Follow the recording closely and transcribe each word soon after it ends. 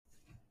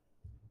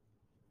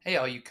Hey,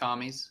 all you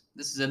commies.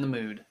 This is In the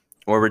Mood.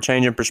 Where we're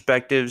changing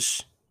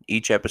perspectives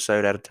each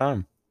episode at a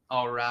time.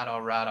 All right,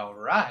 all right, all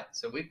right.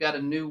 So we've got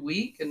a new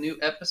week, a new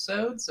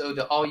episode. So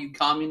to all you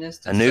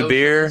communists A and new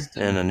beer socialists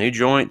and a new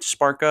joint to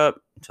spark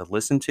up to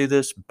listen to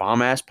this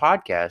bomb ass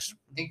podcast.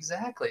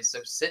 exactly. So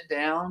sit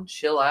down,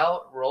 chill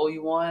out, roll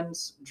you one,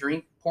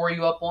 drink, pour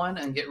you up one,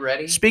 and get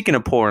ready. Speaking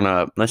of pouring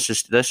up, let's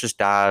just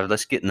dive.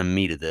 Let's get in the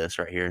meat of this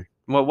right here.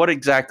 Well, what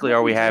exactly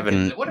are we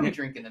having? What are we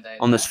drinking today?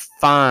 On this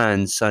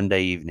fine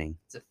Sunday evening?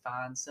 It's a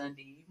fine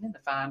Sunday evening, a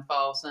fine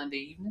fall Sunday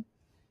evening.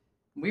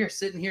 We are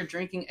sitting here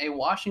drinking a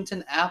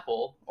Washington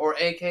Apple, or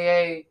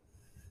AKA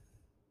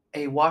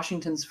a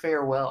Washington's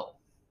Farewell.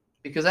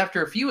 Because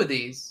after a few of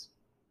these,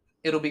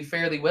 it'll be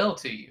fairly well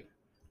to you.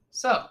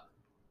 So,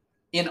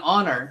 in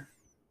honor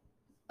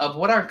of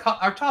what our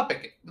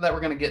topic that we're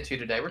going to get to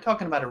today, we're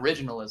talking about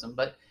originalism,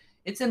 but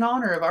it's in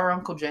honor of our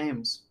Uncle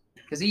James.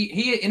 Because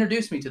he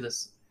introduced me to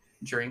this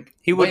drink.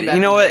 He would, you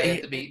know what?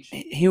 At the beach.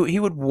 He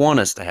would want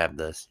us to have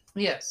this.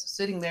 Yes,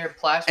 sitting there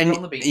plastered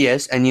on the beach.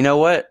 Yes, and you know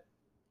what?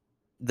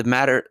 The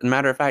matter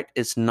of fact,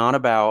 it's not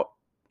about,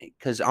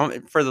 because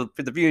for the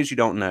viewers who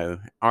don't know,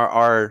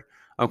 our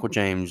Uncle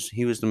James,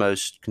 he was the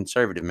most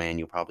conservative man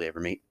you'll probably ever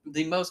meet.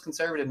 The most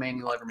conservative man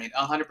you'll ever meet,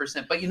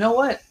 100%. But you know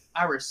what?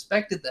 I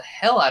respected the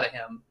hell out of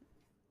him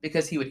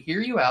because he would hear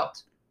you out,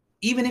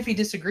 even if he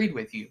disagreed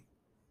with you,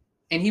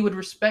 and he would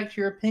respect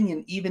your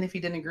opinion, even if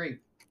he didn't agree.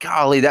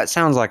 Golly, that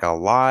sounds like a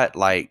lot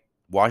like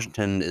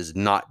Washington is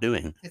not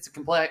doing. It's a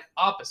complete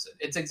opposite.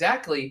 It's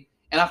exactly.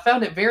 And I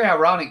found it very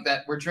ironic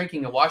that we're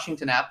drinking a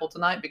Washington Apple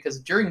tonight because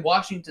during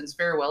Washington's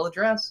farewell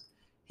address,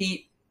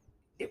 he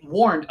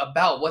warned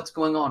about what's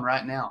going on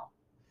right now.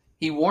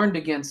 He warned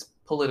against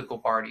political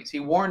parties. He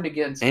warned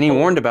against and he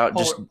warned about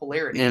just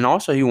polarity. And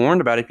also he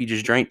warned about if you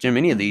just drank too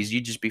many of these,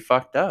 you'd just be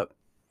fucked up.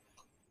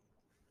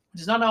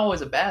 Which is not always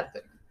a bad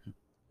thing.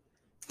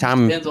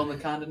 Time depends on the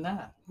kind of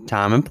night.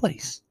 Time and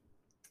place.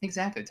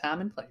 Exactly,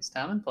 time and place.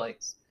 Time and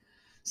place.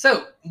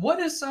 So, what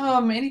is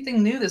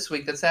anything new this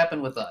week that's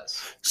happened with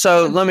us?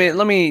 So let me.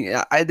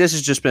 This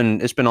has just been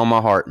on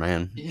my heart,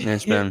 man.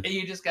 It's been.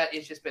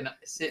 It's just been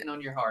sitting on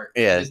your heart.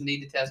 Yeah. You just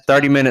need to test.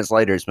 30 minutes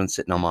later, it's been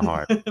sitting on my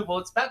heart. Well,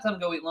 it's about time to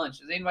go eat lunch.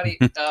 Is anybody?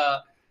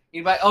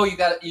 Anybody? Oh, you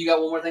got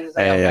one more thing to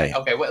say. Okay.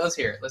 Okay. Well, let's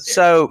hear it.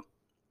 So,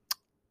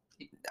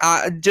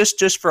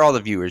 just for all the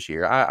viewers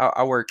here,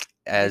 I work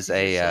as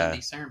a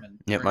Sunday sermon.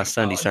 Yeah, my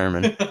Sunday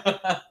sermon.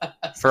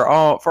 For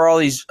all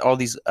these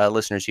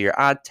listeners here,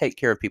 I take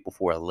care of people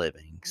for a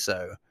living.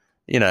 So,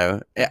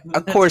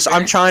 of course,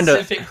 I'm trying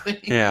to.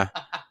 Yeah.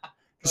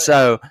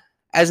 So,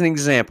 as an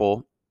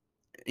example,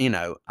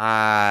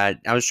 I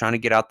was trying to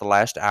get out the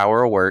last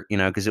hour of work,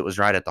 because it was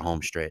right at the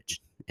home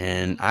stretch,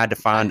 and I had to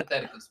find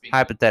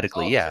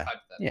hypothetically, yeah,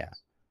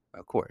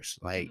 of course,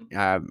 like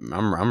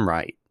I'm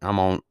right, I'm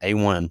on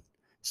A1,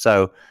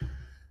 so.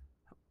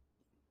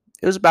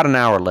 It was about an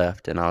hour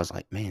left, and I was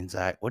like, "Man,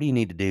 Zach, what do you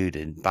need to do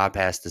to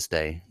bypass this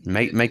day?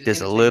 Make this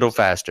a little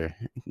faster."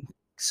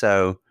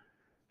 So,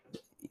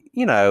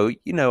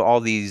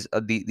 all these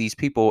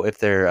people, if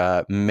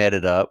they're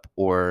meted up,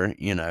 or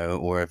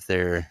or if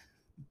they're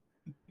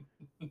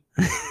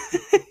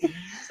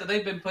so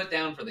they've been put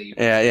down for the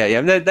evening.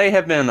 Yeah. They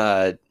have been,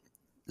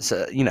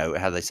 so,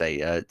 how they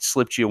say,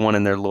 slipped you one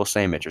in their little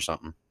sandwich or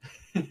something.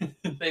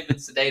 They've been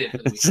sedated for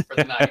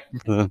the night.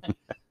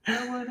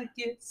 I want to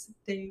get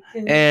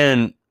sedated.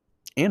 And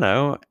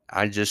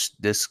I just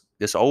this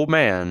old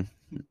man,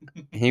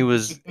 he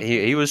was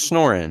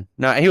snoring.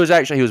 No, he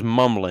was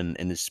mumbling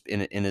in his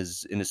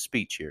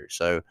speech here.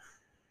 So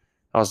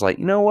I was like,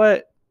 you know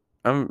what?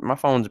 My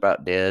phone's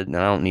about dead, and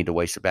I don't need to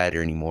waste the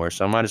battery anymore.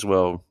 So I might as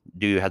well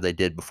do how they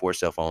did before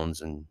cell phones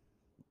and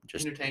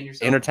just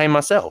entertain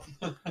myself.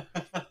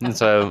 And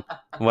so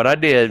what I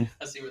did.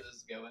 I see where this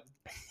is going.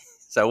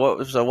 So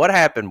what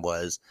happened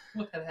was,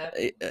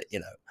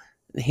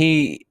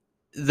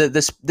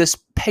 this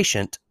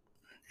patient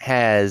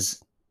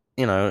has,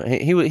 he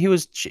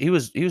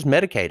was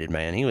medicated,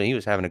 man. He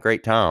was having a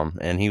great time,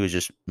 and he was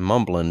just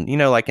mumbling,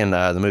 like in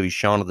the movie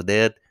Shaun of the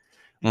Dead,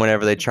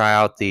 whenever they try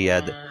out the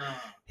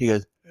he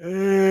goes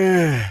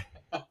when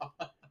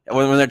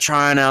they're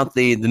trying out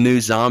the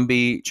new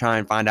zombie, try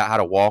and find out how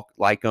to walk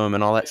like them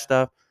and all that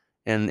stuff,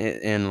 and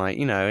like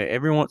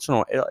every once in a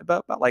while,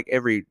 about like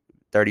every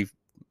 30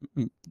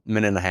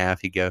 minute and a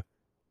half, he'd go,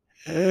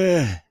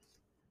 and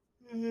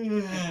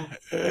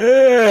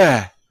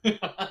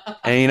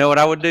you know what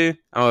I would do?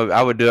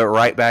 I would do it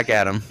right back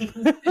at him.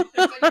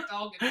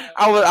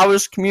 I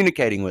was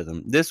communicating with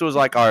him. This was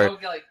like our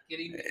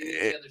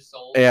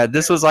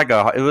this was like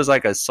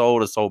a soul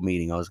to soul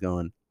meeting. I was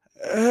going,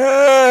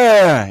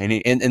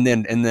 and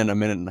then a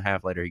minute and a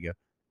half later, he'd go,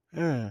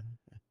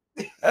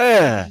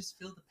 just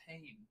feel the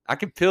pain. I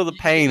could feel the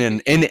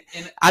pain, and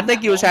I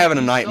think he was having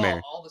a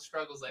nightmare. All the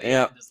struggles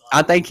that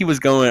I think he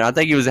was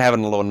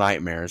having a little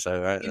nightmare.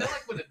 So like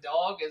when a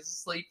dog is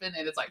sleeping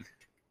and it's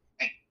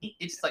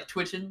just like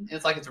twitching, and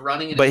it's like it's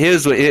running. And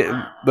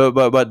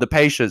but but the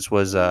patience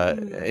was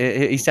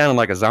he sounded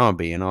like a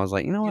zombie, and I was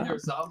like, you know what? Either a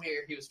zombie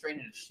or he was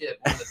straining a ship.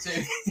 One of the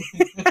two.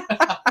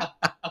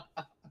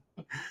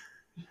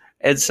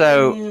 And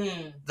so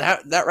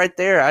that right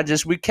there,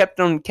 we kept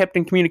in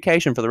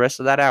communication for the rest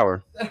of that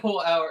hour. That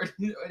whole hour.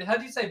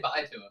 How'd you say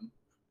bye to him?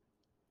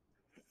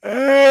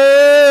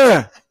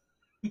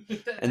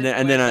 and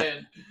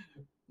then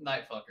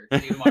night fucker.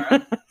 See you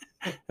tomorrow.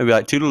 I'd be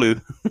like toodaloo.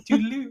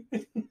 Toodaloo.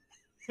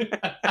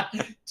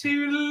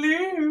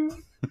 Toodaloo.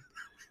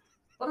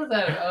 What is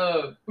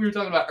that? We were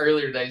talking about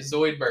earlier today,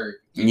 Zoidberg.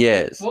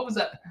 Yes. What was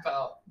that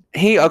about?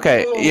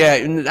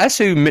 Yeah, that's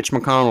who Mitch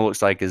McConnell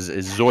looks like is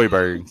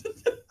Zoidberg.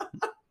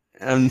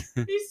 Have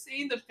you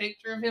seen the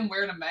picture of him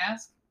wearing a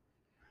mask?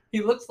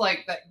 He looks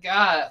like that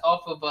guy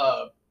off of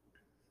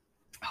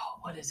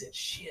what is it?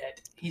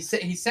 Shit. He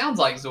sounds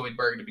like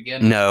Zoidberg to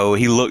begin with. No,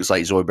 he looks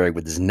like Zoidberg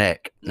with his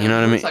neck. You know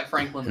what I mean? He looks like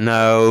Franklin.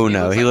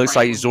 No, he looks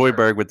like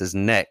Zoidberg with his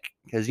neck.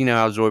 Because you know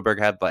how Zoidberg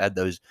had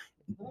those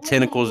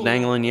tentacles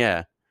dangling?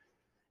 Yeah.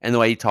 And the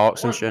way he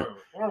talks and shit.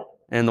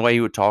 And the way he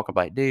would talk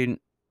about, dude,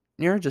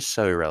 you're just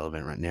so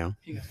irrelevant right now.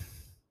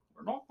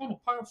 We're not going to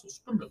pass the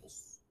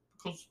stimulus.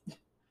 Because...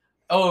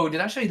 Oh,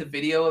 did I show you the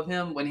video of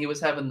him when he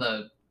was having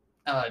the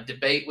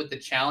debate with the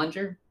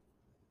challenger?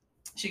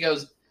 She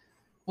goes,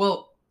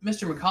 well,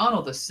 Mr.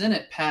 McConnell, the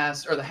Senate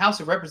passed, or the House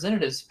of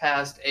Representatives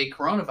passed a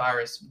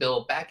coronavirus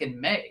bill back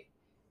in May.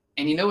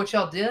 And you know what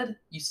y'all did?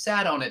 You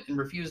sat on it and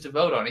refused to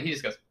vote on it. He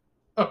just goes,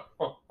 and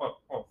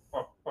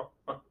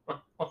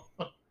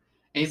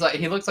he's like,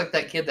 he looks like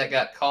that kid that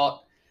got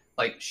caught,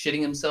 like,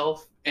 shitting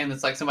himself. And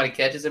it's like somebody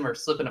catches him or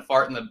slipping a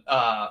fart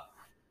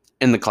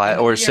in the class,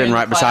 or sitting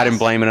right beside him,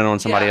 blaming it on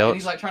somebody else. And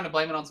he's like trying to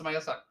blame it on somebody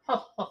else, like,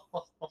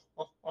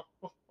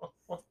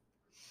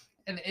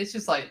 and it's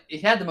just like he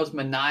had the most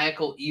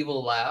maniacal,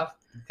 evil laugh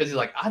because he's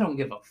like, I don't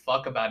give a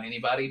fuck about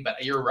anybody,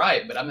 but you're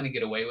right, but I'm gonna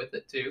get away with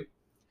it too.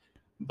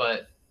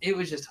 But it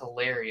was just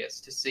hilarious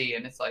to see,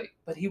 and it's like,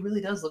 but he really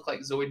does look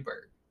like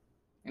Zoidberg,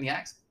 and he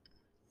acts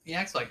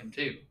like him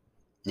too.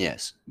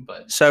 Yes.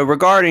 But so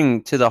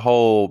regarding to the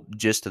whole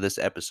gist of this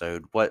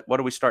episode, what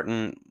are we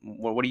starting?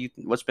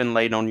 What's been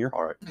laid on your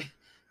heart?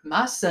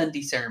 My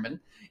Sunday sermon,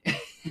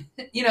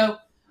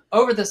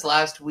 over this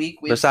last week,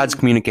 besides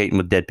communicating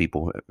with dead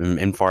people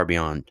and far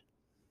beyond,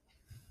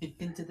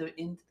 into the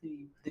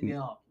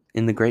beyond,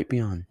 in the great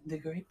beyond, the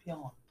great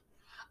beyond.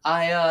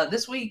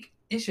 This week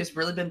it's just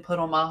really been put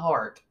on my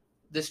heart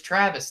this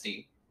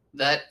travesty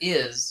that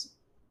is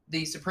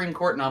the Supreme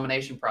Court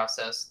nomination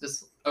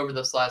process over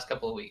this last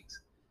couple of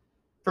weeks.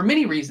 For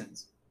many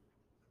reasons.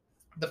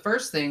 The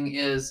first thing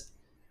is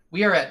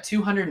we are at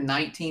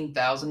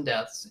 219,000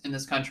 deaths in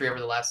this country over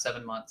the last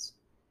 7 months.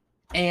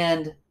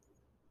 And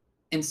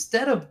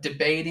instead of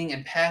debating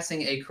and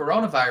passing a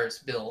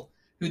coronavirus bill,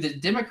 who the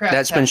Democrats...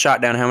 That's been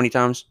shot down how many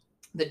times?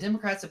 The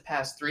Democrats have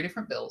passed 3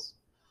 different bills.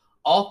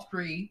 All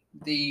 3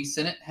 the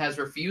Senate has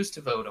refused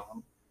to vote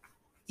on.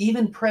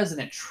 Even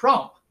President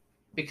Trump,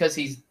 because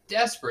he's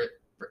desperate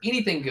for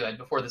anything good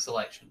before this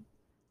election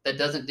that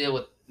doesn't deal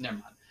with... Never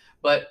mind.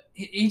 But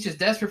he's just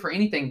desperate for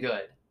anything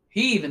good.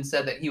 He even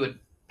said that he would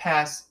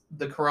pass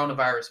the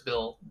coronavirus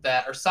bill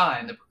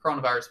sign the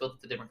coronavirus bill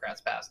that the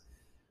Democrats passed.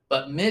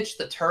 But Mitch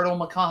the Turtle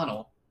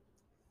McConnell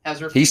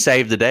has refused. He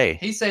saved the day.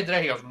 He saved the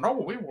day. He goes, no,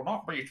 we will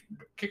not be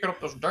kicking up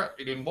this debt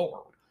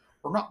anymore.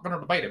 We're not going to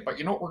debate it. But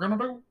you know what we're going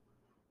to do?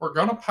 We're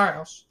going to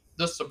pass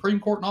this Supreme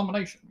Court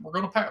nomination. We're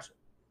going to pass it.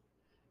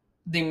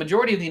 The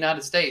majority of the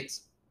United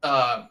States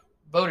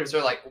voters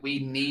are like, we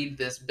need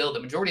this bill. The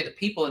majority of the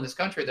people in this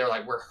country, they're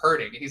like, we're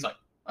hurting. And he's like,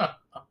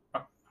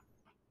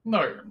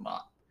 no, you're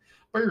not.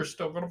 But you're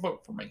still going to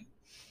vote for me.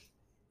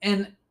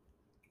 And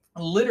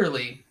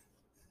literally,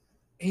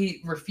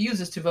 he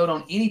refuses to vote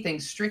on anything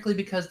strictly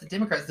because the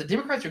Democrats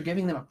are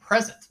giving them a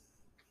present.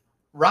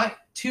 Right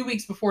 2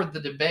 weeks before the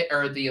debate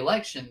or the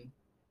election,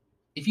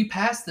 if you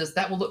pass this,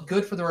 that will look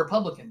good for the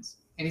Republicans.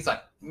 And he's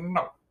like,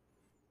 no.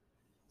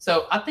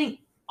 So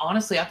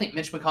honestly, I think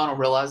Mitch McConnell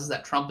realizes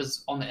that Trump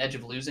is on the edge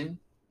of losing.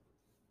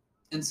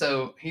 And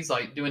so he's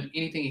like doing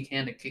anything he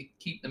can to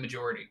keep the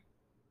majority.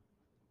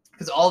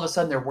 Because all of a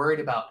sudden they're worried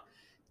about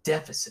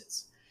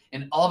deficits.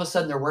 And all of a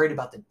sudden they're worried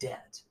about the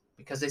debt.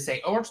 Because they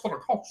say, oh, it's going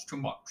to cost too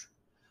much.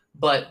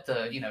 But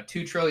the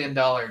 $2 trillion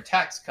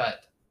tax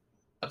cut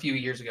a few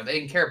years ago, they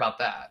didn't care about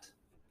that.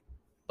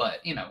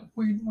 But,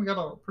 we got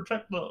to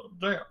protect the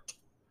debt.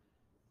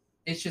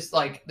 It's just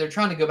like they're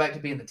trying to go back to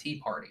being the Tea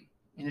Party.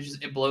 And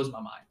it blows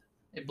my mind.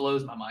 It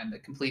blows my mind, the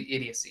complete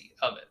idiocy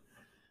of it.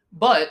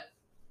 But,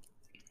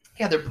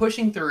 yeah, they're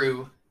pushing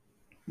through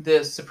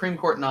this Supreme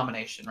Court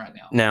nomination right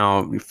now.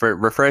 Now,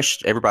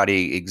 refresh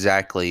everybody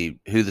exactly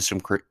who the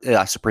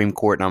Supreme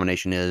Court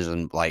nomination is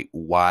and, like,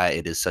 why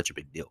it is such a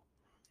big deal.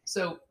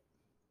 So,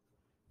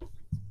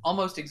 a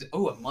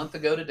month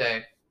ago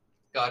today,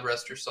 God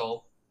rest her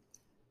soul,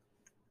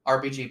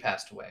 RBG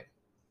passed away.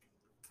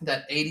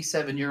 That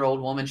 87-year-old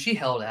woman, she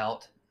held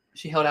out.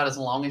 She held out as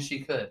long as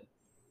she could.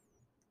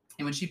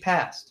 And when she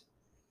passed,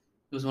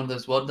 it was one of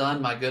those, well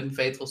done, my good and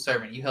faithful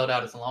servant. You held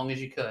out as long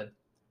as you could,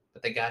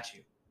 but they got you.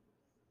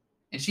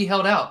 And she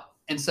held out.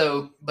 And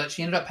so, but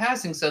she ended up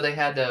passing, so they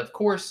had to, of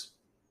course,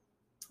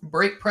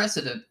 break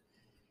precedent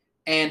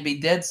and be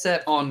dead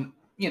set on,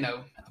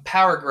 a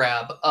power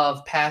grab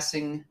of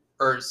passing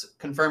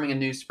confirming a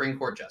new Supreme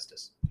Court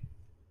justice.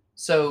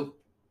 So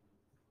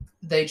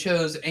they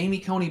chose Amy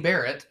Coney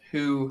Barrett,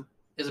 who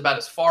is about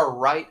as far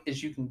right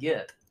as you can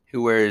get.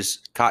 Who wears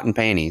cotton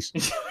panties.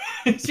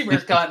 She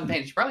wears cotton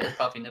panties. She probably has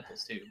puffy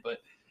nipples too, but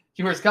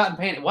she wears cotton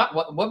panties.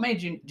 What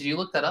made you? Did you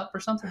look that up or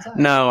something?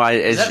 No,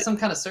 is that some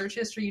kind of search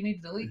history you need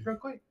to delete real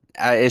quick?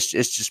 It's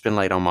just been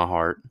laid on my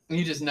heart.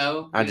 You just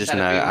know. I just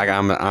know.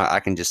 I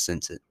can just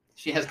sense it.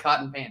 She has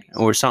cotton panties,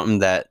 or something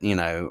that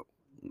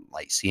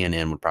like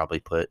CNN would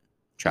probably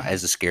try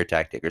as a scare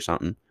tactic or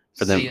something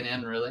for them.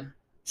 CNN, really?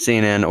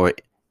 CNN or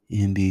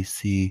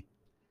NBC.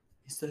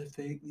 Is that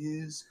fake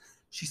news?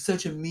 She's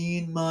such a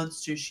mean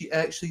monster. She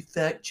actually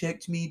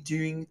fact-checked me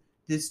during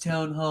this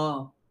town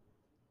hall.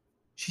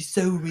 She's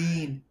so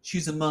mean.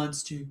 She's a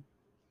monster.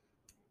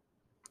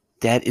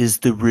 That is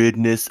the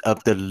rudeness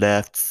of the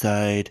left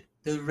side.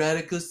 The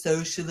radical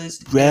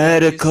socialist.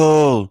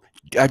 Radical!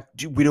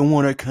 We don't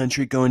want our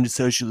country going to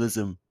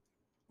socialism.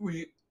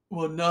 We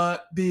will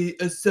not be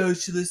a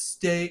socialist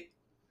state.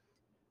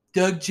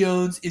 Doug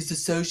Jones is a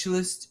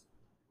socialist.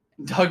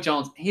 Doug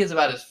Jones, he is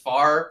about as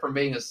far from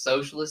being a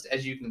socialist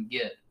as you can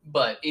get.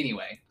 But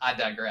anyway, I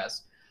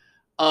digress.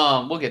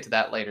 We'll get to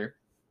that later.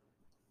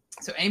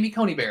 So Amy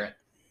Coney Barrett,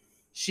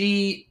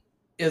 she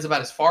is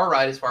about as far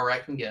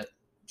right can get.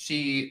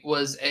 She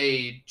was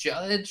a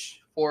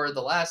judge for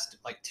the last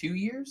 2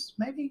 years,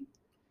 maybe.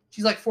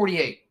 She's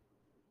 48.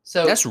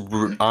 So that's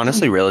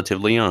honestly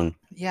relatively young.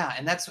 Yeah,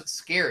 and that's what's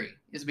scary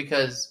is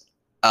because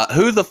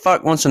who the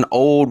fuck wants an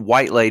old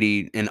white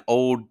lady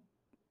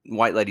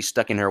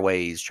stuck in her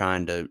ways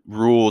trying to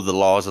rule the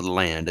laws of the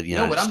land of the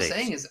United States? No, what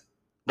I'm saying is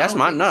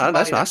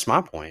that's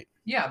my point.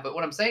 Yeah, but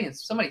what I'm saying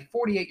is somebody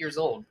 48 years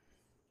old.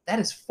 That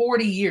is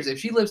 40 years. If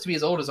she lives to be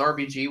as old as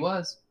RBG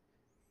was,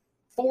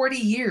 40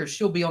 years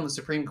she'll be on the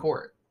Supreme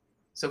Court.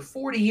 So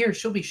 40 years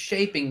she'll be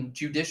shaping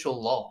judicial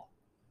law.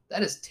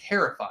 That is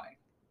terrifying.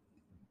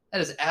 That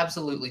is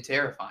absolutely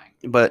terrifying.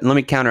 But let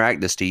me counteract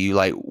this to you.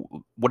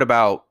 What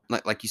about,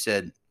 like you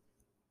said,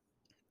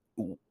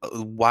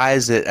 why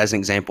is it, as an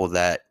example,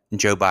 that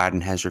Joe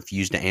Biden has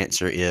refused to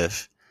answer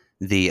if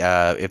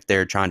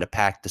they're trying to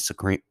pack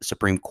the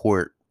Supreme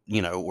Court,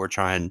 or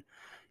try and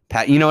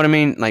pack, you know what I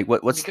mean?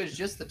 What's because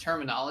just the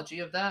terminology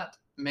of that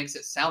makes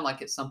it sound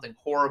like it's something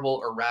horrible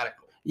or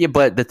radical. Yeah,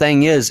 but the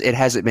thing is, it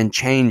hasn't been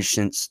changed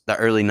since the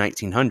early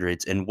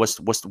 1900s, and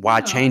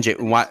why change it?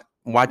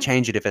 Why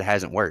change it if it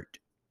hasn't worked?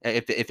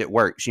 If it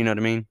works, you know what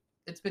I mean?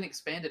 It's been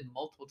expanded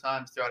multiple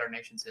times throughout our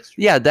nation's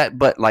history. Yeah,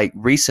 but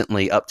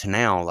recently up to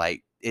now,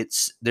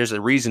 there's a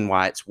reason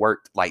why it's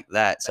worked like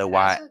that. So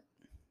why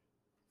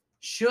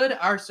should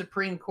our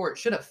Supreme Court,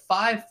 should a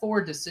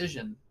 5-4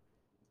 decision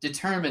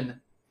determine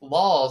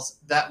laws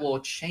that will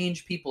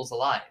change people's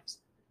lives?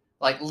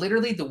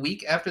 Literally the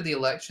week after the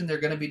election, they're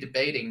going to be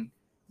debating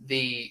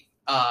the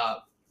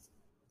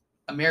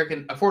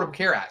American Affordable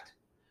Care Act,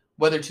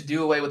 whether to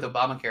do away with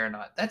Obamacare or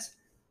not. That's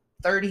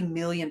 30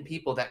 million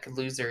people that could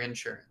lose their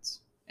insurance.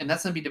 And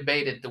that's going to be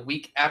debated the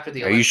week after the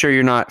election. Are you sure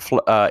you're not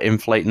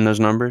inflating those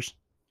numbers?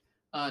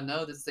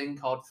 No, this thing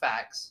called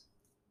facts.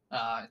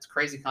 It's a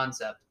crazy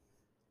concept.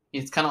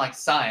 It's kind of like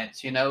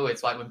science,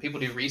 It's like when people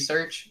do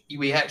research,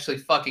 we actually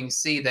fucking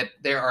see that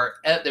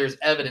there's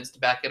evidence to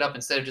back it up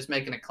instead of just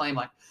making a claim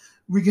like,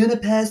 we're going to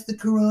pass the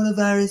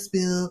coronavirus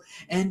bill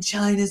and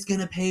China's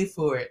going to pay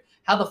for it.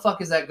 How the fuck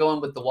is that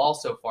going with the wall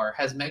so far?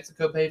 Has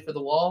Mexico paid for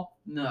the wall?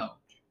 No.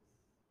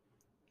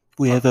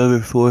 We have over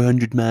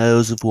 400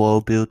 miles of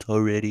wall built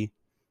already.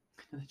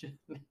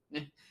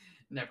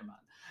 Never mind.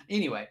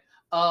 Anyway,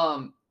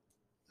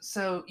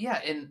 so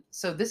yeah, and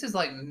so this is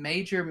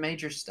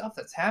major stuff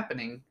that's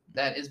happening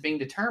that is being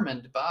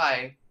determined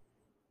by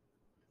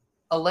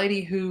a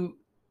lady who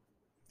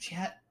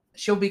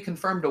she'll be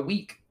confirmed a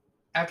week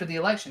after the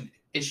election.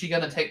 Is she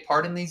going to take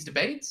part in these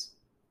debates?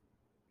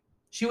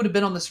 She would have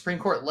been on the Supreme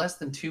Court less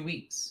than 2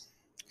 weeks.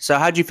 So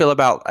how'd you feel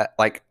about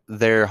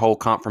their whole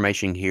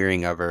confirmation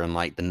hearing of her and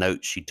the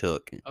notes she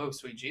took? Oh,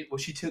 sweet Jesus. Well,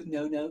 she took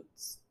no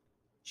notes.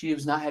 She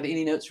does not have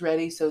any notes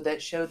ready, so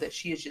that showed that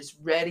she is just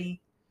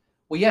ready.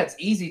 Well, yeah, it's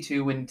easy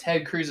to when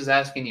Ted Cruz is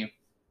asking you,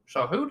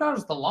 so who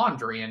does the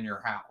laundry in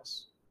your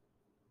house?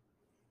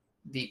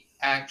 The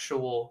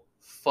actual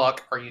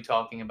fuck are you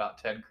talking about,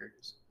 Ted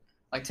Cruz?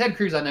 Ted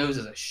Cruz I know is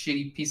a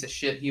shitty piece of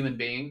shit human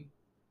being,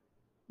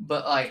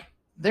 but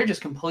they're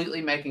just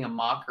completely making a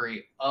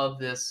mockery of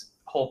this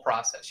whole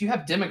process. You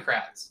have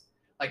Democrats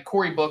like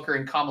Cory Booker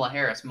and Kamala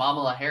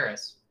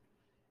Harris,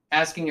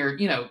 asking her,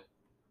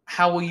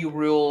 how will you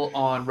rule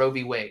on Roe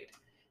v. Wade?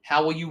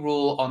 How will you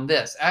rule on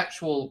this?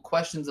 Actual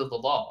questions of the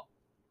law.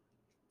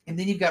 And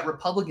then you've got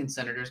Republican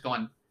senators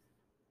going,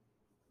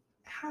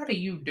 how do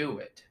you do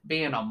it?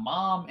 Being a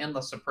mom in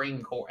the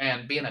Supreme Court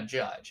and being a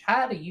judge.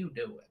 How do you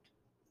do it?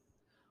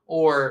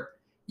 Or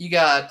you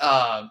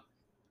got,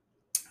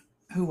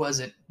 who was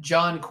it?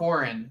 John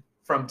Cornyn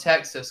from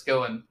Texas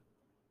going,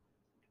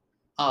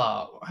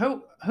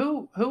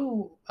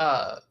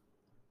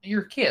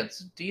 your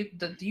kids, do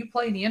you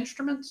play any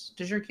instruments?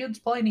 Does your kids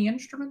play any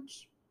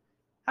instruments?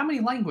 How many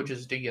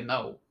languages do you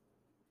know?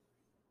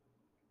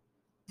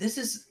 this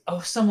is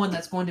someone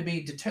that's going to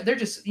be they're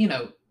just,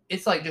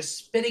 it's like just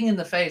spitting in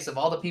the face of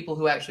all the people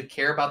who actually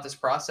care about this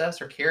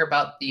process or care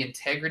about the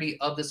integrity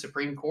of the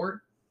Supreme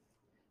Court.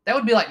 That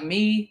would be like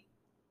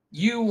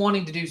you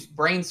wanting to do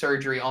brain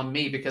surgery on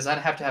me because I'd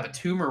have to have a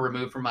tumor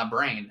removed from my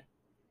brain.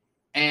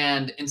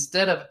 And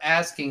instead of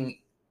asking,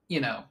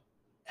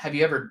 have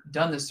you ever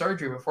done this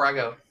surgery before, I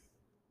go,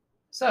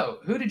 so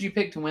who did you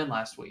pick to win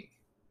last week?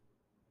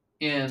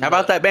 How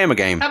about that Bama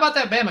game? How about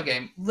that Bama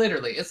game?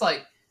 Literally. It's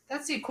like,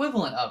 that's the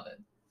equivalent of it.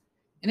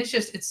 And it's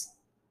just,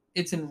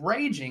 it's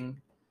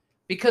enraging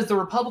because the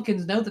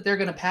Republicans know that they're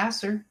going to pass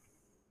her.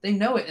 They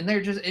know it. And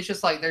it's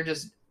just like, they're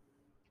just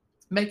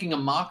making a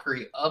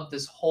mockery of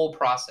this whole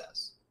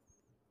process.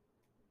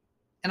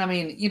 And I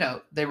mean,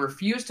 they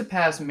refused to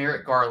pass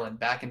Merrick Garland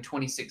back in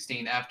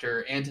 2016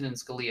 after Antonin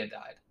Scalia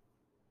died.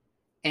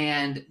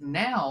 And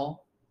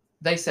now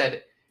they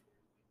said,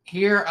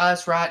 hear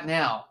us right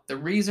now. The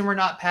reason we're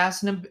not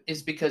passing him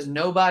is because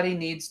nobody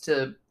needs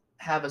to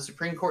have a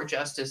Supreme Court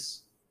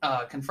justice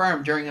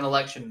confirmed during an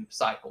election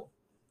cycle.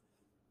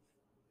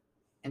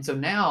 And so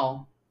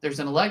now there's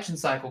an election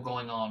cycle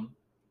going on,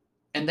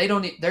 and they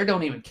don't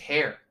even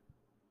care.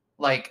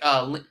 Like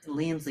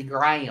Lindsey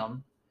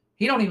Graham,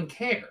 he don't even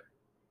care.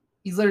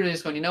 He's literally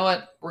just going, you know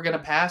what? We're going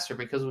to pass her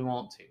because we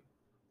want to.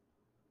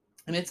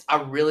 And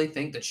I really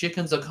think the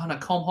chickens are going to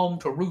come home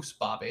to roost,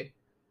 Bobby.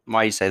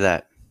 Why you say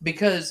that?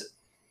 Because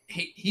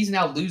he's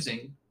now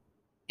losing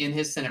in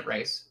his Senate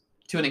race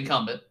to an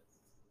incumbent,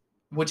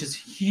 which is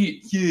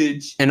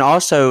huge. And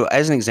also,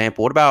 as an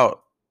example, what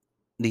about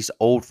these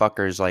old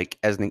fuckers? Like,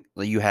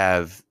 you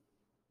have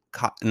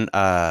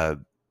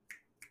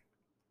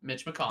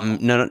Mitch McConnell.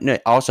 No.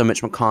 Also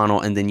Mitch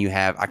McConnell, and then you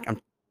have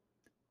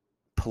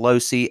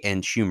Pelosi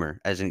and Schumer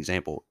as an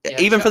example.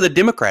 Yeah, even for the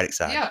Democratic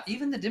side. Yeah,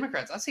 even the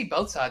Democrats. I see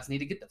both sides need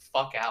to get the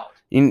fuck out.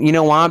 You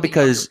know why?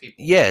 Because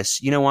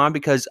you know why?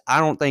 Because I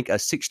don't think a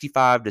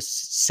 65 to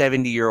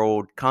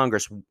 70-year-old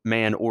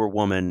congressman or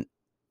woman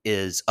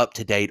is up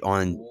to date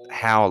on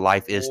how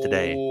life is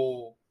today.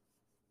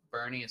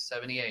 Bernie is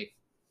 78.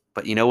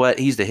 But you know what?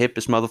 He's the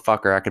hippest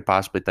motherfucker I could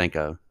possibly think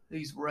of.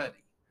 He's ready.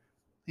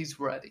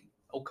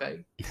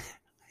 Okay.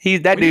 We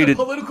need a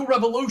political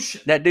revolution.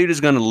 That dude is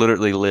going to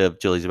literally live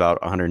till he's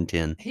about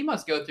 110. He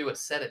must go through a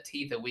set of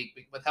teeth a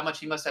week with how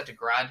much he must have to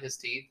grind his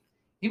teeth.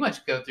 He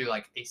must go through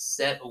like a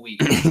set a week.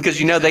 Because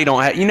they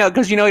don't have,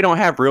 because he don't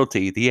have real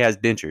teeth. He has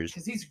dentures.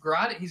 Because he's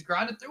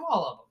grinded through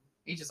all of them.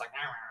 He's just like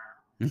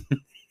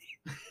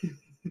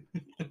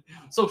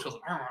socialism.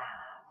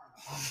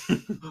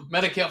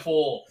 Medicare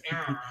for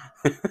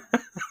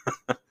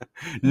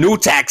new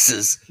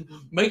taxes.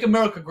 Make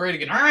America great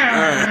again.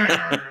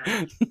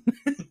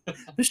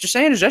 Mr.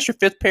 Sanders, that's your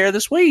 5th pair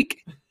this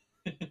week.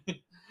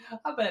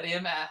 I bet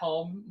him at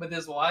home with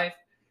his wife,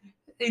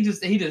 he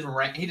just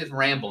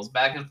rambles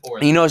back and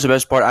forth. You know what's the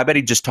best part? I bet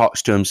he just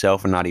talks to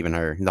himself and not even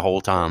her the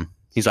whole time.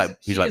 He's like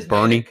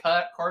Bernie.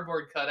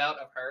 Cardboard cutout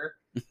of her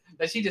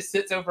that she just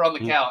sits over on the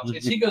couch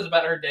and she goes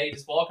about her day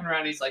just walking around.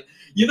 And he's like,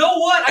 you know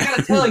what? I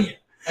gotta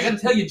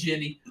tell you,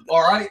 Jenny.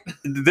 All right.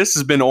 This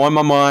has been on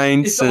my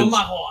mind. It's on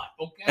my heart.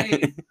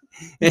 Okay.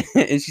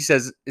 And she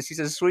says,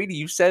 sweetie,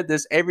 you've said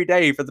this every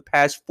day for the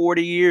past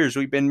 40 years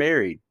we've been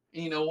married.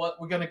 And you know what?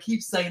 We're going to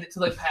keep saying it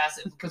till they pass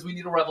it because we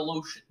need a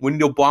revolution. We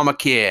need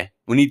Obamacare.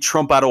 We need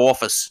Trump out of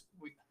office.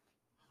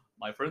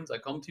 My friends, I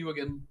come to you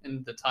again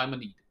in the time of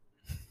need.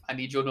 I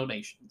need your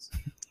donations.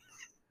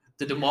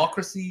 The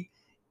democracy,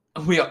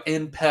 we are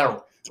in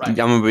peril. Right? I'm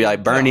going to be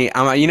like, Bernie,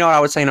 you know what I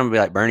was saying? I'm going to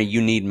be like, Bernie,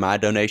 you need my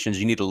donations.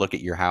 You need to look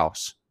at your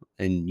house.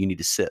 And you need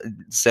to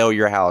sell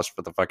your house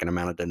for the fucking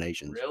amount of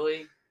donations.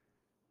 Really?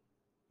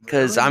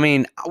 Because, I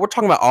mean, we're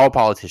talking about all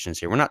politicians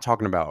here. We're not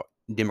talking about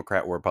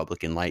Democrat or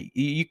Republican. Like,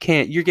 you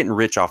can't, you're getting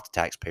rich off the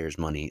taxpayers'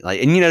 money.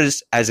 Like, and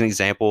just as an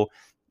example,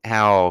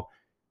 how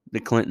the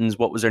Clintons,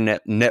 what was their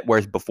net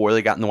worth before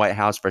they got in the White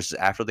House versus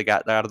after they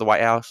got out of the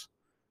White House?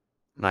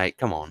 Like,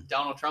 come on.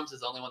 Donald Trump's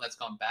is the only one that's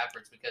gone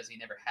backwards because he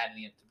never had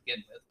any to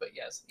begin with. But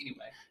yes,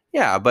 anyway.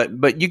 Yeah,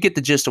 but you get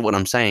the gist of what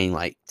I'm saying.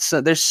 Like,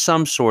 so there's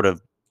some sort of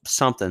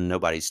something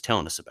nobody's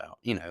telling us about.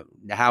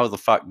 How the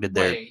fuck did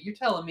they? Wait, you're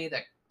telling me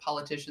that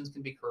politicians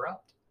can be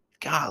corrupt?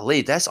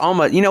 Golly, that's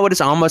almost, you know what?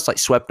 It's almost like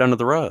swept under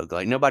the rug.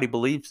 Like, nobody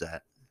believes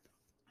that.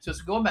 So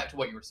going back to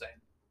what you were saying,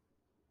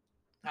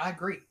 I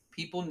agree.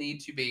 People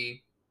need to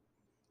be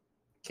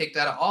kicked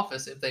out of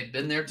office if they've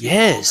been there too long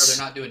or they're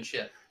not doing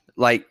shit.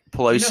 Like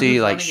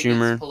Pelosi, like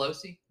Schumer.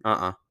 Pelosi?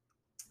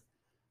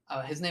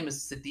 His name is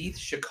Sadith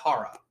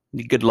Shakara.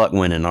 Good luck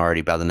winning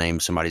already by the name.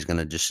 Somebody's going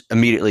to just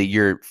immediately,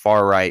 your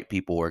far right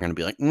people are going to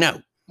be like,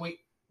 no. Well,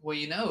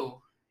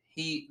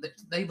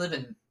 they live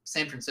in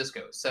San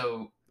Francisco,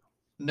 so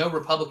no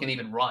Republican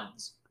even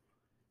runs.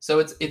 So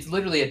it's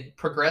literally a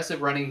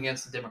progressive running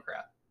against a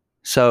Democrat.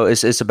 So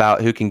it's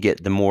about who can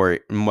get the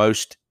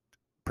most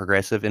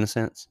progressive in a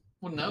sense?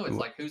 Well, no, it's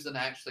like who's going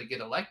to actually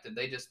get elected.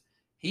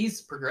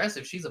 He's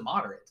progressive, she's a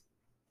moderate.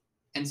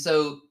 And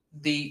so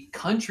the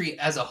country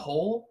as a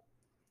whole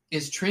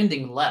is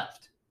trending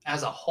left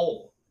as a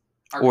whole.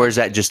 Or is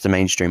that just the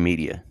mainstream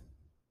media?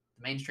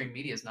 The mainstream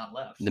media is not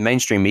left. The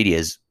mainstream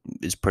media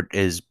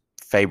is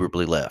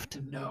favorably left.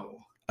 No.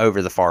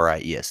 Over the far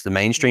right, yes. The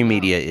mainstream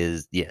media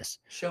is, yes.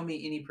 Show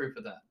me any proof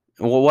of that.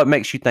 Well, what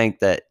makes you think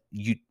that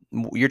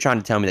you're trying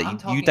to tell me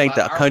that you think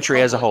the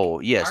country as a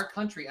whole, yes. Our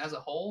country as a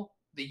whole,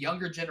 the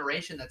younger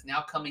generation that's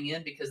now coming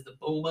in because the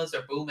boomers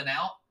are booming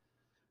out.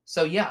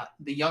 So yeah,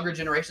 the younger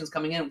generation's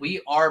coming in.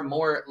 We are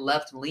more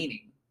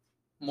left-leaning,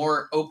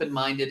 more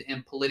open-minded,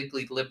 and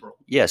politically liberal.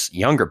 Yes,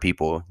 younger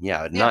people.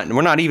 Yeah,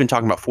 we're not even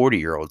talking about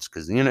 40-year-olds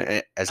because, you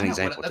know, as an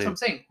example, that's what I'm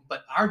saying.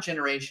 But our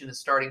generation is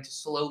starting to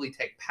slowly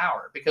take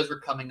power because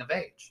we're coming of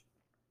age.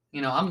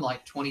 You know, I'm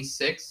like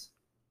 26,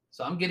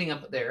 so I'm getting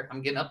up there.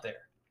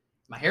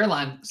 My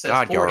hairline says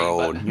 40. You're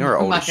old. You're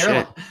old as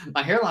shit.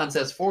 My hairline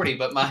says 40,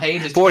 but my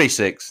age is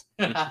 46.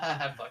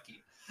 Fuck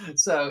you.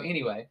 So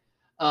anyway,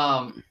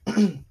 I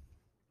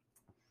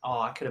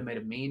could have made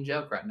a mean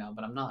joke right now,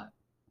 but I'm not.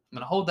 I'm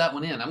going to hold that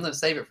one in. I'm going to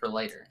save it for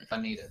later if I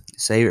need it.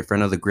 Save it for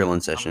another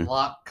grilling session. I'm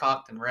locked,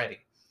 cocked, and ready.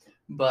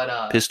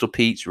 But Pistol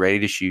Pete's ready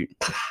to shoot.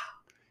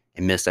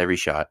 And missed every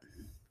shot.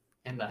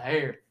 And the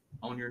hair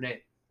on your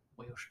neck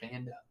will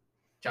stand up.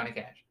 Johnny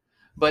Cash.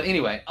 But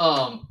anyway,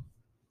 so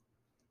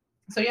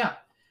yeah.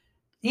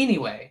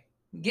 Anyway,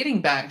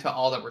 getting back to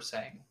all that we're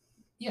saying.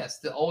 Yes,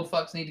 the old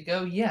fucks need to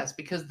go. Yes,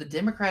 because the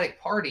Democratic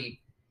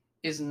Party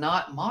is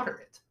not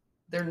moderate.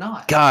 They're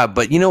not. God,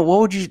 but you know, what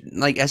would you,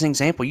 like, as an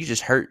example, you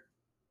just hurt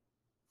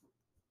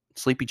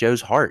Sleepy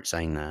Joe's heart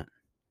saying that.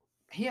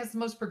 He has the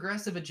most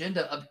progressive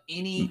agenda of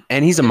any.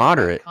 And he's a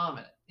moderate.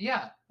 Comment.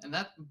 Yeah,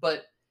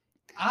 but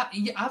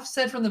I've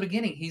said from the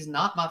beginning, he's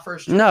not my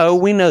first choice. No,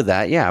 we know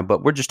that, yeah,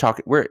 but we're just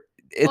talking, but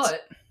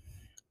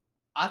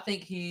I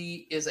think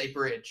he is a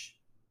bridge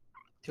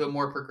to a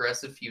more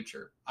progressive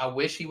future. I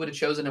wish he would have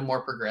chosen a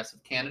more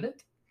progressive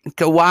candidate.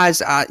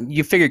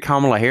 You figured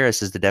Kamala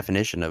Harris is the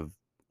definition of,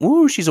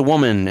 ooh, she's a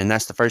woman, and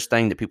that's the first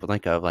thing that people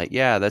think of. Like,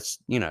 yeah, that's,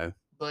 you know.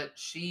 But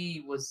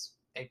she was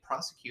a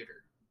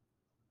prosecutor.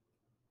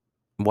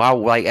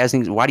 Why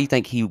do you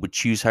think he would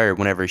choose her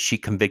whenever she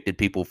convicted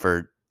people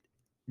for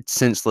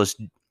senseless,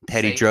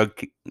 petty drug?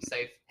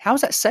 Safe. How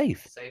is that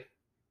safe? Safe.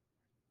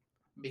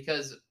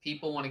 Because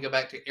people want to go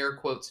back to air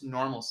quotes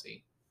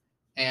normalcy,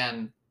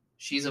 and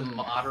she's a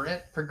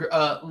moderate,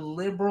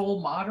 liberal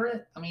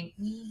moderate. I mean,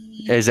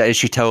 is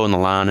she toeing the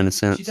line in a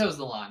sense? She toes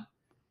the line,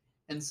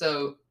 and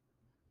so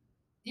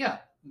yeah,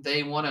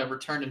 they want to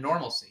return to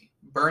normalcy.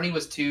 Bernie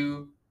was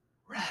too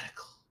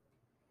radical.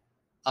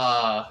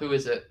 Who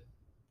is it?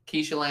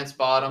 Keisha Lance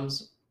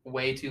Bottoms,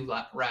 way too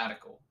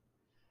radical.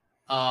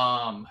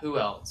 Who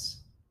else?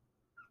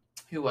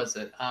 Who was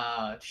it?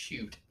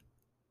 Shoot.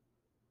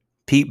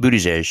 Pete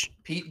Buttigieg.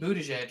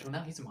 Well,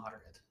 now he's a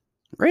moderate.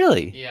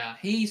 Really? Yeah,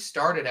 he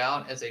started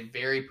out as a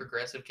very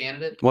progressive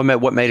candidate.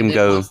 What made him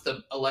go? Once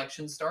the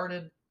election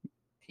started,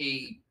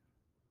 he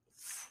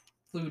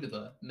flew to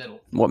the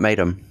middle. What made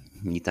him?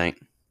 You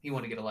think? He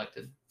wanted to get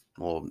elected.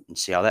 Well,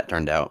 see how that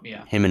turned out.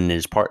 Yeah. Him and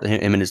his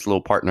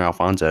little partner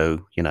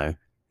Alfonso, you know.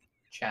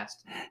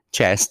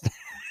 Chast.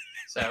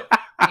 So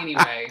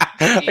anyway.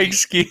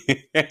 Excuse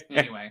me.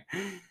 Anyway.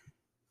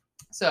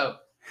 So,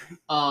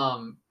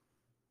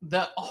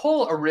 the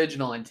whole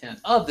original intent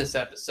of this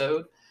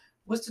episode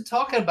was to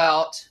talk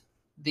about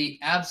the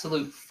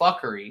absolute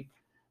fuckery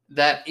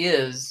that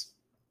is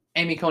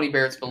Amy Coney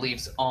Barrett's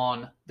beliefs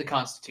on the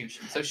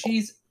Constitution. So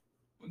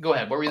go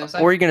ahead. What were you going to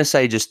say? Or are you going to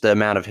say just the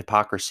amount of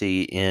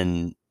hypocrisy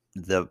in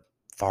the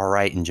far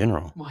right in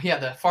general? Well, yeah,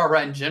 the far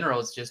right in general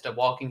is just a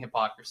walking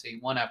hypocrisy,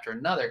 one after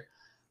another.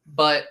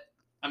 But,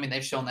 I mean,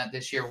 they've shown that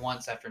this year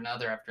once after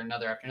another, after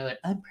another, after another.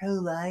 I'm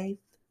pro-life.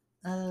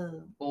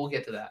 Oh. Well, we'll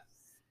get to that.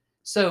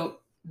 So,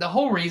 the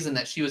whole reason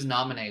that she was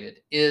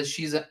nominated is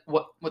she's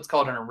what's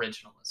called an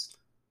originalist.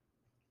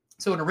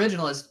 So, an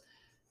originalist,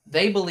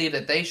 they believe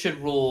that they should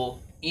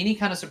rule any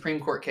kind of Supreme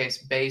Court case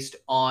based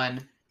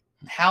on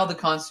how the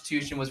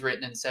Constitution was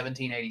written in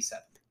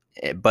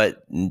 1787.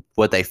 But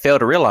what they fail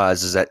to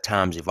realize is that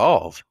times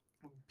evolve.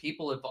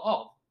 People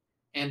evolve.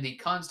 And the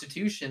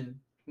Constitution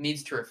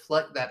needs to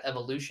reflect that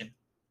evolution.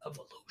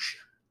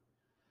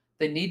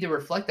 They need to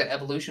reflect that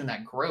evolution,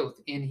 that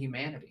growth in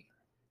humanity.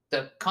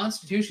 The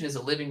Constitution is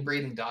a living,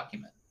 breathing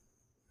document.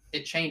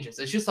 It changes.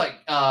 It's just like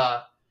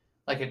a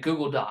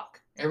Google Doc.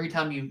 Every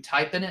time you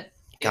type in it.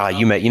 God,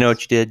 you know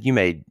what you did? You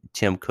made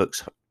Tim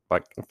Cook's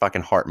like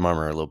fucking heart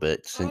murmur a little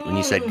bit when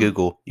you said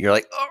Google. You're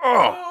like,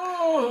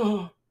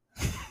 oh.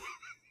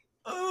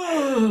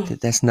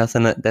 That's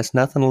nothing a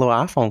little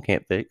iPhone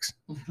can't fix.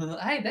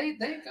 Hey,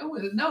 they go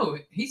with it. No,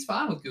 he's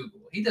fine with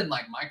Google. He doesn't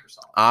like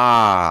Microsoft.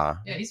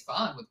 Yeah, he's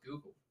fine with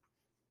Google.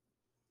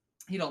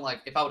 He don't like,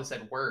 if I would have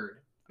said Word.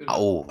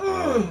 Ooh.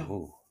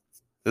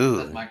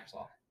 That's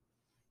Microsoft.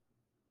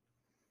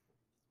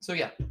 So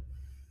yeah.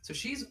 So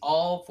she's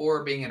all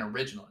for being an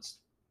originalist.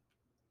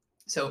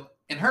 So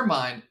in her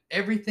mind,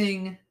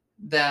 everything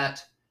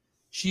that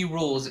she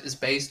rules is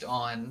based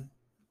on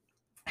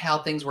how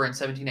things were in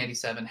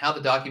 1787, how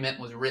the document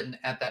was written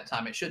at that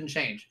time. It shouldn't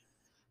change.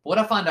 But what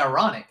I find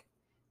ironic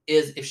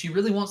is if she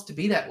really wants to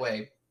be that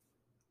way,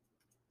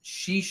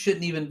 she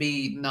shouldn't even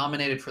be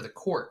nominated for the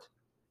court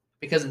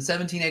Because in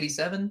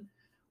 1787,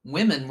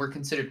 women were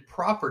considered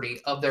property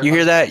of their You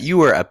hear that? You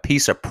were a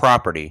piece of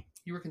property.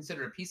 You were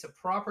considered a piece of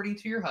property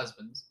to your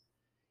husbands.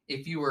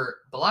 If you were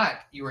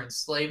black, you were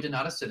enslaved and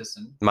not a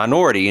citizen.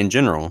 Minority in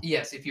general.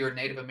 Yes, if you were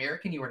Native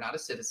American, you were not a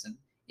citizen.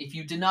 If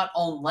you did not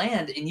own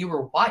land and you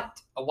were white,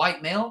 a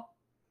white male,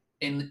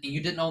 and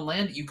you didn't own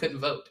land, you couldn't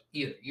vote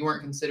either. You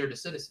weren't considered a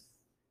citizen.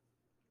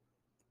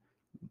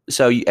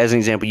 So, as an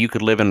example, you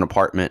could live in an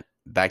apartment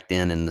back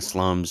then in the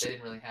slums. They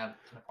didn't really have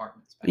an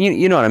apartment.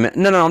 You know what I mean?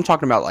 No, I'm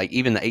talking about like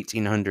even the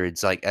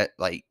 1800s.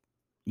 Like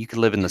you could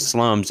live in the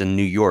slums in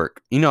New York.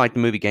 You know, like the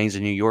movie Gangs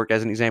of New York,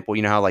 as an example.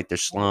 You know how like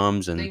there's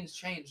slums and things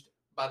changed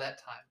by that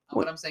time.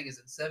 What I'm saying is,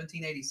 in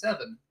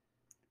 1787,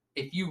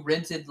 if you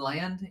rented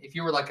land, if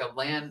you were like a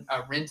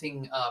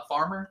renting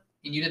farmer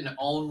and you didn't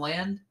own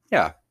land,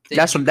 yeah,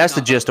 that's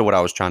the gist of what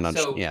I was trying to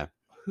understand. Yeah,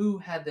 who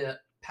had the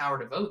power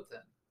to vote then?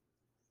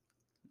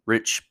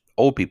 Rich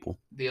old people,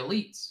 the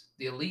elites,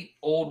 the elite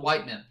old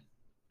white men.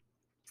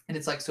 And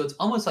it's like, so it's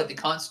almost like the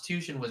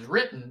Constitution was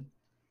written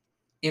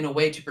in a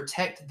way to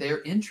protect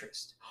their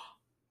interest.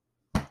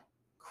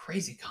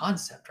 Crazy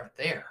concept right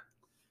there.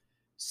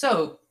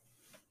 So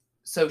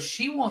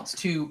she wants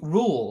to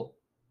rule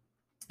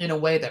in a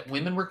way that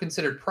women were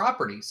considered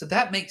property. So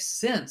that makes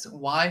sense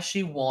why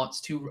she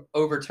wants to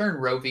overturn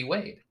Roe v.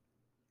 Wade.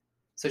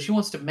 So she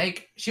wants to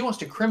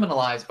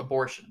criminalize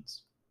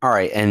abortions. All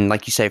right. And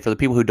like you say, for the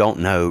people who don't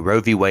know, Roe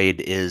v. Wade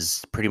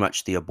is pretty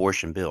much the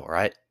abortion bill,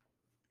 right?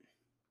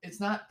 It's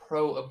not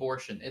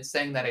pro-abortion. It's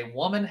saying that a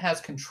woman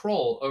has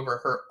control over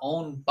her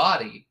own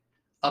body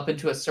up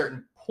into a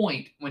certain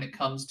point when it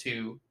comes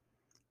to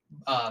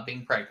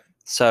being pregnant.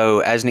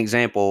 So, as an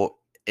example,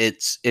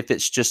 if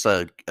it's just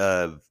a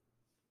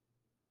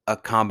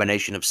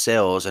combination of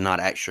cells and not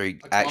actually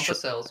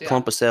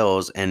clump of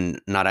cells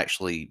and not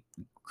actually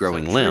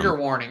growing limb.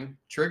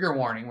 Trigger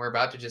warning. We're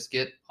about to just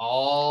get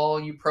all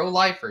you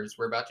pro-lifers.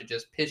 We're about to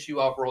just piss you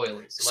off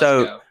royally.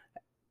 So let's go.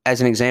 As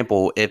an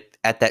example, if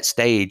at that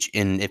stage,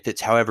 and if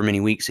it's however many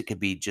weeks, it could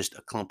be just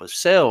a clump of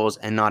cells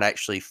and not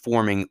actually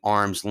forming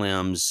arms,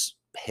 limbs,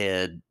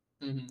 head,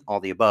 all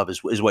the above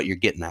is what you're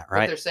getting at,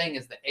 right? What they're saying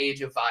is the age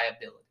of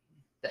viability.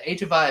 The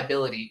age of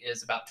viability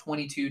is about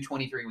 22,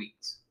 23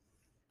 weeks.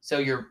 So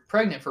you're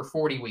pregnant for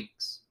 40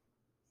 weeks.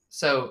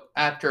 So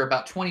after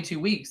about 22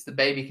 weeks, the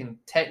baby can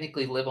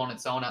technically live on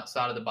its own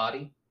outside of the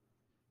body.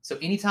 So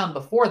anytime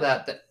before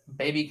that, the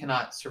baby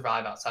cannot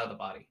survive outside of the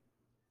body.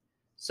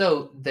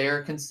 So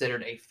they're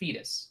considered a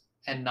fetus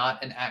and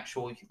not an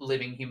actual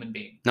living human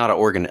being. Not an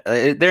organ.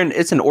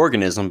 It's an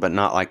organism, but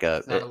not like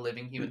it's not a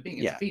living human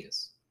being. It's a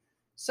fetus.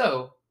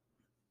 So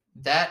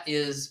that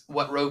is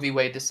what Roe v.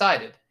 Wade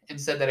decided, and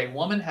said that a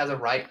woman has a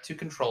right to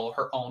control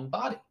her own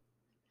body.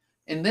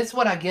 And this,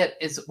 what I get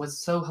is what's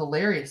so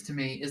hilarious to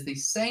me is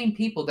these same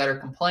people that are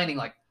complaining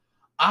like,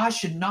 I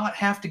should not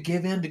have to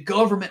give in to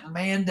government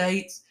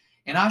mandates,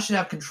 and I should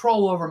have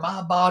control over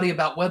my body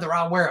about whether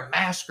I wear a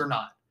mask or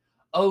not.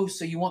 Oh,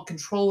 so you want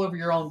control over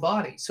your own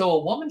body. So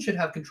a woman should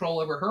have control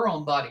over her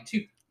own body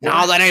too.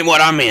 No, that ain't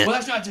what I meant. Well,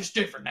 that's not just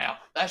different now.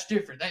 That's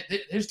different. They're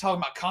just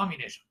talking about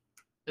communism.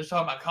 They're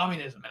talking about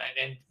communism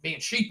and being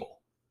sheeple.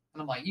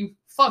 And I'm like,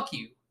 fuck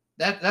you.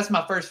 That's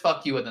my first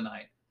fuck you of the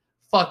night.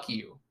 Fuck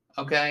you.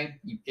 Okay?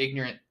 You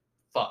ignorant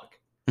fuck.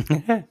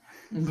 But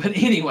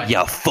anyway.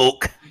 You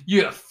fuck.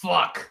 You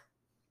fuck.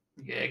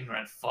 You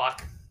ignorant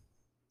fuck.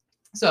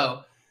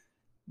 So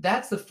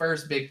that's the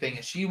first big thing,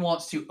 is she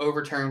wants to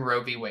overturn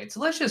Roe v. Wade. So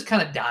let's just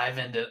kind of dive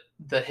into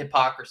the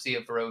hypocrisy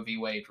of Roe v.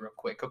 Wade real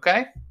quick,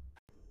 okay?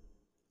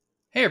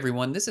 Hey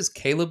everyone, this is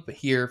Caleb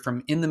here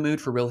from In the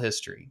Mood for Real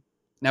History.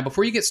 Now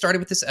before you get started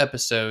with this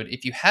episode,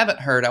 if you haven't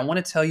heard, I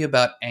want to tell you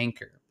about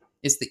Anchor.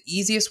 It's the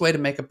easiest way to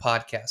make a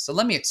podcast, so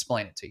let me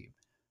explain it to you.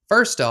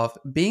 First off,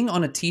 being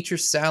on a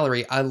teacher's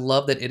salary, I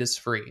love that it is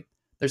free.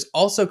 There's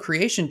also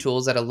creation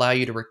tools that allow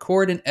you to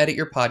record and edit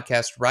your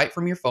podcast right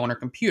from your phone or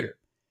computer.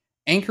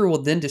 Anchor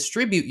will then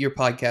distribute your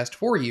podcast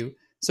for you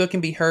so it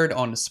can be heard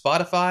on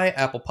Spotify,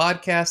 Apple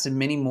Podcasts, and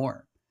many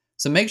more.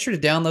 So make sure to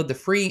download the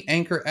free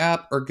Anchor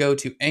app or go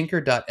to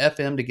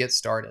anchor.fm to get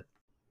started.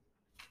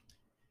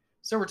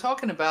 So we're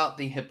talking about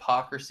the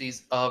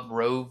hypocrisies of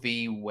Roe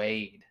v.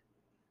 Wade.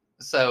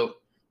 So,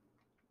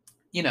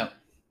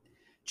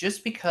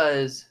 just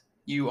because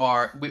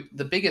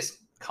the biggest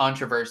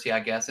controversy,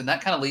 I guess, and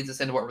that kind of leads us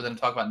into what we're going to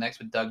talk about next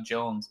with Doug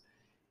Jones,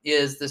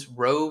 is this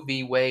Roe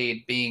v.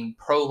 Wade being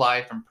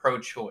pro-life and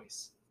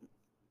pro-choice.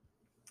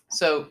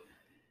 So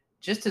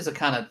just as a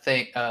kind of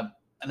thing, an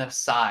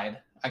aside,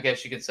 I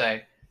guess you could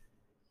say,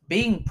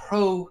 being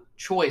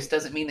pro-choice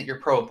doesn't mean that you're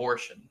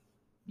pro-abortion,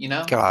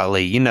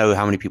 Golly, you know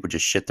how many people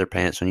just shit their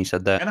pants when you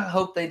said that? And I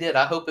hope they did.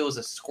 I hope it was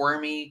a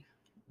squirmy,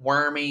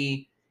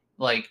 wormy,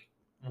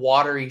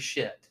 watery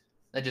shit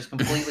that just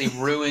completely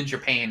ruins your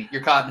cotton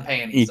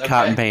panties. Your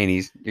cotton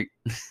panties.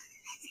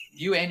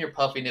 You and your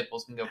puffy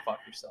nipples can go fuck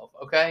yourself,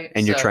 okay?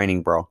 And your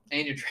training bra.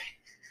 And your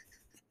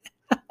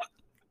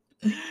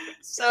training.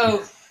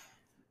 So,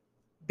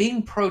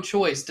 being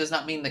pro-choice does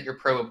not mean that you're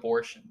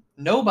pro-abortion.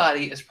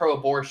 Nobody is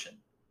pro-abortion.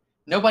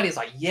 Nobody's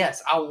like,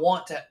 yes, I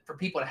want for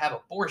people to have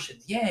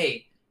abortions.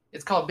 Yay.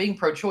 It's called being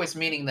pro-choice,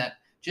 meaning that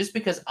just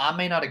because I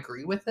may not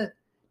agree with it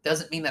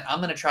doesn't mean that I'm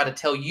going to try to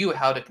tell you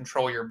how to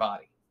control your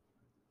body.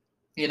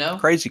 You know?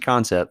 Crazy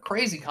concept.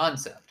 Crazy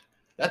concept.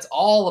 That's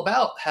all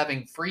about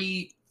having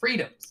freedoms.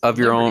 Of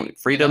your own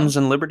freedoms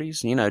and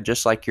liberties,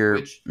 just like your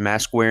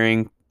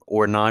mask-wearing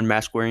or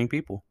non-mask-wearing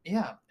people.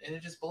 Yeah, and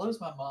it just blows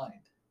my mind.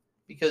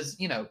 Because,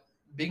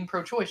 being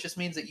pro-choice just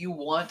means that you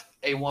want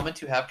a woman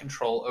to have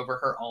control over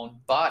her own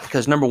body.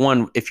 Because number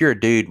one, if you're a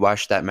dude, why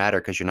should that matter?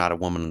 Because you're not a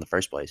woman in the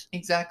first place.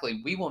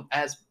 Exactly.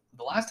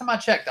 The last time I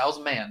checked, I was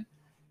a man.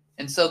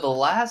 And so the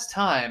last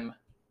time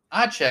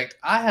I checked,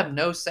 I have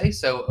no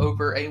say-so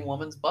over a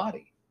woman's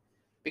body.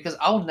 Because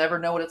I'll never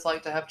know what it's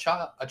like to have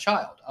a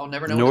child. I'll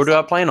never know Nor do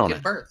I plan on it.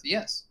 Give birth.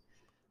 Yes.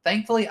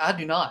 Thankfully, I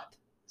do not.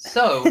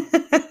 So,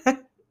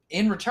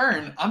 in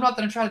return, I'm not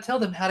going to try to tell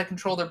them how to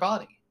control their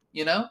body,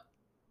 And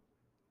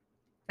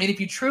if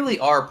you truly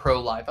are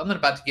pro-life,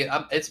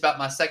 it's about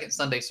my second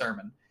Sunday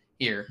sermon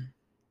here.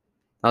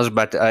 I was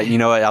about to,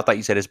 I thought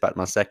you said it's about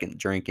my second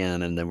drink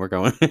in, and then we're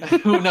going.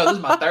 Oh, no, this is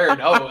my third.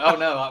 Oh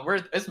no,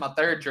 it's my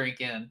third drink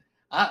in.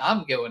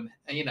 I'm going,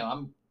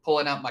 I'm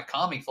pulling out my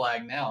commie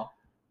flag now.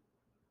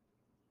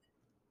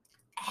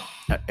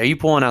 Are you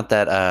pulling out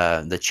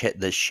that,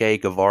 the Che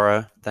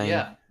Guevara thing?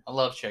 Yeah, I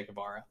love Che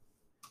Guevara.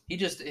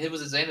 It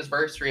was his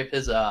anniversary of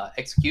his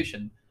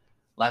execution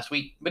last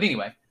week. But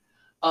anyway,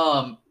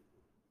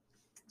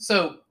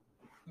 so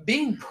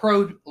being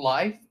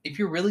pro-life, if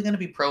you're really going to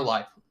be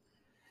pro-life,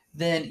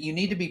 then you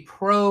need to be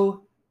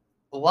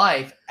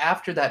pro-life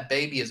after that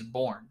baby is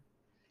born.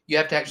 You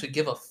have to actually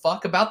give a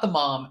fuck about the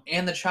mom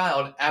and the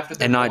child after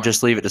they're born. And not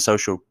just leave it to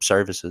social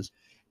services.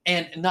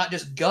 And not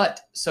just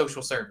gut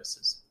social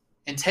services.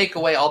 And take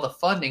away all the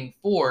funding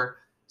for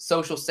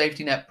social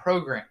safety net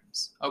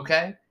programs.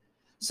 Okay?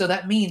 So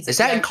that means... Is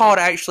that called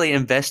actually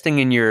investing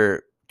in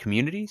your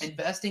communities?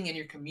 Investing in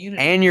your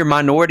community. And your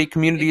minority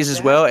communities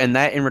as well. And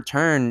that in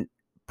return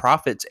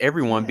profits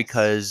everyone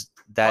because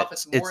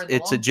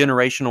it's a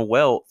generational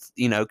wealth,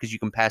 because you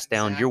can pass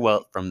down your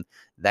wealth from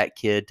that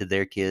kid to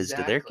their kids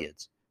to their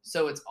kids.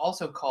 So it's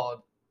also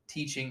called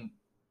teaching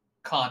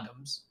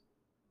condoms.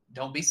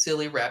 Don't be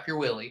silly, wrap your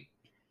willy.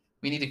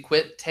 We need to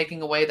quit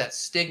taking away that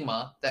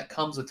stigma that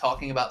comes with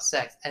talking about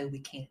sex. And we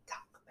can't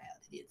talk about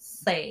it. It's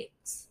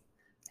sex.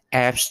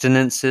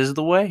 Abstinence is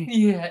the way.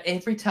 Yeah,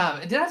 every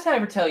time. Did I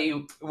ever tell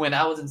you when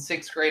I was in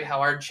 6th grade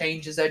how our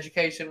changes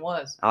education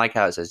was? I like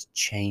how it says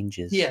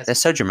changes. Yes.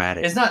 That's so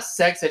dramatic. It's not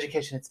sex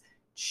education, it's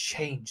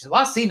changes.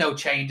 Well, I see no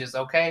changes,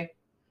 okay?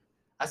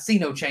 I see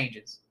no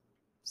changes,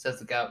 says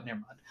the guy. Never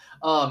mind.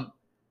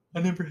 I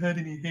never had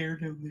any hair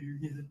down there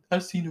yet. I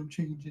see no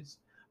changes.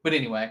 But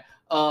anyway,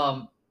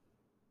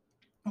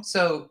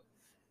 so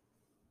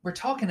we're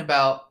talking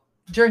about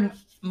during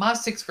my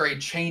 6th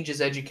grade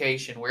changes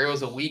education, where it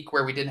was a week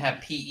where we didn't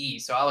have PE.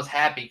 So I was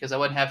happy because I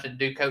wouldn't have to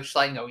do Coach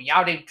Slayton go,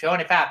 y'all do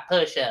 25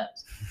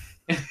 push-ups.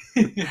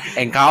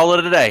 And call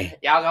it a day.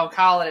 Y'all gonna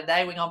call it a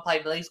day. We're gonna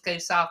play Blue School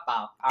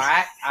softball. All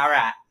right.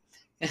 I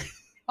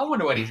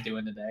wonder what he's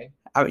doing today.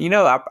 I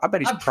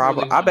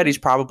bet he's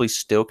probably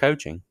still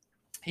coaching.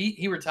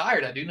 He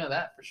retired. I do know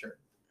that for sure.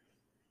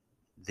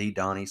 The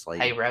Donnie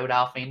Slayton. Hey, rode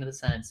off into the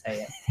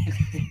sunset.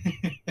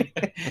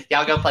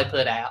 Y'all go play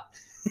put out.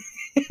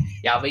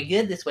 Y'all be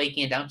good this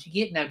weekend. Don't you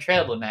get no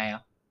trouble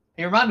now.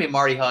 He reminded me of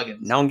Marty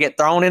Huggins. Don't get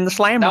thrown in the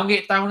slammer. Don't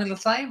get thrown in the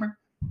slammer.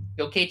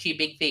 You'll catch you a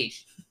big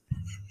fish.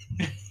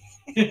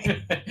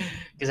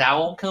 Because I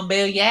won't come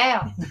bail you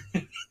out.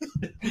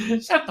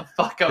 Shut the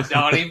fuck up,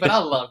 Donnie, but I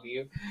love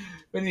you.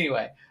 But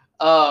anyway,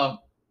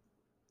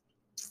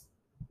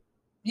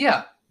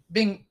 yeah,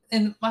 being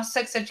in my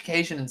sex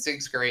education in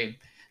 6th grade,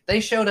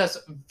 they showed us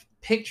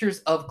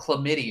pictures of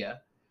chlamydia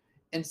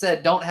and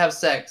said, "Don't have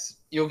sex,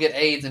 you'll get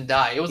AIDS and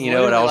die." It was you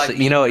know what else?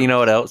 You know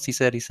what else he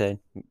said? He said,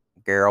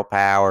 "Girl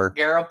power."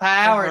 Girl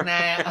power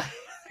now.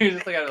 He was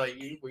just looking at me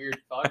like, "You weird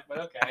fuck," but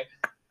okay.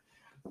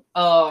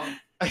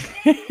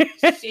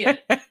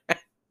 Shit.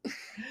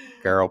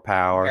 Girl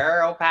power.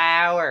 Girl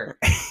power.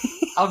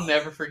 I'll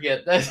never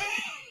forget that.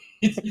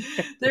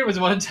 There was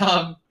one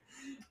time,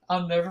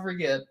 I'll never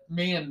forget,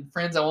 me and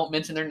friends, I won't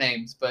mention their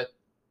names, but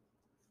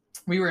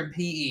we were in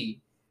PE,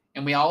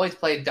 and we always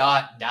played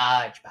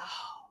dodgeball.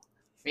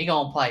 We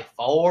gonna play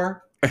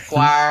 4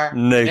 square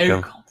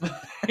nukem.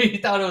 He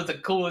thought it was the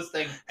coolest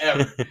thing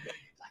ever.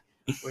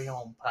 We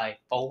gonna play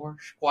 4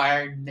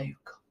 square nukem.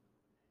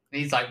 And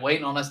he's like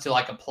waiting on us to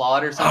like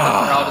applaud or something.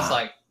 We're all just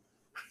like,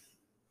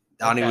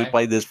 Donnie, we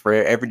played this for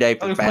every day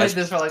for the past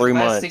 3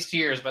 months. 6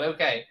 years, but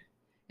okay.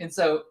 And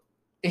so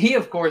he,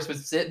 of course,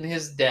 would sit in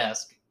his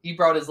desk. He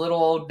brought his little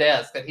old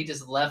desk that he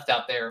just left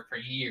out there for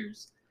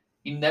years.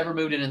 He never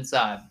moved it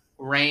inside,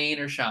 rain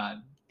or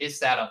shine. It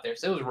sat out there,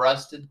 so it was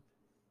rusted.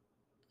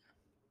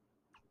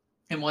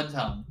 And one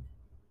time,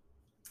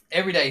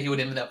 every day he would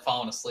end up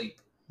falling asleep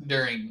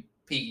during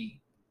PE.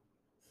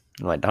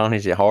 Like, Donnie,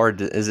 is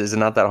it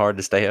not that hard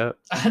to stay up?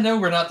 I know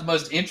we're not the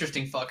most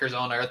interesting fuckers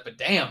on earth, but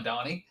damn,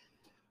 Donnie.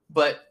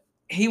 But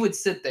he would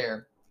sit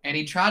there, and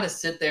he'd try to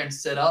sit there and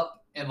sit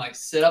up, and like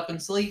sit up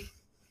and sleep.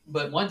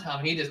 But one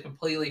time he just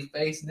completely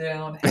face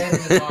down, head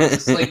in his arms,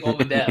 asleep on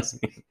the desk,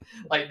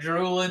 like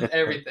drooling,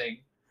 everything.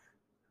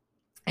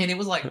 And it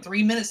was like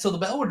 3 minutes till the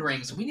bell would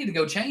ring, so we need to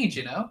go change,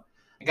 you know.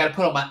 I got to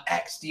put on my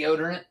Axe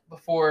deodorant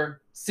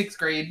before 6th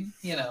grade,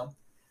 you know,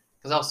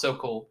 because I was so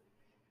cool.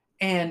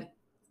 And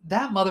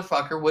that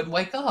motherfucker wouldn't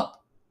wake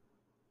up.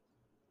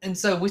 And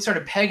so we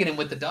started pegging him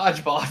with the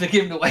dodgeball to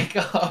get him to wake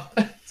up.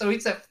 So we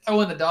kept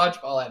throwing the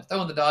dodgeball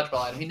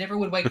at him. He never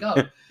would wake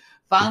up.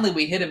 Finally,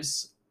 we hit him,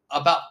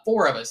 about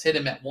 4 of us hit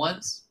him at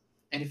once,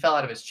 and he fell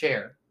out of his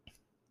chair.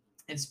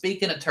 And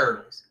speaking of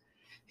turtles,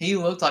 he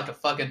looked like a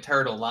fucking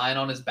turtle lying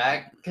on his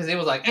back because he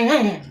was like, he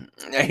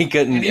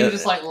couldn't. And he was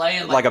just like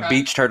laying like a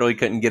beach turtle. He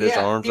couldn't get his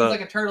arms up. He was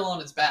like a turtle on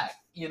his back.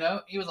 You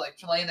know, he was like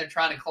laying there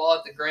trying to claw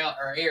at the ground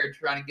or air,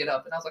 trying to get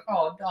up. And I was like,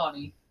 oh,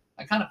 Donnie.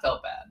 I kind of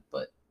felt bad,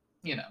 but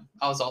you know,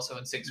 I was also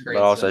in 6th grade.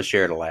 But also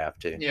shared a laugh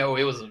too. You know,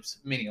 it was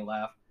many a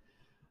laugh.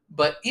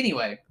 But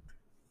anyway,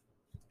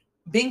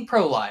 being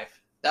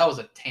pro-life, that was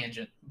a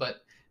tangent,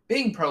 but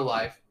being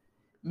pro-life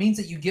means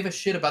that you give a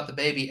shit about the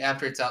baby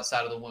after it's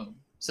outside of the womb.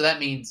 So that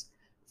means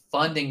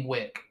funding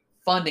WIC,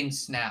 funding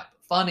SNAP,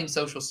 funding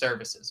social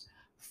services,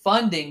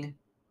 funding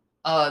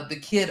the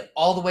kid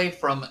all the way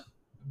from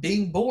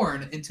being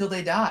born until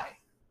they die.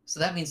 So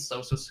that means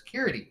Social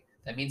Security.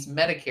 That means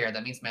Medicare.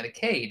 That means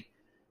Medicaid.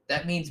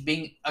 That means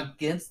being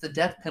against the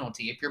death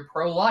penalty if you're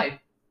pro-life.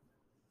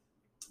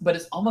 But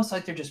it's almost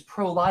like they're just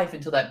pro-life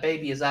until that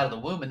baby is out of the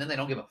womb, and then they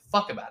don't give a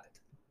fuck about it.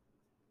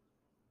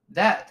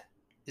 That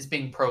is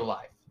being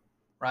pro-life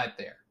right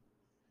there.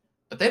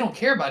 But they don't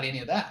care about any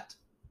of that.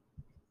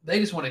 They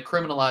just want to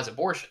criminalize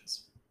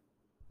abortions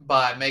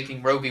by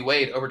making Roe v.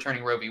 Wade,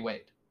 overturning Roe v.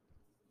 Wade.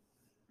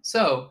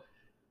 So,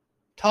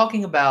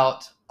 talking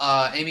about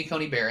Amy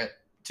Coney Barrett,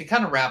 to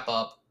kind of wrap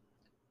up,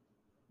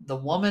 the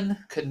woman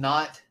could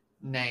not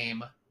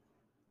name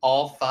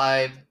all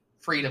 5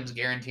 freedoms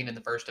guaranteed in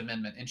the First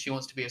Amendment, and she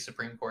wants to be a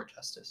Supreme Court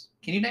justice.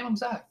 Can you name them,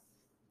 Zach?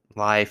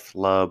 Life,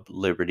 love,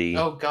 liberty.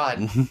 Oh,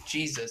 God.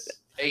 Jesus.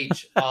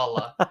 H.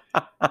 Allah.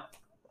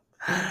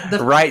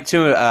 Right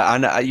to I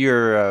know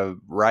you're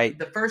right.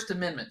 The First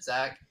Amendment,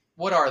 Zach.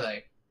 What are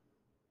they?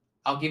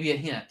 I'll give you a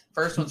hint.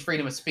 First one's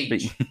freedom of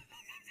speech.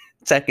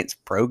 Second's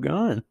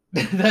pro-gun.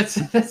 that's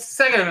the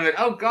second amendment.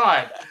 Oh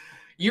God,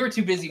 you were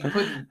too busy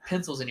putting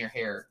pencils in your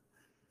hair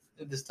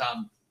at this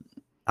time.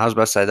 I was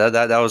about to say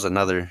that was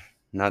another.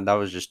 That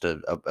was just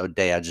a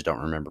day I just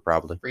don't remember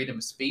probably. Freedom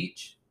of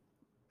speech,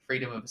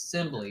 freedom of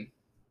assembly,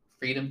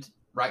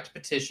 right to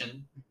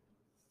petition,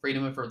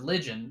 freedom of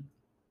religion.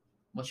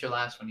 What's your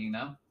last one? You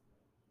know?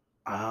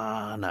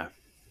 No.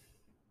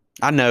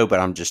 I know, but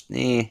I'm just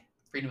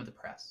Freedom of the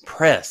press.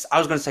 Press. I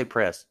was going to say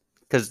press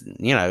because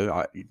you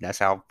know that's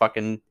how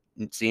fucking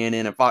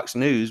CNN and Fox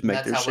News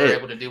make their shit. That's how we're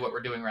able to do what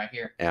we're doing right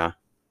here. Yeah.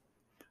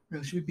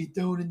 We should be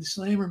thrown in the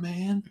slammer,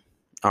 man.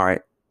 All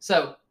right.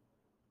 So,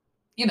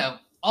 you know,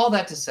 all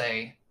that to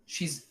say,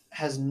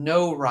 has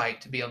no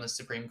right to be on the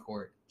Supreme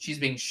Court. She's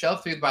being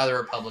shoved through by the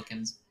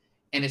Republicans,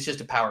 and it's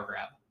just a power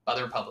grab by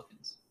the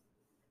Republicans.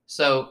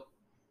 So,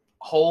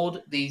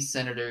 hold these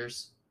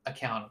senators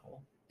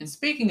accountable. And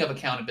speaking of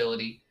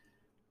accountability,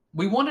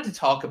 we wanted to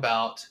talk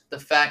about the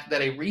fact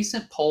that a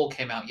recent poll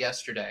came out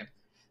yesterday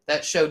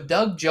that showed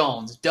Doug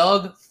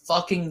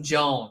fucking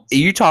Jones. Are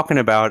you talking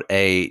about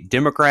a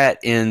Democrat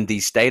in the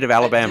state of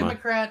Alabama?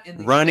 Democrat in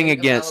the running state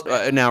against. of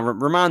Alabama. Now,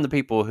 remind the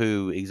people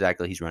who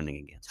exactly he's running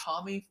against.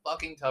 Tommy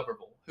fucking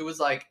Tuberville, who was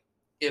like,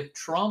 if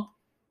Trump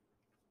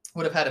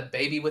would have had a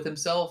baby with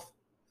himself,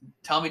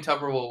 Tommy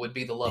Tuberville would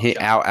be the love He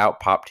child. out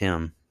popped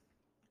him.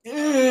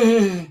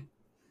 Kind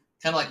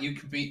of like you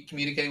could be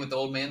communicating with the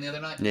old man the other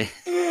night. Yeah.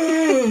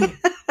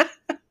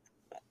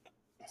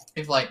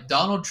 If like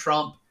Donald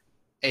Trump,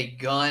 a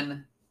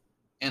gun,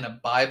 and a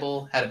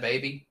Bible had a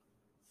baby,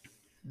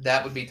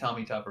 that would be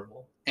Tommy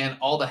Tuberville. And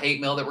all the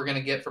hate mail that we're going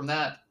to get from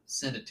that,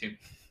 send it to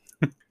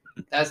me.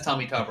 That's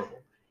Tommy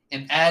Tuberville.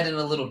 And add in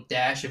a little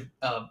dash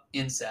of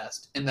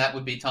incest, and that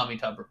would be Tommy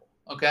Tuberville.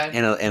 Okay?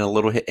 And a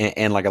little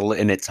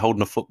and it's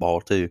holding a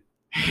football too.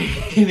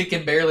 And it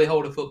can barely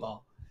hold a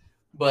football.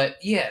 But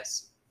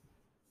yes,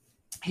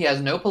 he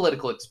has no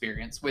political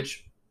experience,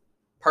 which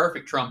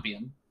perfect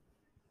Trumpian.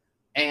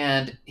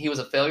 And he was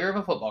a failure of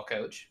a football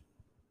coach.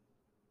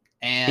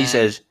 And he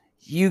says,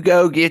 "You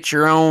go get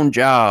your own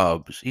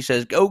jobs." He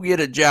says, "Go get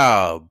a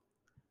job."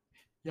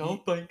 Y'all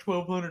think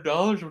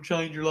 $1,200 will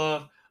change your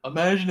life?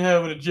 Imagine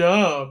having a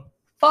job.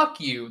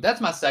 Fuck you.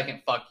 That's my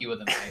second fuck you of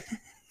the night.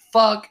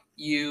 Fuck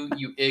you,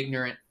 you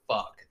ignorant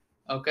fuck.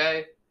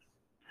 Okay?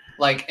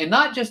 Like, and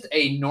not just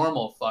a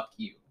normal fuck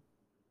you.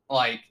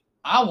 Like,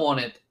 I want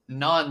it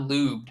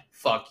non-lubed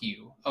fuck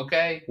you.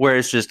 Okay? Where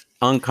it's just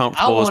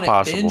uncomfortable as possible. I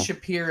want it Ben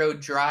Shapiro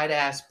dried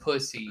ass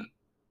pussy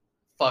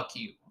fuck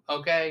you.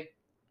 Okay?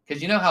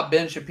 Because you know how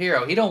Ben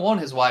Shapiro, he don't want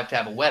his wife to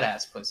have a wet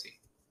ass pussy.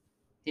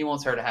 He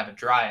wants her to have a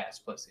dry ass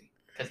pussy.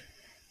 Because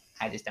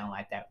I just don't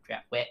like that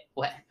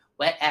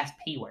wet ass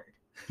P word.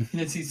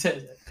 As he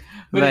says it.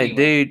 But like,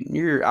 anyway,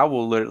 dude, I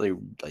will literally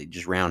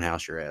just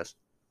roundhouse your ass.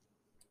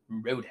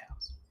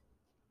 Roadhouse.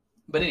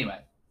 But anyway,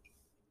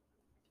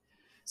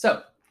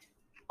 So,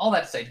 all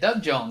that to say,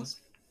 Doug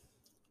Jones,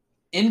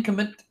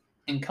 incumbent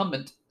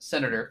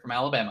senator from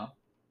Alabama,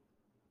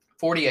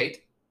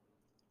 48.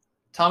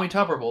 Tommy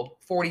Tuberville,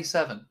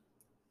 47.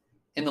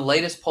 In the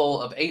latest poll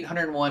of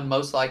 801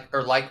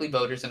 likely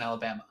voters in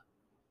Alabama.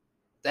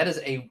 That is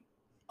a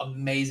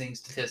amazing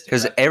statistic.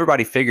 Because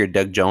everybody figured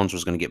Doug Jones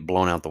was going to get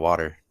blown out the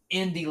water.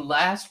 In the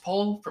last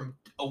poll from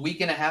a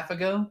week and a half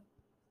ago,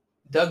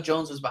 Doug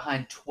Jones was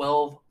behind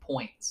 12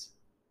 points.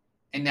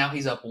 And now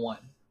he's up 1.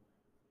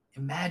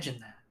 Imagine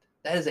that.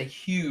 That is a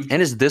huge...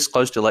 And it's this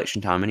close to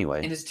election time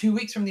anyway. And it's 2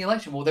 weeks from the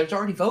election. Well, there's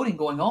already voting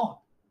going on.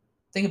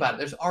 Think about it.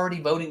 There's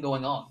already voting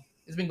going on.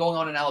 It's been going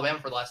on in Alabama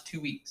for the last 2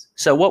 weeks.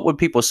 So what would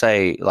people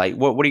say? Like,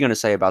 what are you going to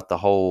say about the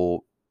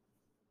whole...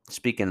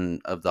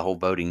 Speaking of the whole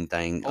voting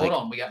thing... Hold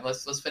on.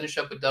 Let's finish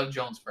up with Doug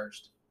Jones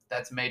first.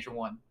 That's a major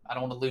one. I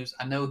don't want to lose.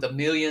 I know the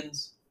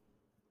millions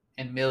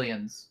and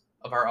millions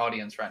of our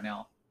audience right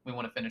now. We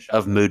want to finish up.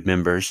 Of mood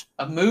members.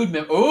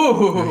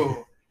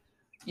 Ooh.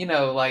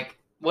 Like,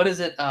 what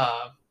is it?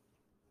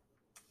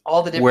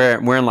 All the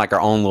different... We're in like our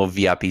own little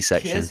VIP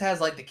section. KISS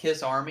has like the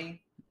KISS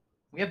Army.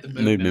 We have the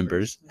mood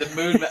members. The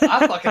mood.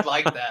 I fucking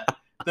like that.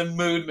 The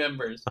mood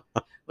members.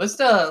 Let's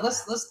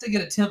take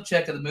an temp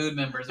check of the mood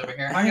members over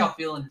here. How y'all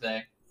feeling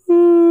today?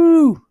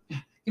 Woo!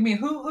 Give me a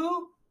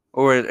hoo.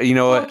 Or you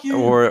know what?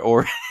 You.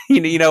 Or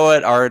you know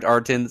what? Our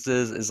attendance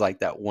is like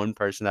that one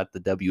person at the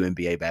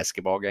WNBA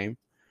basketball game.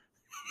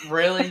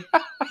 Really?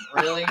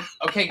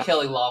 Okay,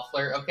 Kelly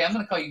Loeffler. Okay, I'm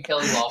gonna call you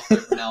Kelly Loeffler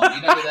from now on.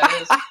 You know who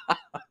that is?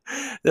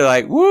 They're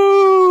like,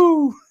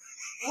 woo!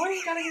 What do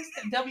you got against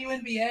the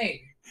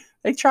WNBA?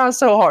 They try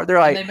so hard. They're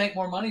like, and they make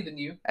more money than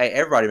you. Hey,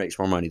 everybody makes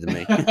more money than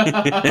me.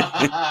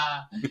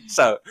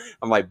 So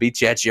I'm like, beat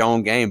you at your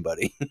own game,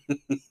 buddy.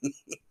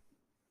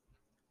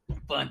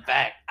 Fun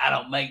fact, I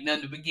don't make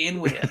none to begin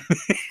with.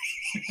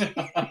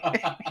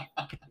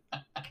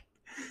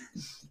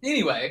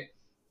 Anyway,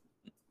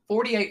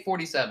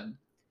 48-47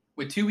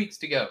 with 2 weeks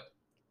to go.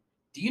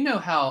 Do you know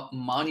how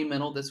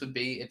monumental this would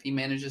be if he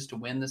manages to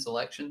win this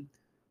election?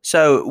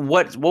 So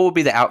what would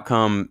be the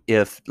outcome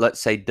if,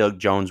 let's say, Doug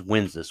Jones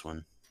wins this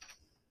one?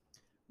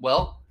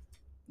 Well,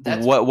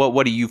 that's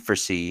what do you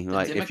foresee?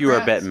 Like, if you were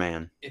a betting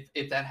man,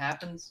 if that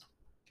happens,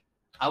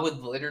 I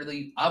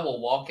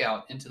will walk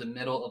out into the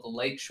middle of the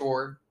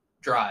Lakeshore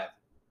Drive,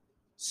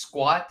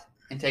 squat,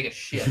 and take a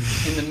shit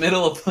in the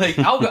middle of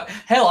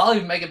I'll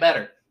even make it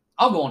better.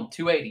 I'll go on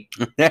 280.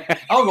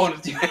 I'll go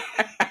on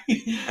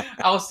 280.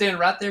 I'll stand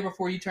right there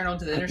before you turn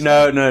onto the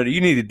interstate. No, you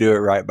need to do it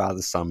right by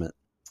the summit.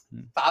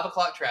 5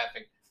 o'clock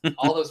traffic.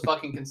 All those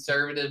fucking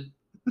conservative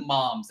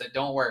moms that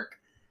don't work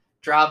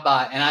drive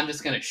by, and I'm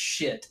just gonna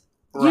shit.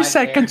 Right you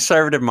said there.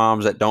 Conservative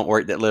moms that don't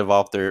work that live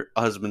off their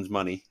husband's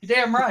money. You're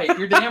damn right.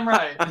 You're damn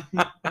right.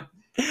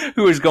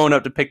 Who is going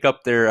up to pick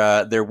up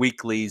their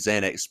weekly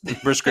Xanax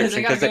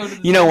prescription?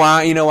 You know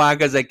why?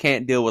 Because they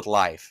can't deal with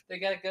life. They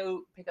gotta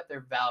go pick up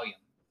their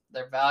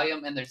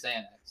Valium and their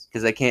Xanax.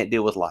 Because they can't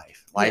deal with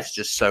life. Life's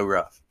just so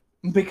rough.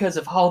 Because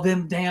of all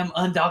them damn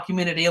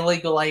undocumented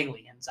illegal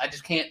aliens, I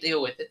just can't deal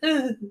with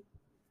it.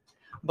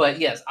 But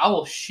yes, I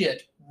will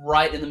shit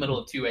right in the middle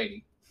of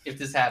 280 if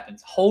this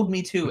happens. Hold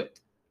me to it,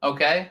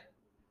 okay?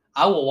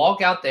 I will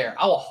walk out there.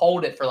 I will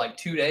hold it for like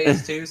 2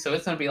 days too, so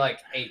it's gonna be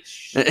like a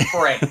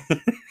spray.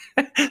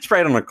 Spray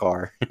it on a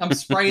car. I'm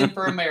spraying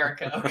for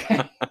America,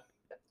 okay?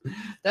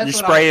 You're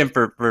spraying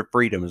for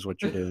freedom is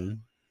what you're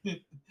doing.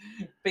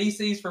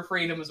 Feces for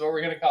freedom is what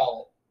we're gonna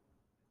call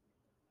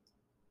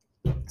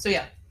it. So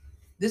yeah,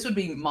 this would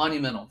be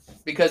monumental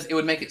because it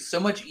would make it so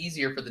much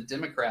easier for the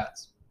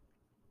Democrats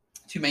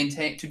to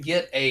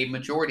get a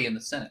majority in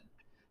the Senate.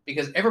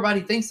 Because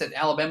everybody thinks that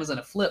Alabama's going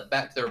to flip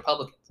back to the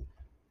Republicans.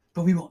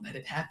 But we won't let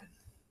it happen.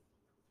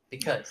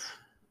 Because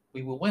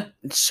we will win.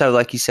 So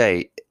like you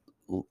say,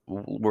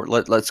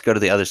 let's go to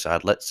the other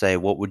side. Let's say,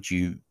 what do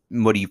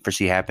you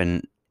foresee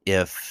happen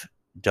if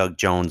Doug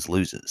Jones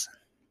loses?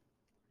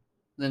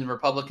 Then the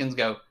Republicans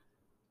go,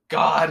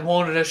 God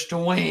wanted us to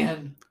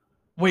win.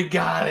 We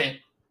got it.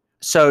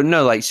 So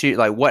no, like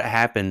what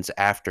happens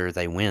after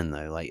they win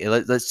though? Like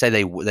let's say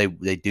they do.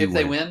 If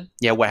they win,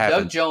 yeah, what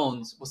happens? Doug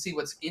Jones. Well, see,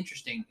 what's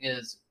interesting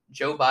is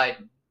Joe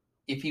Biden.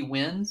 If he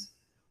wins,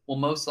 will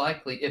most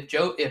likely if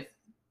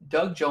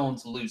Doug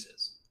Jones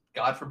loses,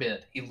 God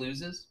forbid he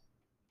loses,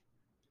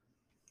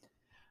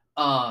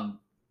 Doug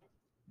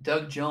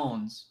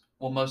Jones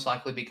will most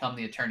likely become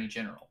the Attorney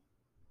General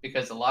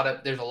because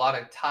there's a lot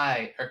of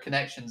tie or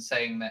connections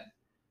saying that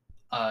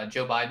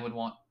Joe Biden would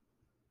want.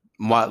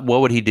 What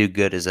would he do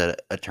good as an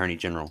attorney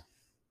general?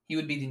 He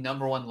would be the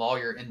number one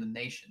lawyer in the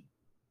nation.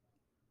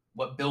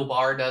 What Bill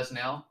Barr does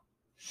now,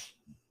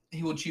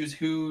 he will choose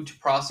who to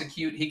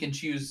prosecute. He can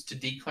choose to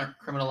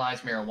decriminalize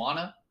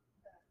marijuana,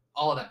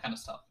 all of that kind of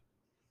stuff.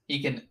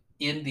 He can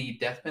end the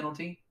death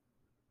penalty,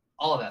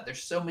 all of that.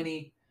 There's so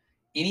many,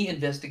 any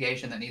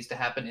investigation that needs to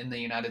happen in the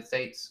United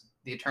States,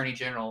 the attorney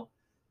general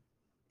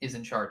is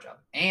in charge of.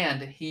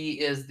 And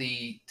he is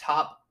the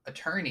top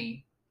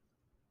attorney,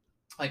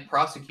 like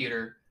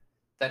prosecutor,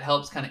 that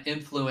helps kind of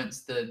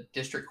influence the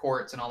district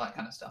courts and all that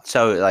kind of stuff.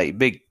 So like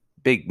big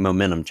big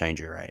momentum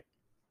changer, right?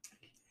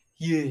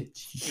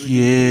 Huge.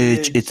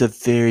 It's a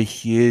very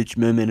huge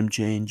momentum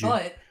changer.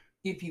 But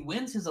if he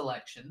wins his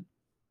election,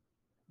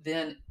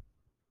 then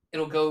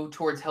it'll go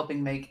towards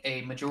helping make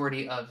a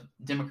majority of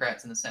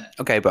Democrats in the Senate.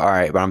 Okay, but all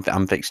right, but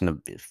I'm fixing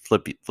to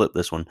flip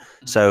this one.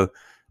 Mm-hmm. So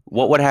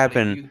what would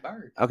happen?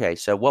 Okay,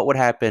 so what would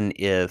happen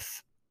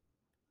if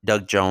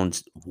Doug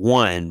Jones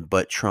won,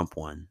 but Trump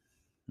won?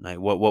 Like,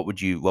 what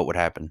would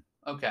happen?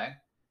 Okay,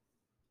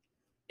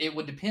 it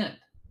would depend.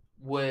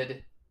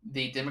 Would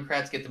the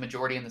Democrats get the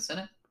majority in the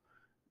Senate?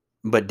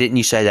 But didn't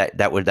you say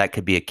that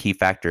could be a key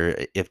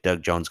factor if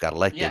Doug Jones got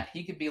elected? Yeah,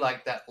 he could be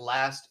like that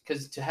last,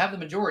 because to have the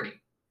majority,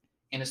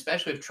 and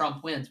especially if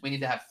Trump wins, we need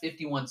to have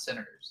 51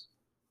 senators,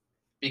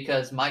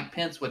 because Mike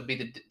Pence would be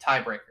the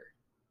tiebreaker,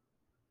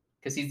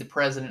 because he's the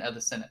president of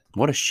the Senate.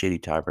 What a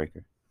shitty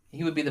tiebreaker.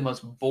 He would be the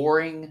most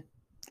boring,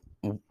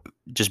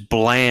 just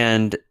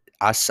bland.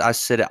 I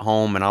sit at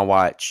home and I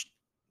watch.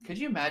 Could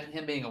you imagine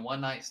him being a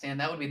one-night stand?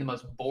 That would be the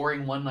most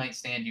boring one-night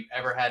stand you've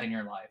ever had in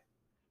your life.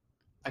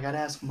 I got to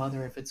ask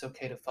Mother if it's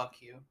okay to fuck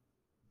you.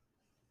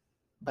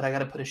 But I got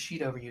to put a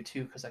sheet over you,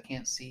 too, because I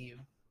can't see you.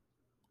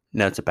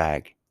 No, it's a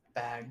bag.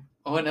 Bag.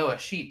 Oh, no, a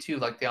sheet, too,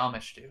 like the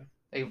Amish do.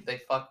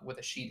 They fuck with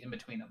a sheet in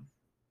between them.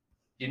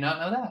 Do you not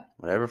know that?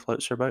 Whatever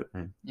floats their boat,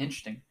 man.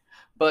 Interesting.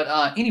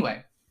 But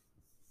anyway,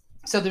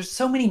 so there's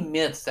so many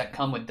myths that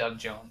come with Doug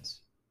Jones.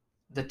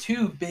 The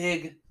two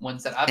big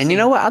ones that I've seen. And you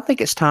know what? I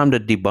think it's time to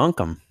debunk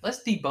them.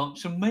 Let's debunk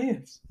some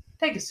myths.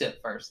 Take a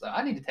sip first, though.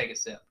 I need to take a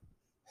sip.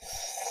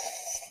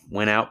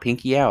 Went out,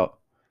 pinky out.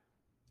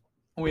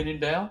 When in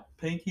doubt,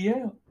 pinky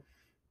out.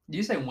 Did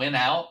you say win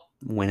out?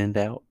 When in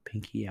doubt,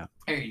 pinky out.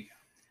 There you go.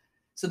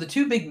 So the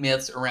two big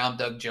myths around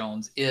Doug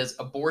Jones is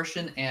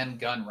abortion and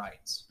gun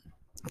rights.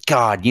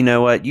 God, you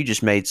know what? You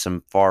just made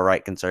some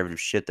far-right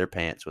conservatives shit their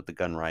pants with the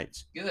gun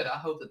rights. Good. I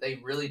hope that they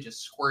really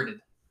just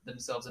squirted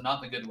themselves, and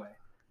not in a good way.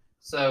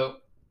 So,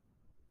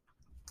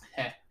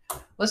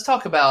 let's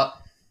talk about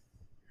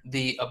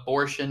the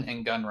abortion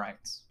and gun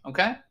rights,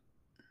 okay?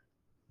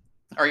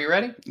 Are you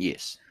ready?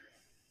 Yes.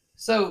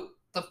 So,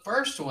 the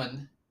first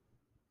one,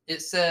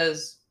 it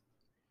says,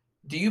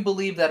 do you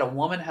believe that a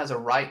woman has a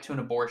right to an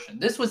abortion?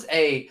 This was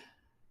a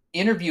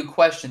interview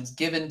questions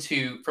given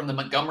from the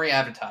Montgomery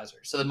Advertiser.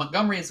 So the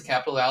Montgomery is the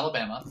capital of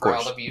Alabama, for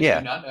all of you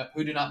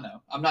who do not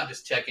know. I'm not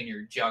just checking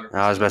your geography.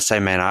 I was about to say,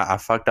 man, I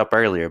fucked up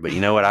earlier, but you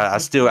know what? I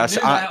still,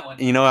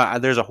 you know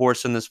what? There's a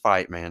horse in this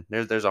fight, man.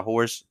 There's a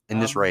horse in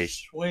this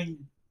race.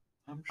 I'm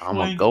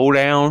gonna go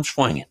down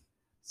swinging.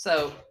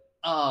 So,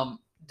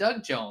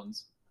 Doug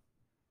Jones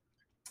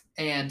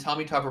and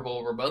Tommy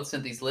Tuberville were both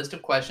sent these list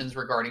of questions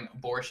regarding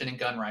abortion and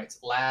gun rights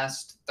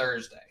last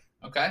Thursday.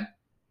 Okay.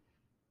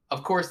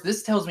 Of course,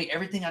 this tells me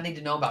everything I need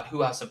to know about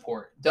who I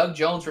support. Doug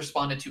Jones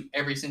responded to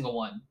every single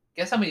one.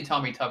 Guess how many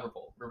Tommy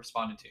Tuberville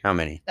responded to? How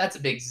many? That's a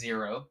big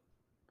 0.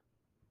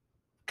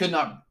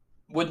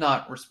 Would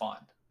not respond.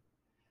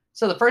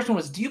 So the first one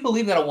was, do you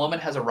believe that a woman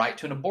has a right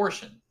to an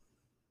abortion?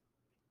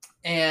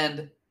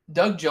 And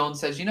Doug Jones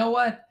says, you know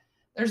what?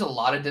 There's a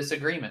lot of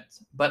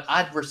disagreements, but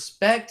I'd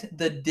respect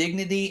the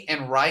dignity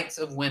and rights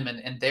of women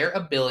and their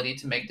ability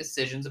to make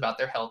decisions about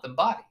their health and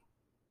body.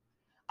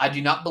 I do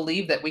not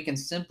believe that we can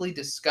simply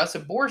discuss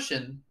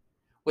abortion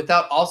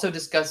without also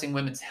discussing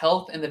women's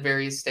health in the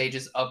various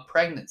stages of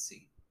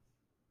pregnancy.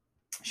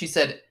 She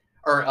said,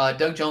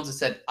 Doug Jones has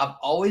said, I've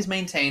always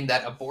maintained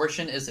that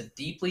abortion is a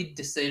deeply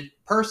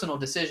personal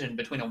decision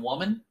between a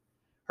woman,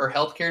 her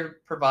healthcare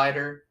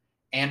provider,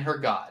 and her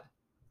God.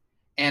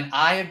 And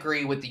I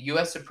agree with the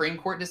U.S. Supreme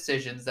Court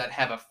decisions that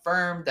have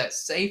affirmed that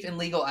safe and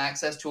legal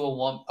access to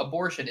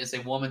abortion is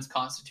a woman's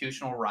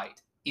constitutional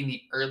right in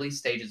the early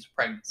stages of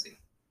pregnancy.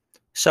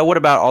 So what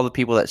about all the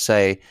people that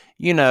say,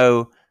 you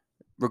know,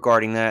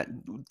 regarding that,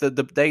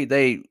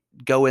 they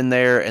go in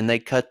there and they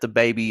cut the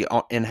baby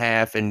in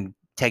half and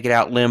take it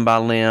out limb by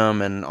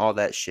limb and all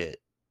that shit?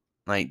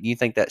 Like, you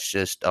think that's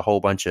just a whole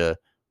bunch of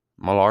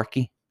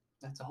malarkey?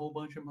 That's a whole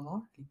bunch of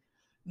malarkey.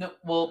 No,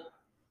 well,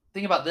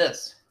 think about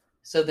this.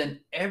 So then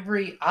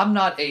I'm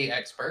not an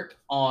expert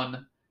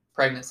on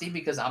pregnancy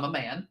because I'm a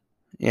man.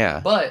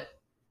 Yeah. But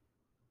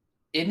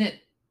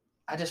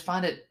I just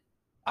find it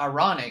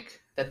ironic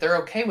that they're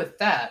okay with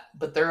that,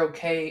 but they're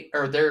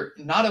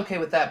not okay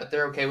with that, but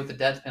they're okay with the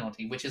death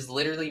penalty, which is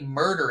literally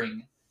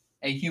murdering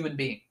a human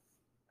being.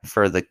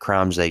 For the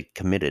crimes they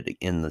committed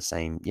in the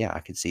same, yeah, I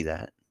could see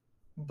that.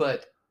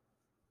 But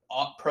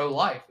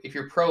pro-life, if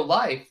you're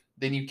pro-life,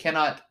 then you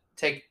cannot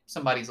take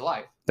somebody's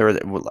life.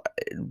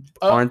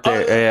 Aren't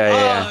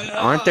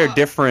there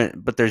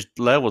different, but there's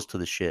levels to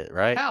the shit,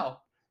 right?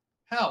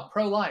 How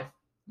pro-life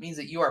means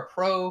that you are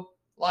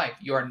pro-life.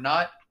 You are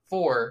not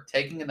for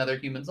taking another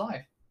human's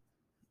life.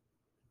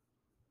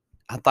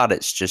 I thought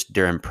it's just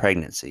during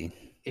pregnancy.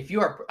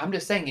 I'm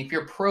just saying, if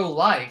you're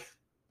pro-life,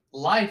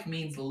 life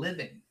means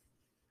living.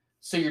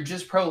 So you're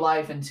just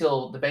pro-life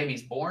until the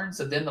baby's born,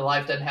 so then the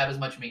life doesn't have as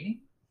much meaning?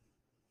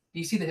 Do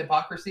you see the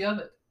hypocrisy of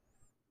it?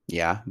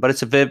 Yeah, but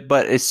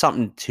it's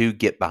something to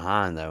get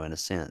behind, though, in a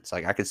sense.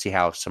 Like, I could see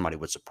how somebody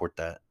would support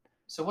that.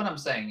 So what I'm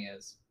saying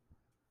is,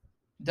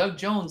 Doug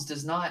Jones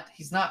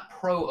he's not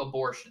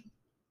pro-abortion.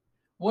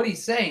 What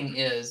he's saying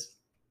is,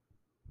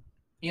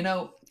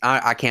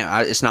 I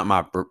can't. It's not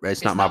my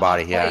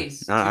body. Yeah,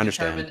 I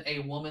understand. Determine a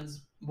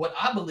woman's what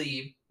I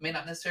believe may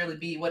not necessarily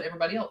be what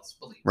everybody else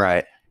believes.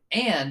 Right.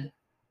 And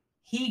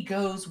he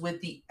goes with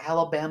the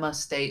Alabama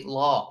state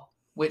law,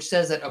 which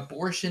says that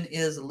abortion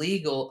is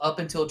legal up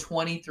until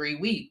 23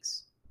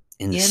 weeks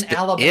in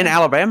Alabama. In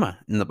Alabama,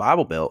 in the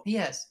Bible Belt.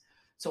 Yes.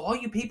 So all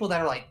you people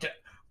that are like,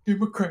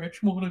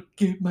 Democrats want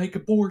to make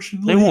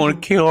abortion legal. They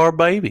want to kill our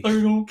babies.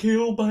 They're going to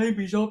kill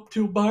babies up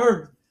till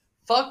birth.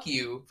 Fuck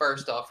you,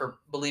 first off, for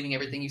believing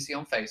everything you see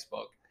on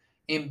Facebook.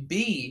 And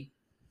B,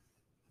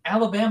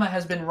 Alabama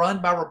has been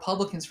run by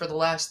Republicans for the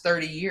last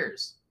 30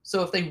 years.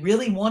 So if they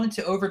really wanted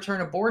to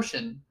overturn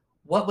abortion,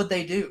 what would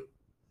they do?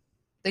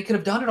 They could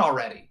have done it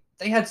already.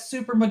 They had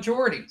super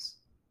majorities,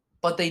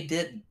 but they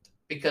didn't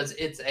because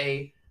it's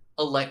a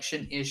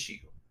election issue.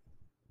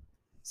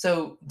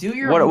 So do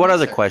your what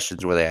other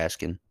questions were they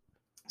asking?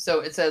 So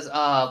it says,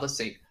 let's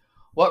see.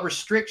 What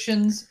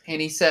restrictions, and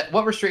he said,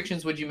 what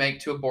restrictions would you make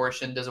to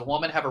abortion? Does a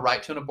woman have a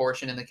right to an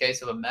abortion in the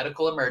case of a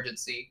medical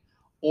emergency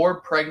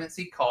or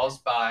pregnancy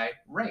caused by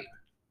rape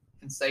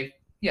and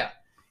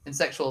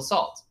sexual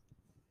assault?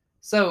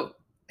 So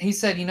he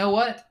said, you know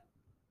what?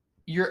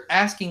 You're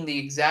asking the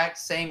exact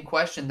same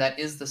question that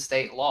is the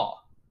state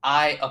law.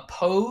 I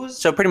oppose.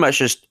 So pretty much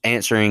just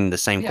answering the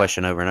same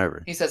question over and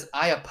over. He says,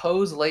 I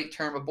oppose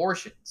late-term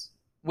abortions,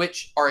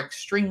 which are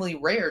extremely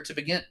rare to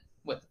begin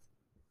with.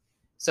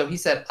 So he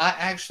said, I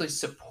actually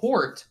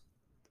support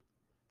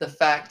the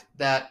fact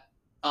that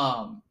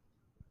a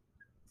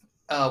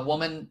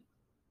woman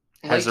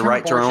has a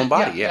right to her own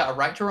body. Yeah, a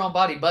right to her own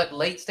body. But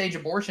late-stage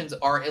abortions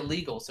are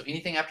illegal. So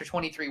anything after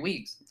 23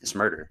 weeks is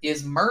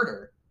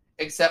murder.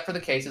 Except for the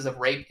cases of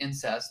rape,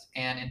 incest,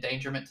 and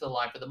endangerment to the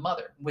life of the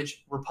mother,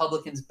 which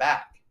Republicans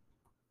back.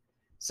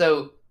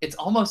 So it's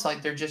almost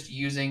like they're just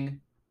using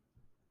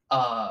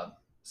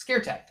scare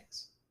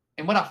tactics.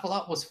 And what I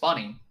thought was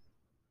funny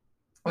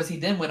was he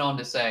then went on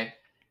to say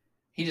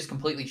he just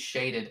completely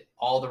shaded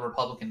all the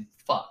Republican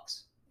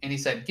fucks. And he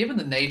said, given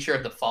the nature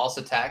of the false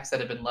attacks that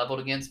have been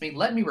leveled against me,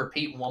 let me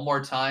repeat one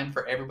more time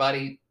for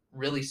everybody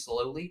really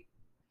slowly.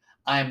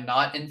 I am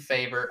not in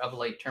favor of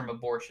late-term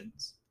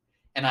abortions.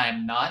 And I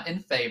am not in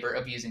favor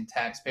of using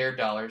taxpayer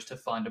dollars to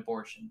fund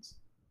abortions.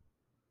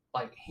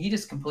 Like, he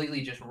just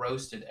completely just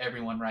roasted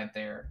everyone right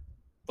there.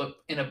 But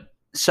in a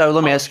So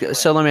let me ask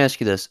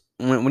you this.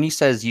 When he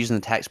says using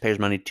the taxpayers'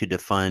 money to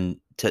defund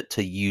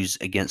to use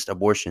against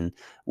abortion,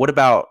 what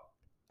about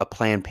a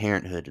Planned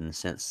Parenthood in a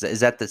sense? Is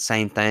that the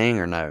same thing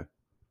or no?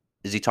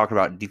 Is he talking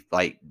about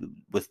like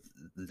with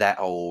that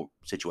whole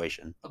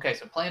situation? Okay,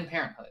 so Planned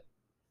Parenthood,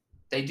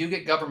 they do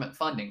get government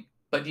funding,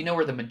 but do you know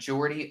where the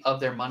majority of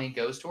their money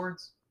goes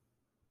towards?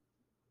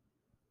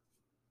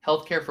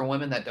 Healthcare for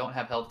women that don't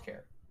have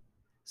healthcare.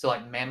 So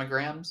like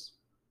mammograms,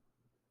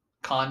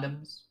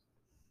 condoms,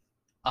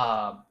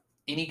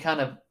 any kind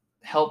of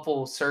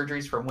helpful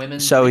surgeries for women.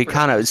 So he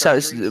kind of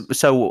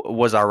so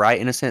was I right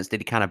in a sense? Did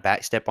he kind of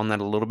backstep on that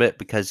a little bit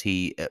because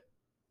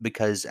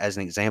as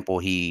an example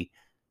he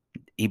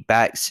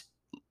backs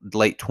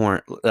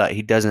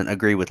he doesn't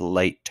agree with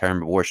late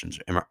term abortions.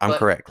 I'm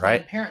correct,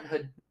 right? Planned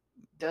Parenthood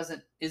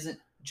isn't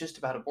just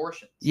about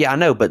abortions. Yeah, I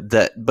know, but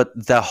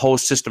the whole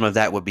system of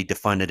that would be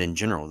defunded in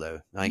general,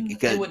 though. Like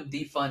they wouldn't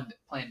defund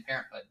Planned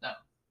Parenthood, no.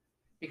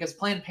 Because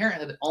Planned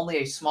Parenthood, only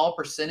a small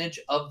percentage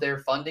of their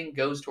funding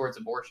goes towards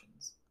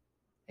abortions.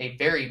 A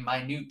very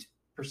minute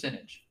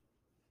percentage.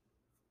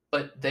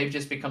 But they've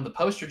just become the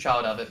poster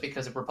child of it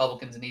because the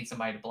Republicans need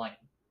somebody to blame.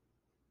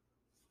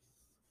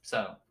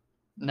 So,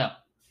 no.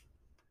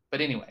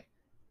 But anyway.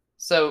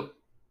 So,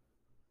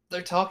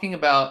 they're talking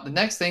about, the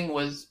next thing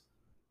was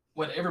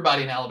what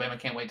everybody in Alabama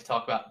can't wait to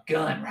talk about,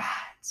 gun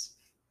rights.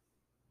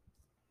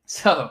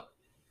 So,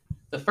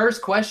 the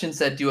first question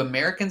said, do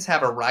Americans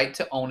have a right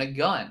to own a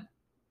gun?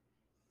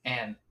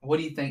 And what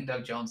do you think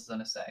Doug Jones is going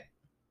to say?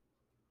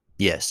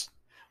 Yes.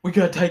 We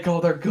got to take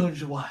all their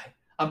guns away.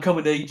 I'm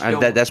coming to eat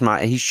you.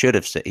 He should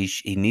have said,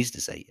 he needs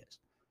to say yes.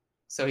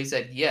 So he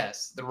said,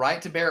 yes, the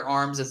right to bear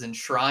arms is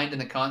enshrined in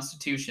the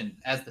Constitution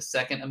as the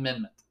Second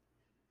Amendment.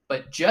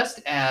 But just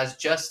as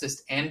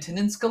Justice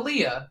Antonin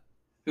Scalia,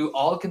 who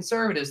all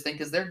conservatives think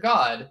is their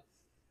God,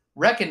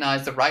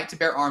 recognized the right to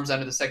bear arms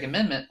under the Second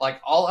Amendment, like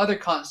all other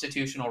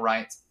constitutional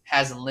rights,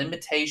 has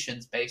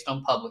limitations based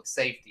on public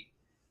safety.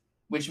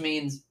 Which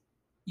means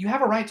you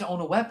have a right to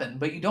own a weapon,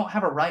 but you don't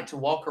have a right to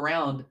walk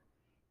around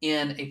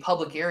in a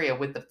public area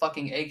with the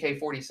fucking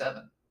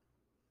AK-47.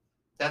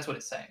 That's what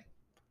it's saying.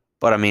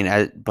 But I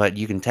mean, but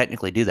you can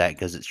technically do that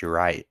because it's your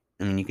right.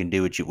 I mean, you can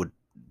do what you would.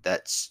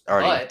 That's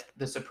already. But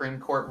the Supreme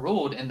Court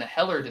ruled in the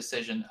Heller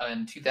decision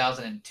in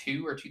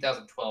 2002 or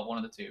 2012, one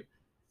of the two,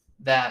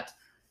 that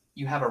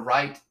you have a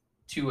right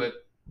to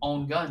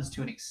own guns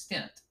to an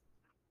extent,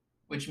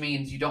 which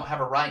means you don't have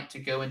a right to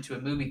go into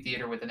a movie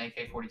theater with an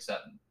AK-47.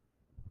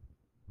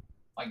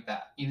 Like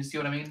that. You see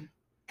what I mean?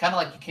 Kind of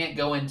like you can't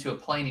go into a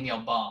plane and yell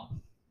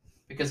bomb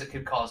because it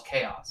could cause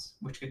chaos,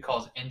 which could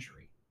cause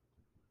injury.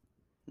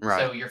 Right.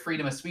 So your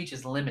freedom of speech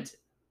is limited.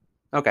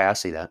 Okay, I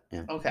see that.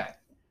 Yeah. Okay.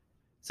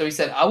 So he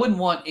said, I wouldn't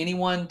want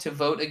anyone to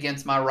vote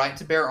against my right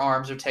to bear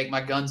arms or take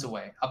my guns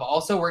away. I've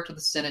also worked with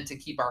the Senate to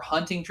keep our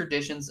hunting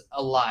traditions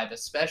alive,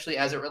 especially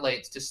as it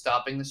relates to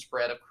stopping the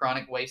spread of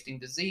chronic wasting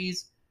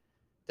disease.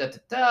 Da, da,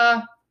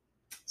 da.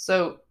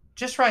 So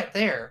just right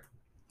there,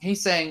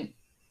 he's saying,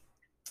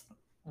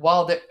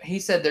 he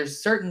said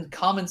there's certain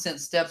common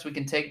sense steps we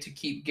can take to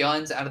keep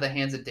guns out of the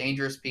hands of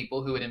dangerous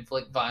people who would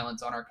inflict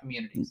violence on our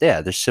communities.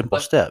 Yeah, there's simple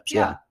steps.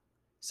 Yeah.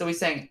 So he's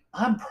saying,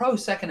 I'm pro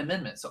Second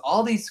Amendment. So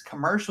all these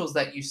commercials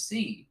that you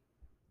see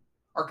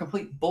are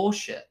complete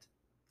bullshit.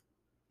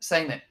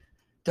 Saying that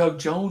Doug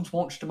Jones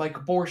wants to make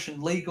abortion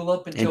legal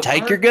up until and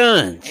take your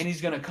guns. And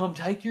he's going to come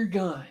take your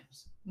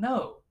guns.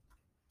 No.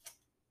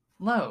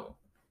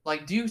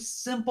 Like, do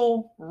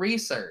simple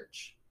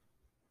research.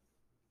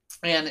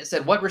 And it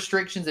said, what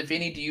restrictions, if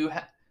any, do you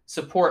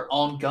support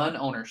on gun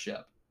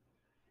ownership?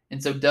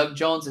 And so Doug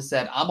Jones has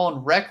said, I'm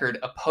on record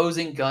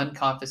opposing gun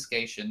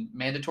confiscation,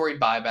 mandatory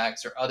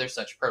buybacks, or other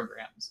such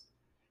programs.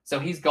 So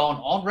he's gone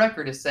on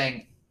record as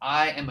saying,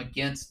 I am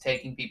against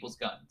taking people's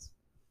guns.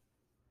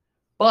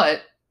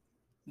 But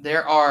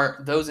there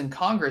are those in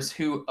Congress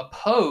who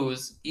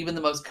oppose even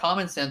the most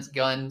common sense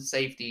gun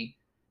safety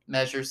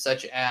measures,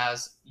 such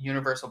as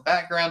universal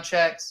background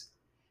checks.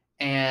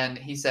 And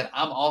he said,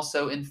 I'm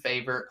also in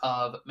favor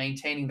of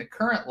maintaining the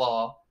current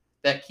law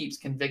that keeps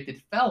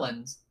convicted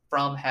felons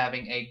from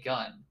having a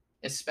gun,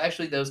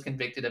 especially those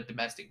convicted of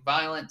domestic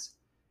violence.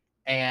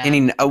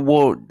 And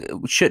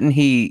shouldn't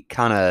he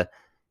kind of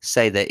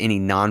say that any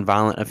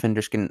non-violent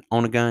offenders can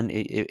own a gun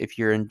if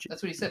you're in?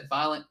 That's what he said.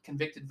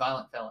 Convicted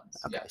violent felons.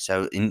 Okay, yeah.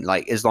 So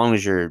as long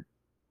as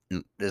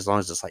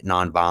it's like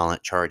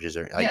non-violent charges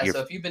or like so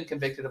if you've been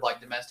convicted of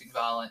like domestic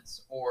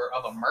violence or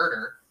of a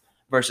murder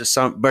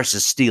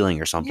versus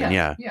stealing or something,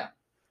 yeah.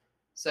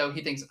 So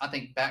I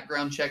think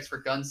background checks for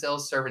gun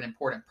sales serve an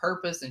important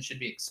purpose and should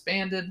be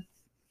expanded.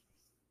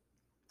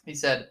 He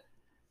said,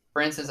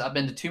 for instance, I've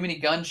been to too many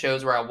gun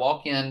shows where I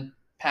walk in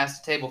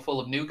past a table full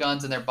of new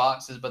guns in their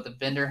boxes, but the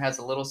vendor has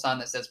a little sign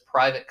that says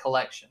private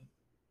collection.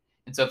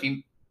 And so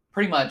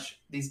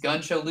these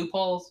gun show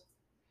loopholes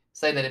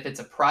say that if it's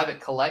a private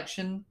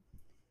collection,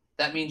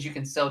 that means you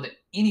can sell to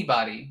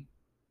anybody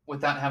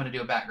without having to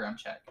do a background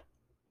check.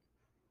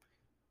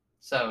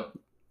 So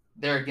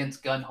they're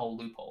against gun show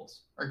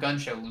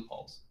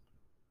loopholes.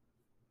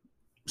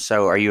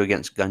 So are you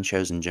against gun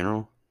shows in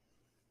general?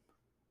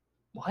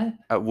 What?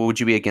 Would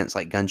you be against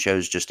like gun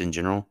shows just in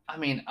general? I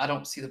mean, I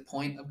don't see the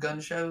point of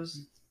gun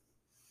shows.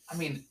 I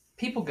mean,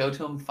 people go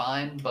to them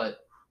fine, but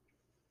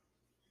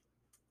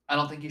I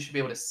don't think you should be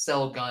able to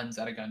sell guns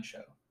at a gun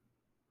show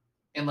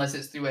unless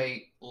it's through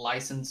a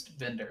licensed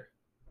vendor.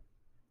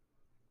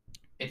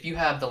 If you're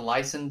a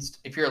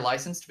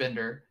licensed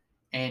vendor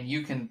and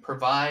you can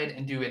provide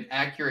and do an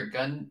accurate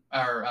gun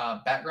or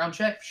background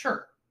check,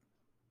 sure.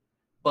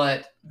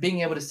 But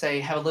being able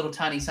to have a little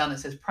tiny sign that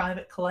says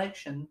private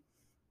collection,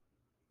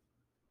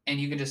 and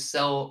you can just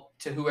sell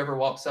to whoever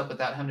walks up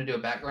without having to do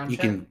a background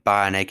check. You can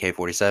buy an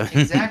AK-47.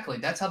 Exactly.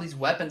 That's how these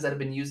weapons that have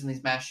been used in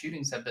these mass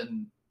shootings have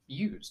been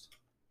used.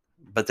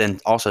 But then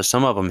also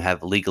some of them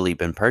have legally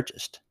been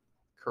purchased.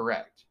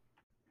 Correct.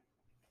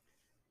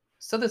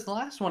 So this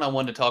last one I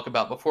wanted to talk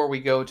about before we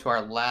go to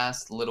our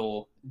last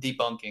little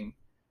debunking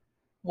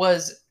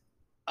was,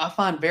 I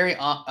find very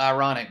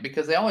ironic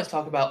because they always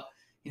talk about,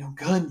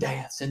 gun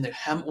deaths and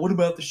what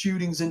about the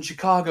shootings in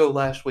Chicago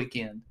last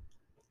weekend?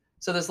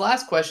 So this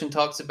last question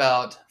talks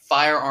about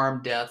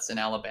firearm deaths in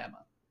Alabama.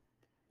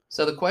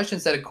 So the question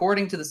said,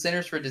 according to the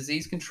Centers for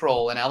Disease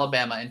Control in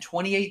Alabama, in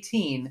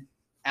 2018,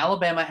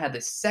 Alabama had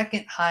the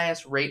second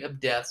highest rate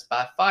of deaths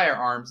by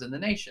firearms in the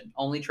nation,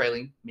 only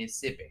trailing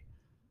Mississippi.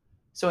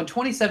 So in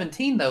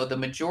 2017, though, the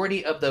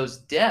majority of those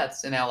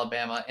deaths in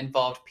Alabama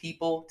involved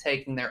people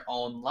taking their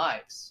own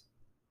lives.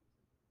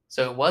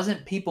 So it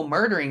wasn't people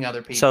murdering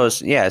other people. So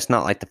it's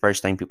not like the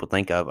first thing people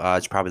think of.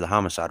 It's probably the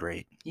homicide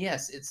rate.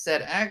 Yes, it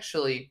said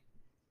actually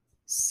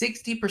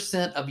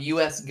 60% of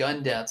U.S.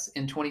 gun deaths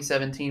in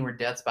 2017 were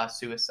deaths by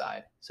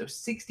suicide. So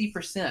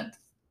 60%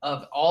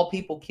 of all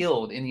people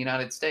killed in the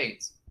United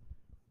States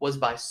was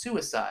by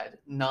suicide,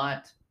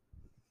 not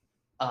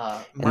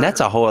murder. And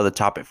that's a whole other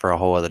topic for a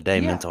whole other day,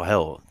 mental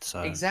health.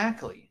 So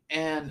exactly.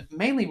 And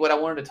mainly what I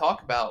wanted to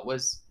talk about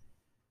was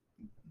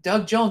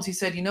Doug Jones. He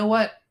said, you know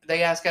what?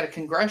 They asked at a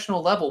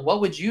congressional level, what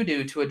would you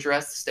do to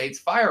address the state's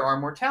firearm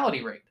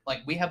mortality rate? Like,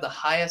 we have the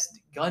highest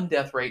gun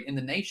death rate in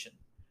the nation.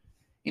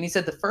 And he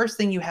said the first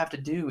thing you have to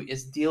do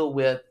is deal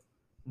with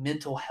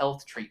mental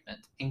health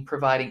treatment and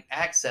providing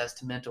access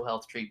to mental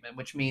health treatment,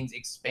 which means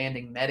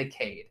expanding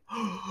Medicaid.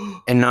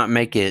 And not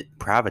make it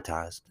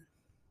privatized.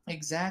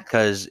 Exactly.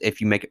 Because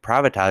if you make it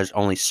privatized,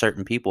 only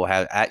certain people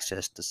have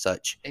access to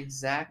such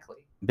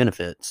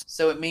benefits.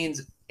 So it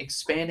means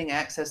expanding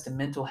access to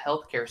mental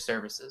health care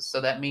services.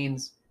 So that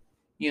means,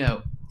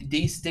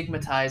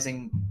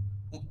 destigmatizing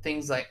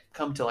things like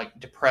come to like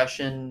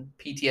depression,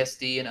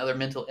 PTSD, and other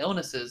mental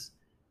illnesses.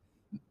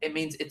 It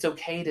means it's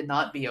okay to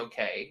not be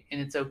okay, and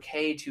it's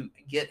okay to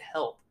get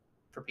help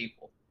for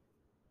people.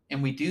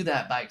 And we do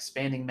that by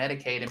expanding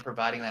Medicaid and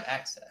providing that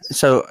access.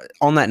 So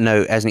on that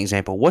note, as an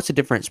example, what's the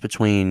difference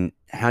between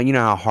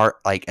how hard,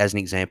 like as an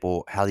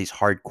example, how these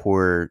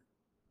hardcore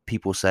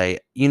people say,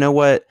 you know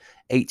what,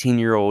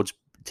 18-year-olds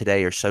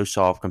today are so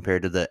soft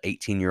compared to the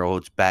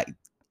 18-year-olds back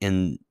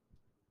in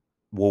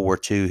World War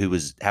II who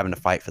was having to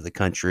fight for the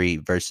country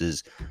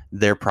versus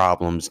their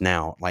problems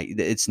now. Like,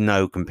 it's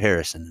no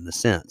comparison in a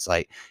sense.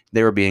 Like,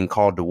 they were being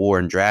called to war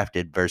and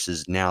drafted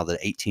versus now the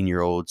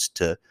 18-year-olds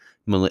to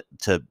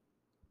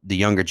the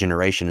younger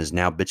generation is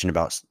now bitching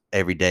about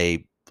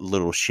everyday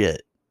little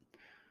shit.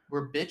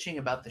 We're bitching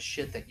about the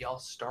shit that y'all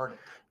started.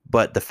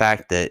 But the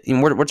fact that,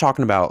 and we're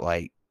talking about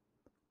like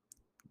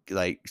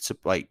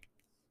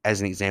as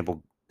an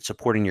example,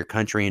 supporting your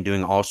country and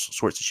doing all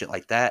sorts of shit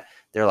like that.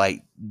 They're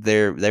like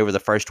they were the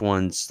first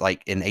ones,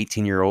 like in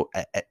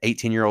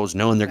 18-year-olds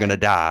knowing they're gonna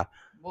die.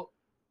 Well,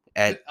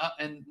 and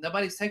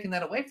nobody's taking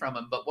that away from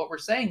them. But what we're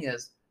saying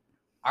is,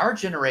 our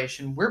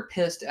generation, we're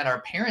pissed at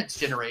our parents'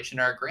 generation,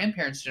 our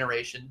grandparents'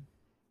 generation,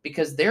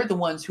 because they're the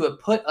ones who have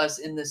put us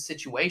in this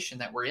situation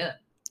that we're in.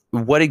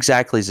 What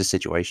exactly is the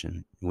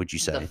situation, would you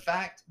say? The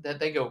fact that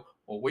they go,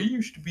 well, we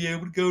used to be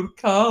able to go to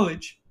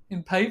college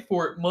and pay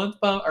for it month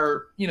by,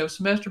 or,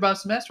 semester by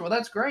semester. Well,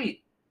 that's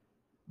great.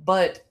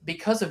 But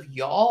because of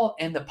y'all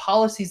and the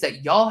policies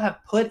that y'all have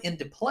put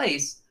into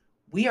place,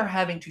 we are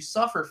having to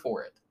suffer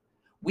for it.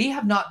 We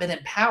have not been in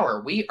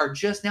power. We are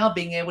just now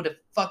being able to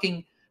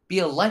fucking be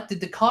elected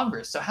to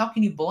Congress. So how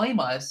can you blame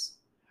us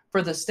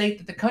for the state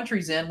that the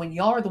country's in when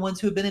y'all are the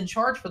ones who have been in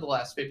charge for the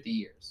last 50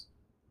 years?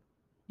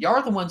 Y'all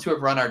are the ones who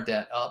have run our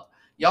debt up.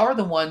 Y'all are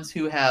the ones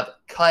who have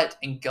cut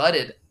and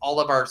gutted all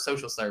of our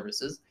social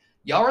services.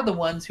 Y'all are the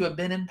ones who have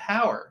been in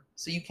power.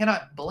 So you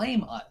cannot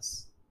blame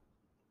us.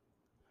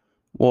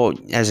 Well,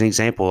 as an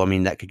example, I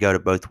mean, that could go to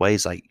both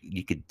ways. Like,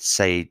 you could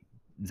say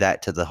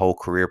that to the whole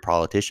career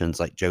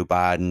politicians like Joe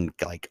Biden,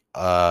 like,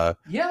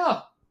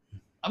 yeah,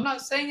 I'm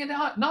not saying it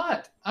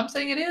not. I'm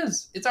saying it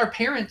is. It's our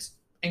parents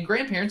and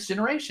grandparents'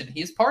 generation.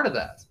 He is part of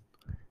that.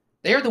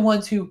 They are the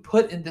ones who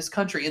put in this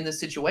country in this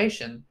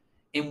situation,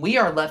 and we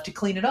are left to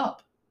clean it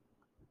up.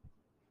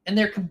 And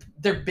they're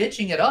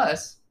bitching at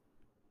us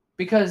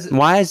because...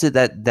 Why is it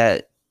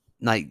that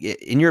like,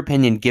 in your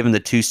opinion, given the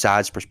two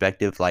sides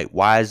perspective, like,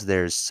 why is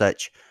there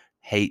such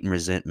hate and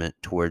resentment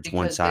towards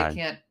one side?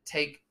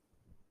 Because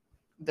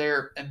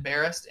they're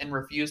embarrassed and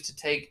refuse to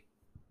take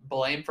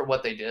blame for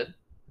what they did.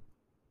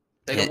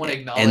 They don't want to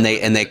acknowledge.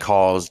 And they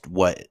caused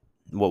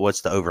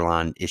what's the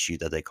overlying issue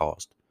that they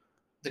caused?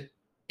 The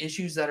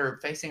issues that are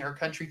facing our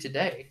country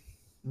today: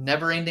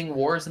 never-ending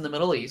wars in the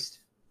Middle East.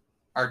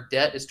 Our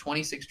debt is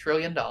 $26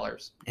 trillion.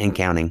 And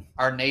counting.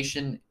 Our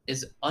nation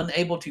is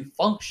unable to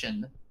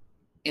function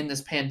in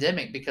this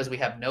pandemic because we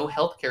have no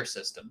healthcare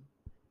system.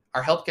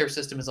 Our healthcare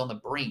system is on the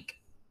brink,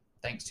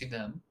 thanks to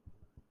them.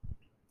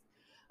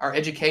 Our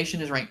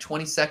education is ranked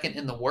 22nd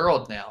in the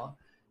world now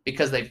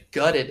because they've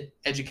gutted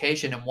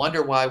education and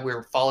wonder why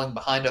we're falling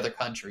behind other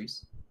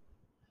countries.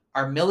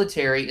 Our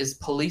military is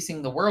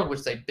policing the world,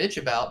 which they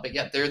bitch about, but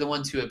yet they're the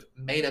ones who have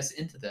made us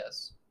into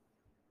this.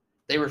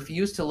 They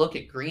refuse to look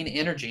at green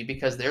energy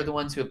because they're the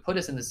ones who have put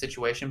us in this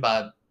situation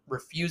by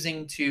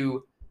refusing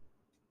to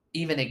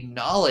even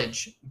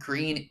acknowledge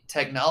green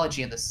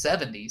technology in the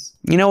 70s.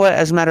 You know what?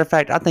 As a matter of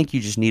fact, I think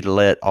you just need to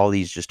let all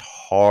these just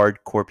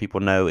hardcore people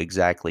know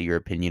exactly your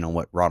opinion on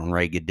what Ronald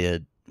Reagan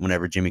did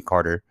whenever Jimmy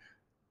Carter.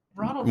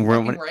 Ronald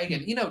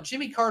Reagan.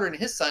 Jimmy Carter and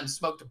his son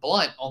smoked a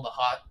blunt on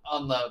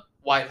the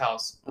White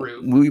House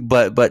roof.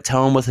 But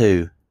tell them with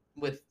who?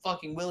 With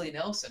fucking Willie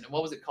Nelson. And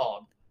what was it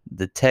called?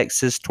 The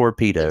Texas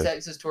Torpedo. The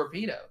Texas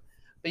Torpedo.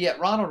 But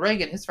yet Ronald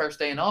Reagan, his first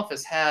day in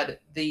office, had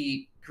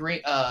the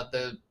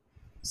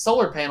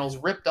solar panels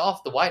ripped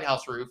off the White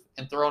House roof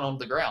and thrown onto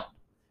the ground.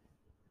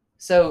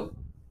 So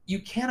you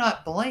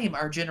cannot blame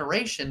our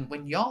generation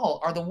when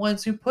y'all are the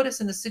ones who put us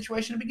in this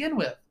situation to begin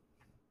with.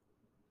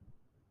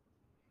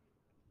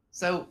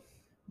 So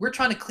we're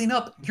trying to clean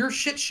up your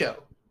shit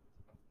show.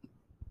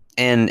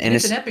 And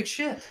it's an epic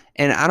shit.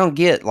 And I don't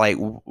get, like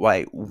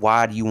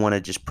why do you want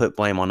to just put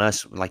blame on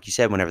us, like you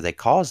said, whenever they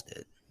caused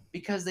it?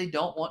 Because they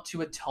don't want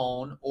to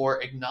atone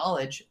or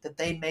acknowledge that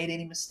they made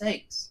any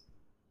mistakes.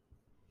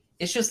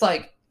 It's just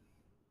like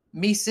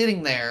me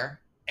sitting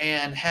there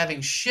and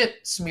having shit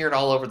smeared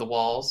all over the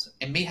walls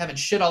and me having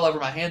shit all over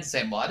my hands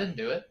saying, well, I didn't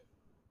do it.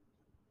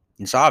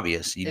 It's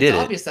obvious. It's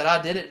obvious that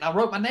I did it, and I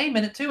wrote my name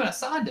in it too, and I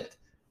signed it.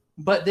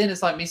 But then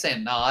it's like me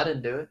saying, no, I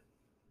didn't do it.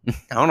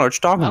 I don't know what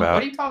you're talking about.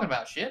 What are you talking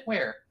about? Shit?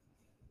 Where?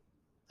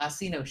 I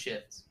see no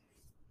shits.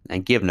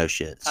 And give no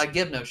shits. I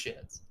give no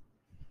shits.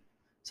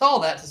 So all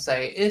that to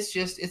say,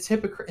 it's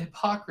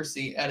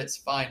hypocrisy at its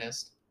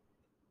finest.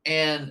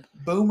 And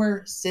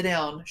Boomer, sit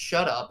down,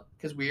 shut up,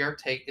 because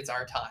it's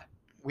our time.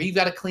 We've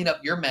got to clean up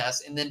your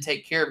mess and then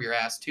take care of your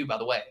ass too, by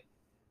the way,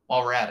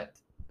 while we're at it.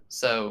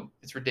 So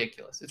it's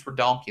ridiculous. It's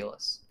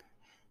redonkulous.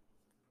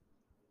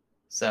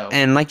 So,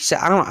 and like you said,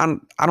 I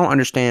don't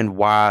understand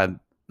why,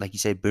 like you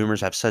say,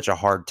 boomers have such a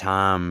hard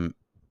time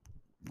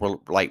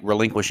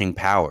relinquishing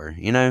power,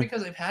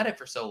 Because they've had it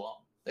for so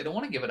long. They don't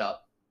want to give it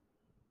up.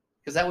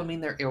 because that would mean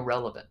they're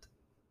irrelevant.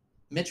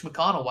 Mitch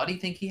McConnell, why do you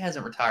think he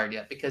hasn't retired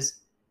yet? Because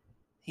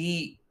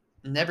he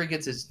never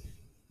gets his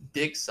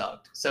dick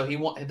sucked. So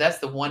that's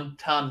the one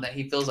time that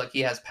he feels like he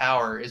has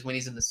power is when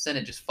he's in the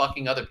Senate just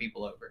fucking other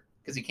people over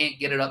because he can't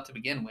get it up to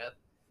begin with.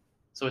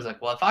 So he's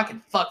like, well, if I can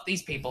fuck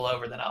these people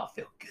over, then I'll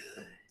feel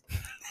good.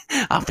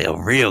 I'll feel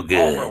real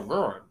good.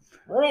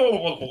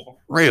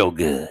 Real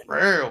good.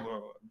 Real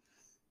good.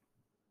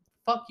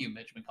 Fuck you,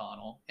 Mitch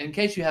McConnell. In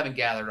case you haven't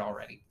gathered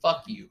already,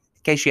 fuck you.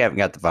 In case you haven't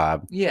got the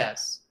vibe.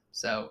 Yes.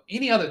 So,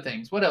 any other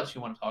things? What else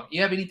you want to talk?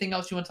 You have anything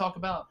else you want to talk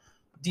about,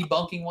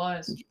 debunking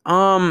wise?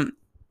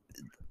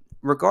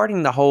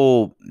 Regarding the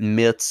whole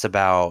myths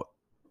about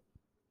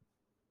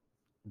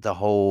the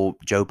whole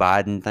Joe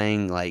Biden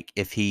thing, like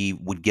if he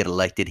would get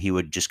elected, he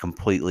would just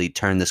completely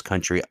turn this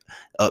country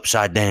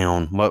upside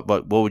down.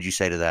 What would you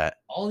say to that?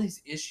 All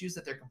these issues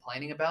that they're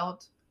complaining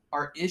about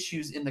are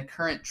issues in the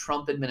current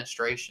Trump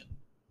administration.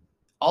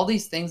 All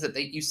these things that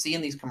you see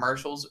in these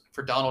commercials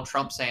for Donald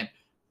Trump saying,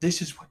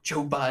 this is what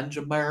Joe Biden's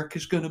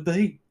America's going to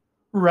be.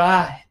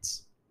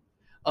 Riots.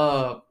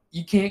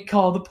 You can't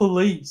call the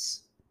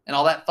police. And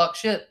all that fuck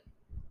shit.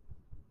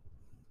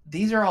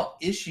 These are all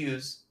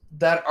issues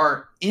that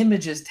are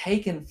images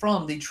taken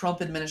from the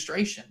Trump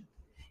administration.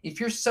 If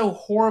you're so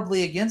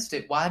horribly against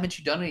it, why haven't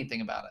you done anything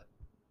about it?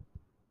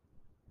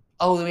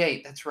 Oh,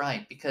 wait, that's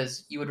right.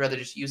 Because you would rather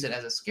just use it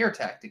as a scare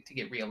tactic to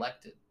get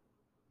reelected.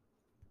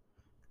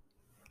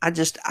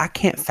 I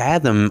can't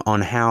fathom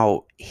on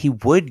how he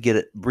would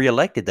get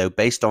reelected though,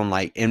 based on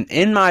like,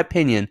 in my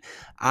opinion,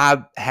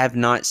 I have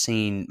not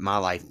seen my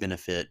life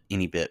benefit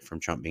any bit from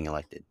Trump being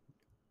elected.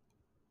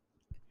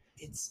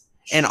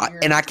 And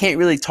I can't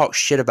really talk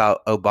shit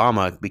about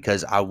Obama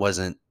because I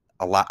wasn't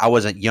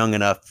young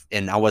enough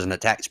and I wasn't a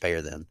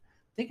taxpayer then.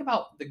 Think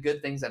about the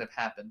good things that have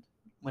happened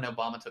when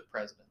Obama took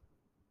president.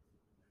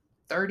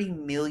 30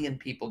 million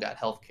people got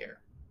health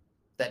care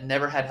that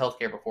never had health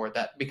care before,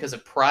 that because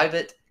of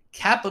private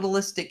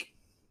capitalistic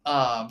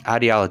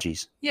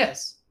ideologies.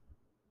 Yes.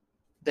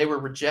 They were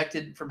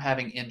rejected from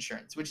having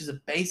insurance, which is a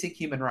basic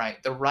human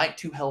right, the right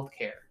to health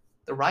care,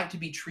 the right to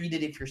be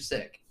treated if you're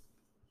sick.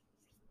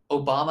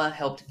 Obama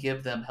helped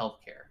give them health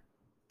care.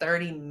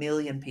 30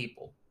 million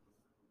people.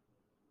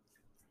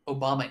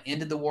 Obama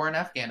ended the war in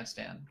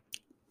Afghanistan.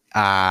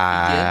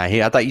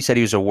 I thought you said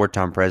he was a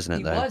wartime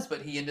president, though. He was,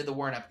 but he ended the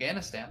war in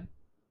Afghanistan.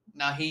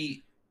 Now,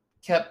 he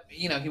kept,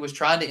 he was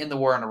trying to end the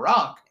war in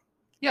Iraq.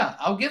 Yeah,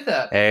 I'll give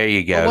that. There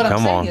you go.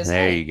 Come on.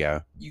 There you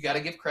go. You got to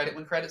give credit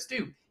when credit's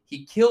due.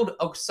 He killed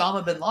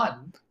Osama bin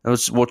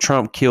Laden.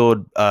 Trump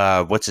killed,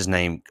 what's his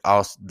name?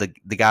 The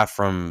guy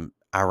from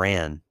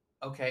Iran.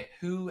 Okay,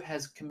 who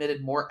has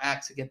committed more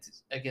acts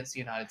against the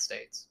United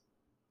States?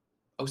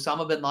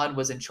 Osama bin Laden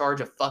was in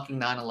charge of fucking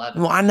 9/11.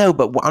 Well, I know,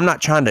 but I'm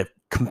not trying to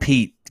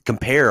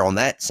compare on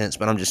that sense,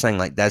 but I'm just saying,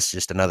 like, that's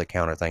just another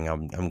counter thing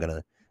I'm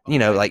going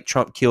to, like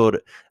Trump killed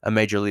a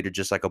major leader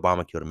just like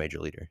Obama killed a major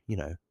leader,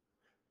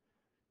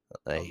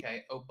 Like,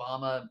 okay,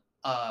 Obama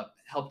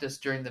helped us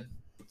during the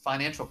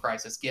financial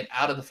crisis get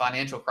out of the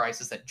financial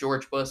crisis that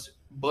George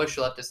Bush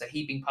left us a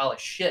heaping pile of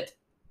shit.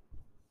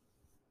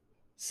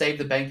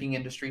 Saved the banking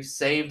industry,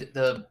 saved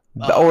the...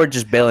 or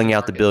just bailing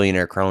out the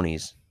billionaire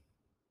cronies.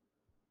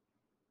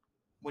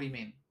 What do you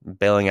mean?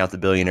 Bailing out the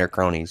billionaire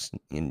cronies.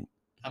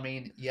 I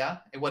mean, yeah,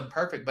 it wasn't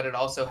perfect, but it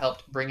also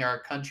helped bring our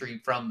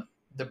country from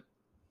the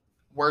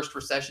worst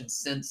recession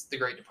since the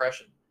Great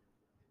Depression.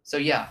 So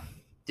yeah,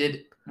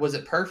 was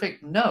it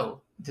perfect?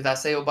 No. Did I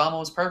say Obama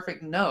was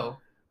perfect? No.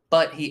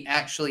 But he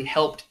actually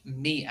helped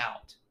me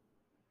out.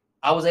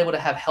 I was able to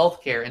have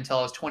health care until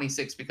I was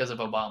 26 because of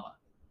Obama.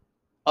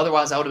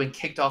 Otherwise, I would have been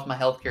kicked off my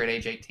health care at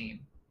age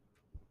 18.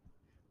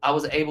 I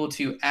was able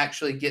to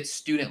actually get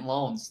student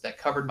loans that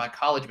covered my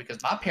college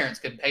because my parents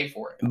couldn't pay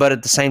for it. But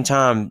at the same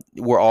time,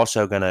 we're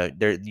also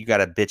you got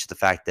to bitch the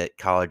fact that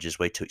college is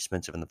way too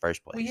expensive in the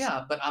first place. Well,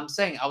 yeah, but I'm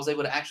saying I was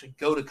able to actually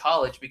go to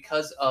college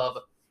because of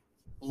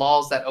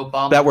laws that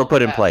Obama that were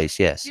put in place.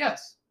 Yes.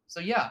 Yes. So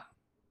yeah,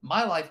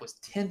 my life was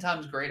 10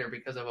 times greater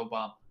because of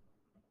Obama.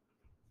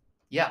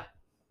 Yeah.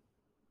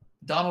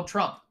 Donald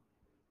Trump.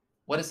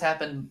 What has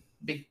happened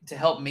to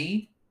help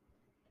me?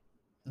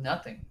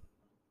 Nothing.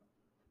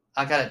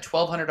 I got a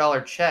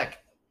 $1,200 check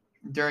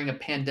during a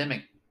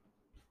pandemic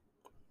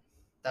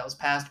that was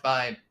passed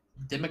by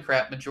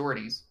Democrat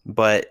majorities.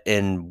 But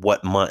in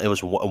what month? It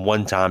was a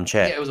one-time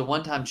check. Yeah, it was a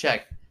one-time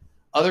check.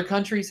 Other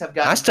countries have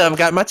gotten... I still haven't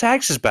got my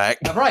taxes back.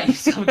 Right, you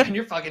still haven't gotten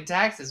your fucking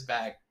taxes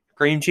back.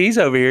 Cream cheese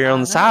over here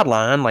on the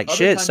sideline. Like,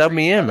 shit, sub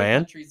me in,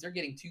 man. Countries, they're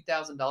getting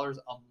 $2,000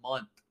 a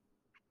month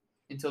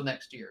until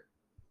next year.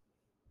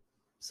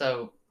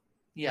 So,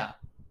 yeah.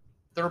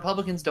 The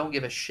Republicans don't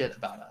give a shit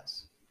about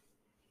us.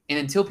 And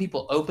until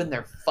people open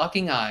their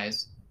fucking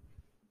eyes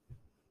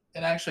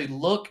and actually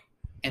look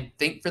and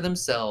think for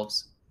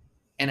themselves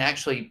and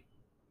actually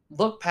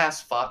look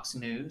past Fox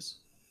News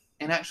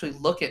and actually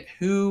look at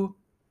who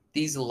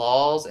these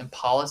laws and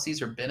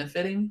policies are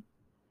benefiting,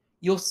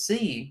 you'll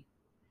see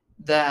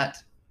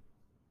that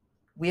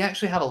we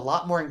actually have a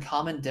lot more in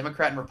common,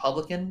 Democrat and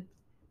Republican,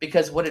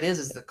 Because what it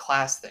is the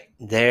class thing.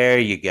 There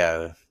you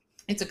go.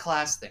 It's a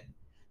class thing.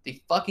 The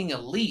fucking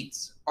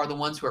elites are the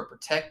ones who are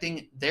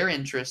protecting their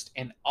interest,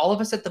 and all of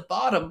us at the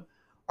bottom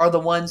are the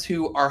ones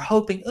who are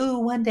hoping, ooh,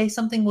 one day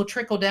something will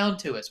trickle down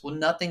to us. Well,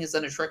 nothing is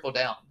going to trickle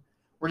down.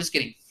 We're just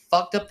getting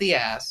fucked up the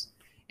ass,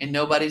 and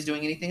nobody's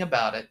doing anything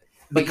about it.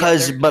 But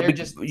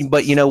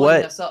you know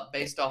what? Us up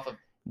based off of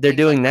they're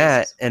doing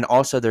that, racism. And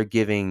also they're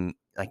giving,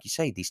 like you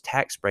say, these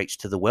tax breaks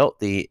to the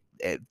wealthy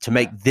to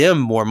make them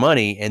more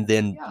money, and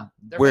then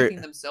they're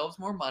making themselves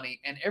more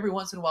money, and every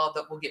once in a while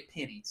we'll get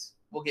pennies.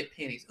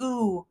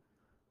 Ooh,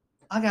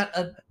 I got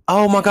a.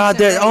 Oh my God!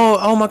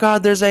 Oh my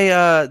God! There's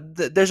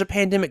a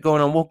pandemic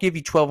going on. We'll give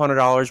you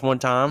 $1,200 one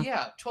time.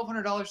 Yeah,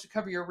 $1,200 to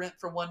cover your rent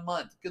for 1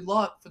 month. Good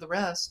luck for the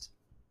rest.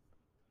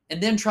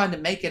 And then trying to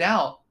make it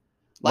out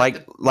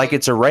like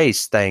it's a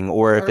race thing,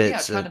 or if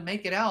it's trying to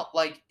make it out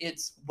like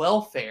it's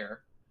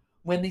welfare,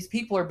 when these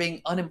people are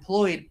being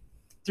unemployed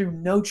through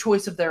no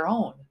choice of their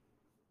own,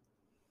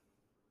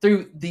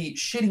 through the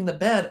shitting the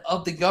bed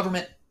of the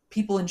government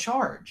people in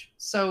charge.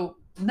 So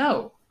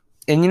no.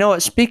 And you know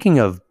what? Speaking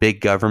of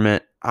big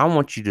government, I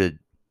want you to.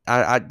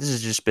 This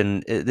has just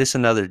been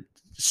another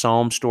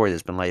Psalm story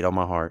that's been laid on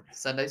my heart.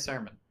 Sunday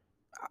sermon.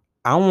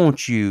 I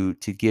want you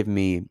to give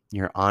me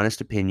your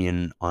honest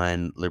opinion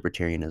on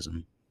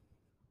libertarianism.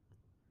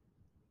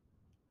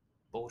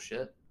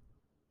 Bullshit.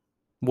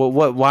 Well,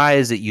 why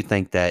is it you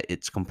think that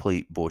it's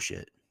complete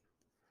bullshit?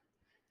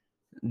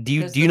 Do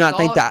you not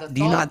think that?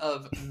 Do you not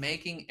of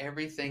making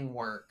everything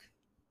work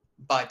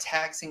by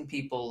taxing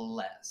people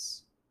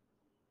less?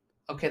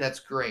 Okay, that's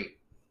great.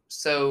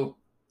 So,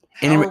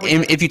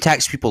 if you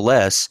tax people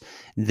less,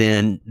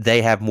 then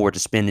they have more to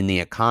spend in the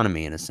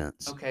economy, in a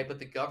sense. Okay, but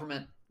the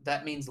government,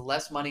 that means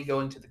less money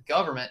going to the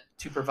government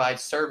to provide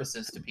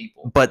services to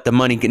people. But the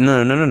money,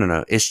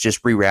 no. It's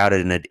just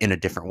rerouted in a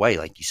different way,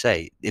 like you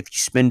say. If you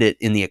spend it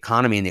in the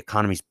economy and the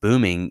economy's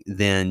booming,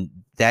 then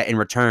that in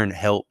return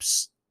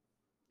helps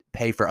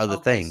pay for other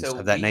things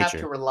of that nature. We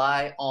have to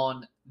rely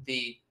on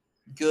the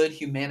good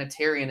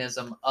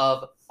humanitarianism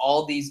of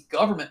all these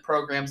government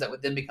programs that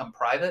would then become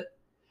private.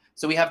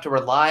 So we have to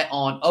rely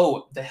on,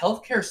 the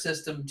healthcare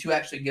system to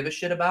actually give a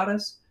shit about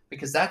us,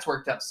 because that's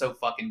worked out so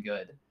fucking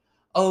good.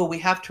 We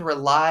have to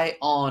rely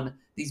on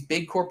these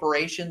big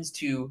corporations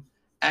to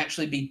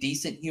actually be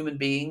decent human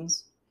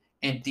beings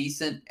and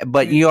decent.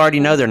 But you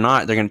already know they're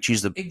not. They're going to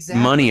choose the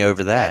money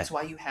over that. That's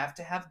why you have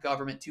to have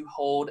government to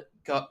hold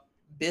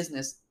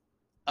business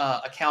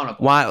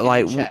accountable.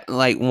 Why?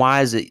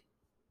 Why is it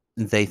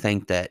they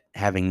think that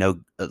having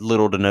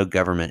little to no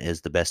government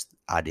is the best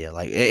idea?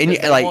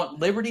 They want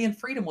liberty and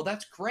freedom. Well,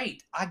 that's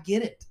great. I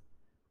get it.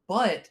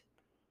 But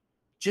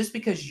just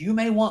because you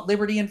may want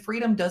liberty and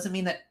freedom doesn't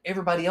mean that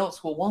everybody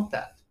else will want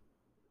that.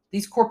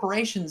 These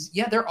corporations,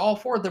 they're all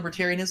for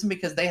libertarianism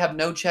because they have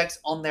no checks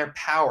on their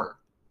power.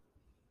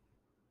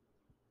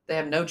 They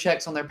have no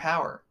checks on their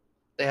power.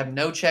 They have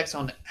no checks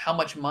on how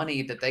much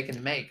money that they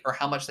can make or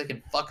how much they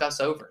can fuck us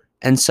over.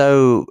 And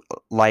so,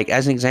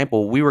 as an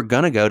example, we were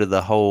going to go to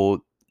the whole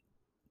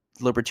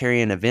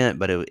libertarian event,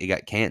 but it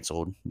got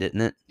canceled,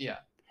 didn't it? Yeah.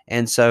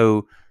 And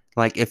so,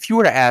 if you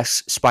were to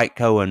ask Spike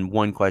Cohen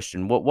one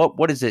question,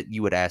 what is it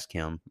you would ask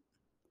him?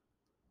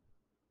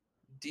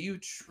 Do you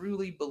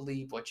truly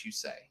believe what you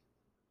say?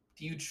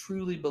 Do you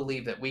truly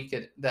believe that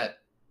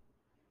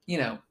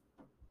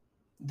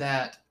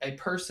that a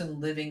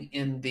person living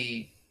in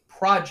the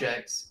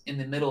projects in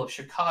the middle of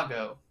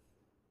Chicago?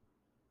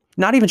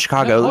 Not even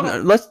Chicago.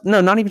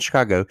 Not even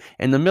Chicago.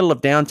 In the middle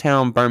of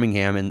downtown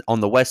Birmingham and on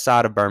the west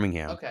side of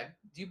Birmingham. Okay.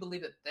 Do you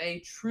believe that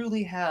they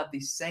truly have the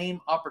same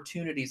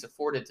opportunities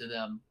afforded to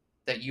them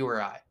that you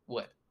or I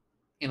would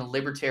in a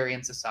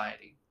libertarian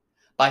society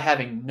by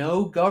having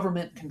no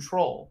government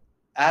control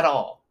at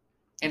all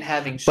and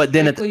having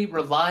strictly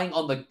relying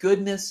on the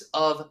goodness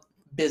of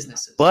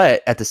businesses?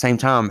 But at the same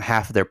time,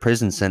 half of their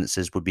prison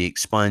sentences would be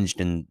expunged,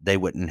 and they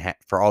wouldn't have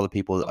for all the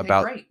people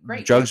about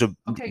great. drugs.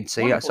 Okay,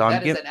 so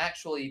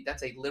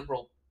that's a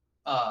liberal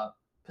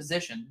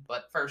position.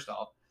 But first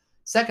off,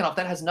 second off,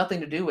 that has nothing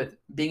to do with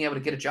being able to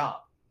get a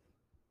job.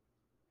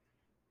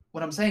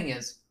 What I'm saying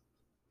is,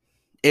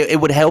 it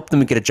would help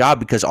them get a job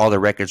because all their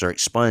records are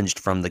expunged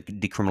from the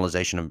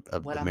decriminalization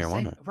of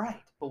marijuana. Right,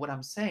 but what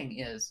I'm saying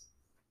is,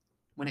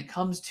 when it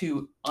comes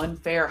to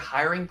unfair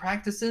hiring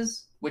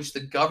practices, which the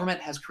government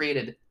has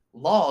created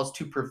laws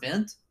to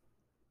prevent,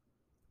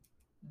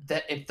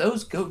 that if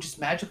those just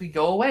magically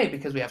go away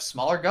because we have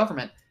smaller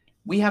government,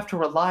 we have to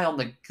rely on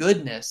the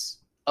goodness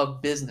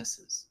of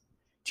businesses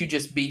to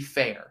just be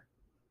fair.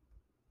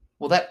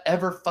 Will that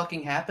ever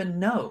fucking happen?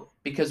 No,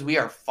 because we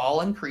are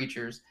fallen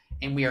creatures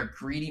and we are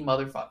greedy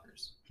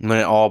motherfuckers. When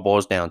it all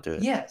boils down to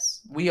it.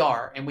 Yes, we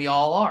are, and we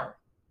all are.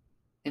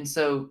 And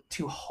so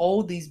to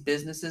hold these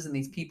businesses and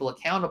these people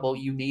accountable,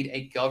 you need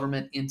a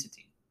government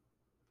entity.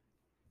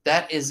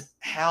 That is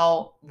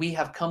how we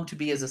have come to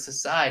be as a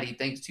society,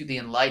 thanks to the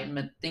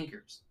Enlightenment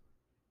thinkers,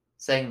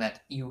 saying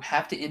that you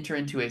have to enter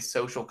into a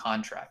social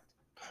contract.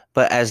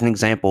 But as an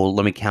example,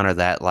 let me counter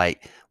that.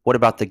 Like, what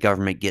about the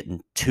government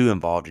getting too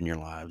involved in your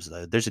lives,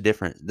 though? There's a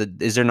difference.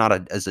 Is there not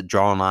a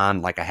drawing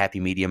line, like a happy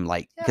medium?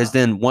 Like, because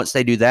then once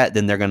they do that,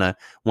 then they're going to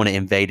want to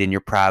invade in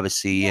your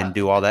privacy and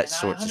do all that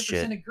sorts of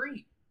shit. I 100%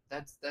 agree.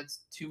 That's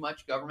too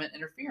much government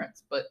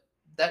interference. But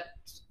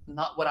that's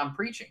not what I'm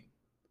preaching.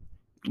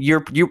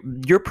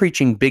 You're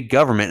preaching big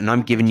government, and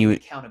I'm giving you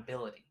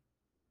accountability.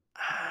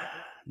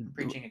 I'm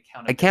preaching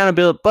accountability.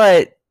 Accountability,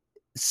 but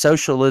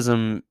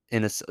socialism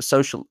in a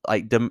social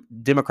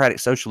democratic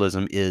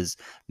socialism is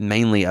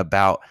mainly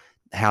about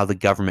how the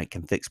government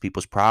can fix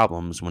people's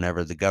problems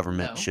whenever the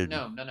government should.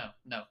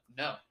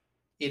 No.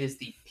 It is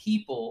the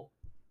people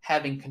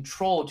having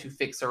control to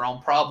fix their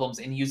own problems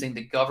and using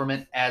the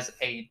government as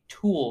a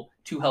tool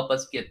to help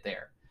us get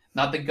there.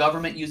 Not the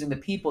government using the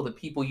people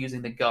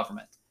using the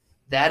government.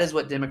 That is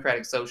what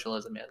democratic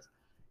socialism is.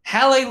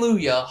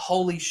 Hallelujah.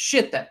 Holy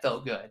shit, that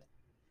felt good.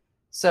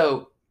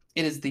 So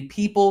it is the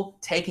people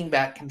taking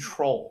back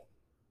control.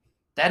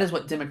 That is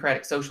what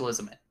democratic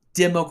socialism is.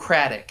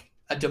 Democratic,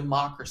 a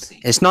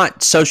democracy. It's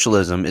not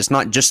socialism. It's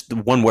not just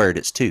one word.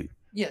 It's two.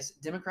 Yes,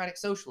 democratic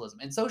socialism.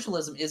 And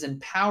socialism is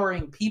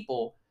empowering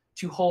people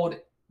to hold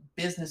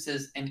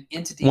businesses and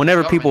entities.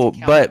 Whenever people,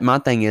 but my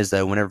thing is,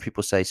 though, whenever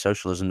people say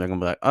socialism, they're going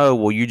to be like, oh,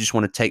 well, you just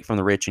want to take from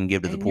the rich and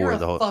give to the poor.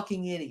 You're a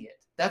fucking idiot.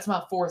 That's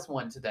my fourth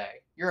one today.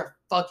 You're a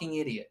fucking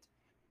idiot.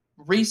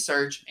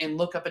 Research and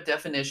look up a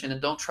definition and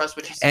don't trust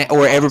what you say.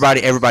 Or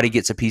everybody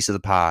gets a piece of the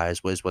pie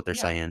is what they're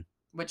saying.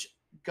 Which,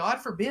 God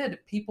forbid,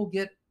 people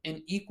get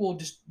an equal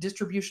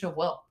distribution of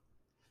wealth.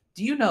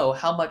 Do you know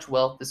how much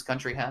wealth this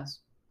country has?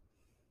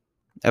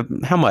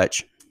 How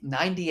much?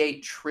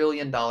 $98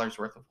 trillion worth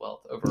of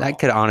wealth overall. That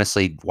could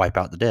honestly wipe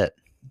out the debt.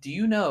 Do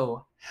you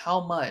know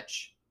how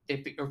much,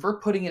 if we're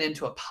putting it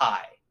into a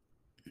pie?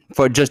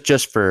 For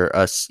just for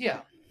us. Yeah.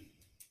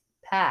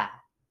 Pie.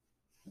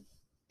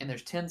 And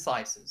there's 10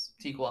 slices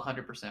to equal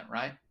 100%,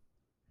 right?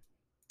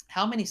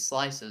 How many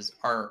slices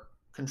are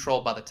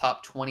controlled by the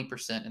top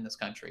 20% in this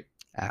country?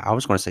 I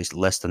was going to say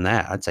less than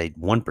that. I'd say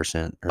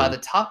 1%. By the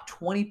top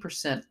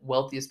 20%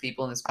 wealthiest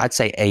people in this country. I'd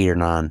say 8 or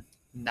 9.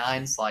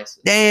 9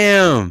 slices.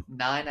 Damn.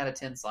 9 out of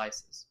 10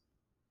 slices.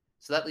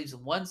 So that leaves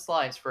 1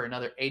 slice for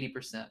another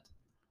 80%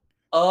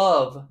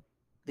 of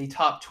the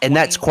top 20. And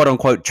that's quote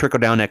unquote trickle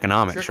down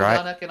economics, right?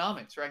 Trickle down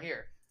economics right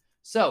here.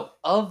 So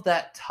of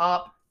that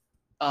top,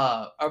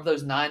 of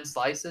those 9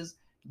 slices,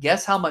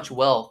 guess how much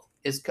wealth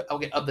is,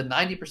 okay, of the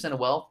 90% of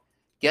wealth,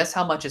 guess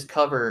how much is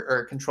covered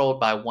or controlled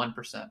by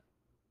 1%?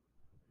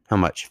 How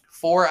much?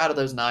 4 out of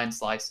those 9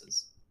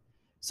 slices.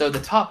 So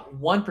the top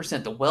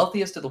 1%, the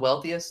wealthiest of the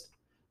wealthiest.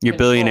 Your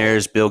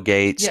billionaires, Bill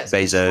Gates,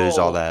 Bezos,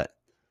 all that.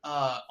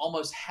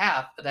 Almost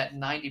half of that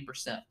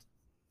 90%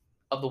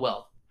 of the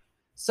wealth.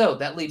 So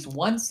that leaves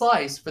 1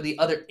 slice for the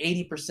other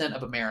 80%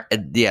 of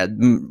America. Yeah,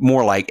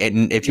 more like,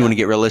 if you want to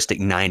get realistic,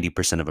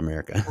 90% of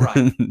America.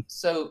 Right.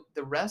 So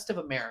the rest of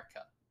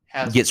America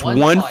gets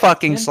one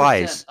fucking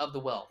slice of the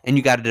wealth, and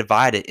you got to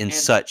divide it in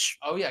such.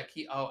 Oh yeah.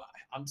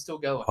 I'm still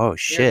going. Oh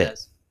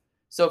shit.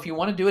 So if you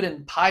want to do it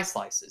in pie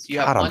slices, you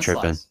have 1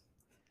 slice.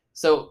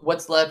 So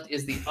what's left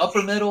is the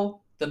upper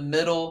middle, the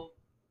middle,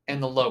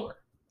 and the lower.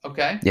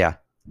 Okay? Yeah.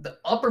 The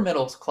upper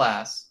middle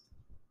class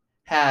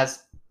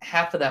has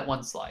half of that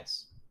 1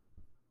 slice.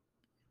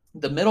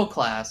 The middle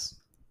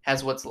class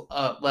has what's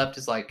left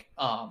is like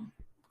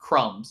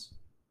crumbs.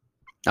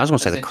 I was going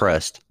to say the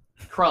crust.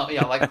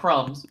 Like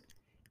crumbs.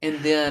 And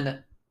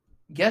then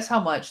guess how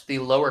much the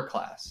lower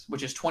class,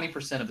 which is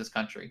 20% of this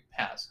country,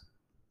 has?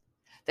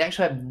 They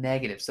actually have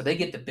negatives, so they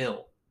get the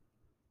bill.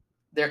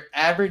 Their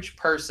average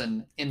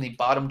person in the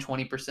bottom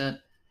 20%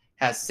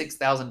 has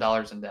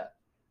 $6,000 in debt.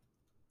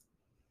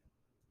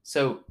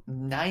 So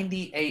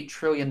 $98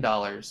 trillion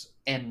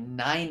and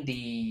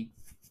 $97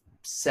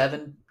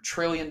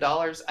 trillion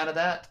out of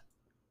that,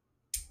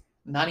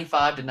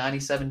 $95 to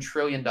 $97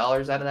 trillion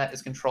out of that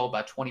is controlled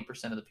by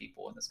 20% of the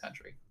people in this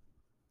country.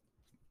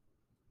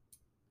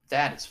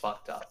 That is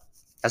fucked up.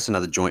 That's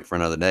another joint for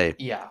another day.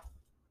 Yeah.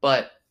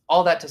 But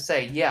all that to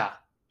say, yeah,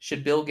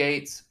 should Bill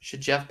Gates,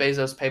 should Jeff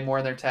Bezos pay more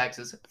in their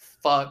taxes?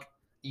 Fuck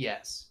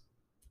yes.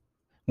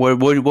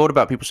 What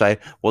about people say,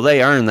 well,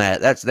 they earn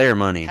that. That's their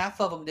money.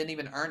 Half of them didn't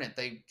even earn it.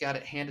 They got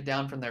it handed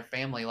down from their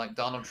family, like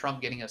Donald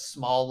Trump getting a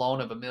small loan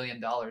of $1 million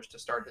to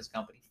start his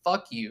company.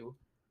 Fuck you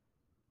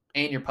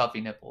and your puffy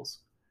nipples.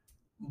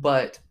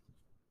 But,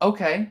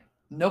 okay,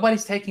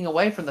 nobody's taking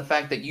away from the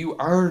fact that you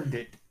earned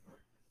it.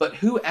 But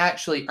who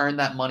actually earned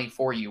that money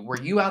for you? Were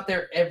you out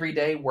there every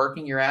day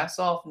working your ass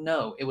off?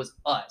 No, it was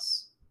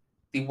us,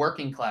 the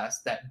working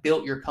class, that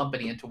built your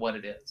company into what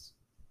it is.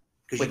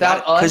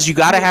 Without us, because you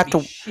got to have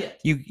to,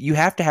 shit. You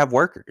have to have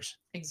workers.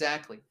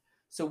 Exactly.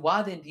 So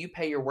why then do you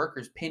pay your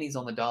workers pennies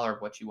on the dollar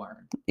of what you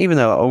earn? Even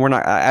though we're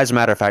not, as a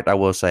matter of fact, I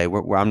will say I don't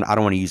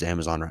want to use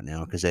Amazon right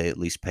now because they at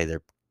least pay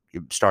their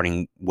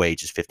starting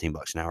wage is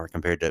 $15 an hour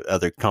compared to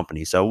other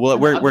companies. So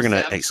we're going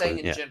to exclude.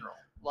 In general,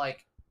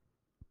 like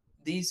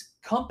these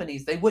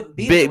companies, they wouldn't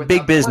be there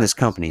big business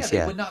companies.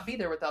 They would not be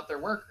there without their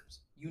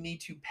workers. You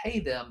need to pay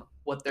them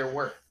what they're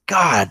worth.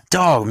 God,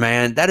 dog,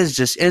 man, that is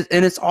just, and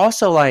it's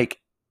also like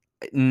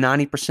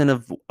 90%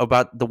 of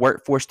about the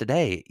workforce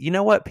today. You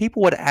know what?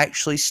 People would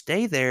actually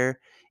stay there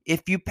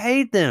if you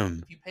paid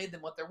them. If you paid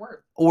them what they're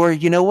worth. Or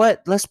you know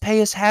what? Let's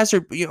pay us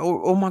hazard.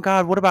 Oh my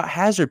God, what about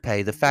hazard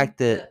pay? The fact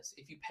that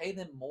if you pay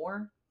them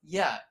more,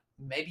 yeah,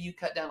 maybe you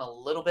cut down a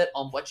little bit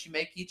on what you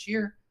make each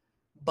year,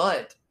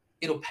 but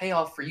it'll pay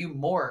off for you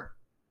more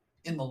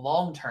in the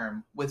long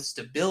term with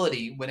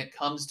stability when it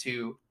comes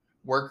to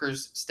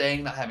workers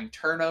staying, not having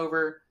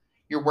turnover.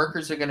 Your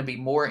workers are going to be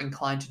more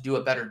inclined to do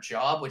a better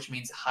job, which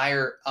means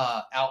higher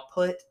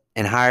output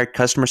and higher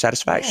customer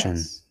satisfaction.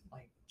 Yes.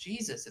 Like,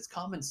 Jesus, it's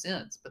common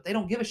sense, but they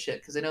don't give a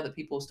shit because they know that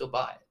people will still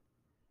buy it.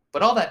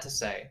 But all that to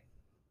say,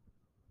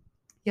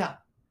 yeah,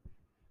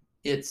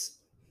 it's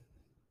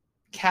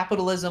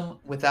capitalism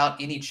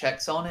without any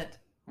checks on it,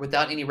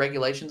 without any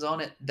regulations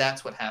on it.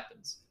 That's what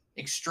happens.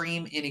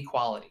 Extreme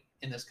inequality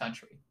in this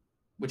country,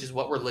 which is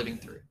what we're living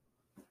through.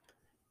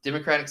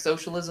 Democratic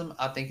socialism,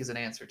 I think, is an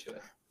answer to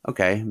it.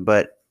 Okay,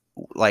 but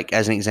like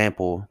as an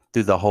example,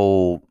 through the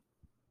whole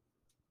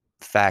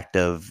fact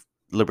of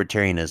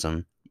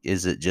libertarianism,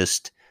 is it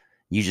just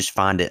you just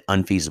find it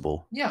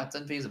unfeasible? Yeah, it's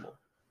unfeasible.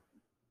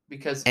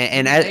 Because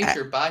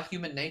by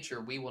human nature,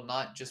 we will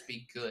not just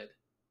be good.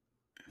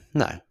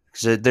 No,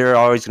 because there are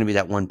always going to be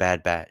that one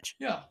bad batch.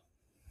 Yeah.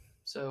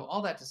 So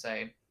all that to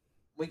say,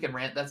 we can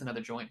rant. That's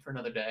another joint for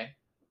another day.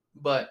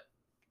 But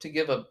to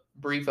give a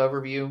brief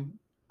overview,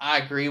 I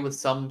agree with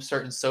some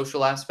certain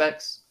social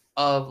aspects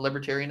of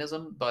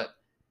libertarianism, but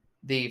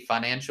the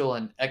financial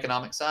and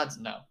economic sides,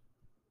 no,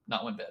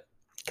 not one bit.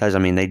 Because I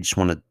mean, they just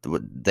want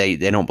to. They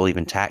don't believe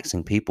in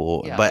taxing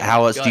people. Yeah, but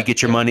how else do you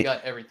get your money?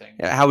 Everything.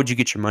 How would you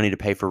get your money to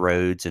pay for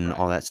roads and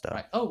all that stuff?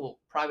 Right. Oh, well,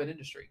 private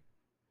industry.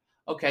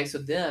 Okay, so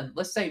then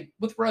let's say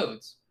with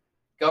roads,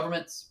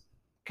 governments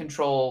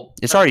control.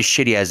 It's already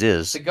shitty as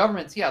is. The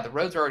governments, yeah, the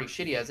roads are already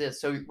shitty as is.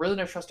 So you really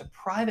don't trust a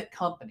private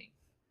company.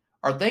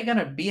 Are they going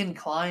to be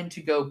inclined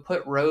to go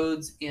put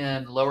roads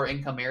in lower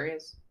income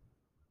areas?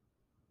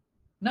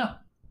 No.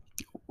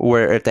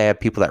 Or if they have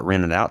people that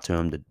rent it out to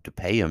them to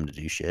pay them to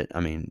do shit.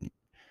 I mean,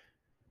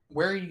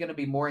 where are you going to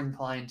be more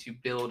inclined to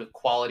build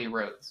quality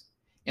roads?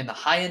 In the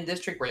high-end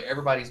district where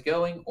everybody's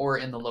going, or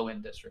in the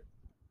low-end district?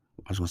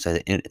 I was going to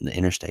say the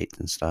interstates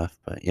and stuff,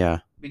 but yeah.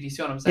 But do you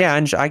see what I'm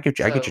saying? Yeah, I get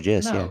your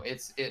gist. No,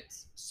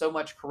 it's so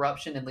much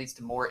corruption and leads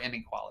to more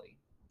inequality.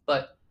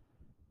 But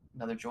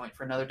another joint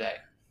for another day.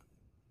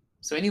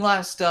 So any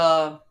last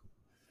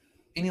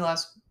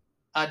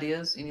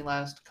ideas? Any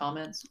last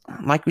comments?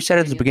 Like we said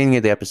at the beginning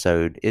of the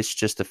episode, it's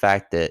just the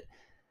fact that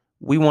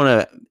we want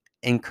to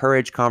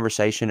encourage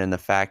conversation and the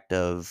fact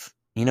of,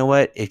 you know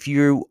what, if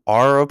you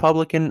are a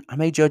Republican, I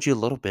may judge you a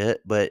little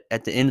bit, but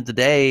at the end of the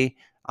day,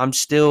 I'm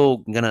still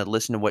gonna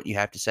listen to what you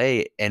have to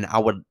say, and I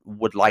would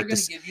like to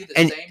give you the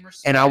same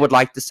respect. And I would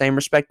like the same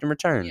respect in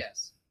return.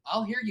 Yes,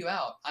 I'll hear you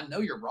out. I know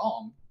you're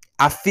wrong.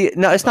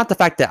 It's not the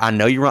fact that I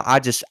know you're wrong.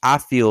 I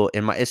feel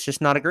it's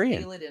just not agreeing.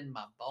 I feel it in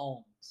my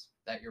bones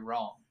that you're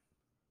wrong.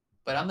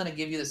 But I'm going to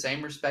give you the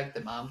same respect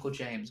that my Uncle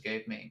James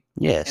gave me.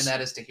 Yes. And that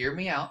is to hear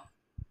me out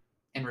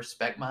and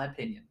respect my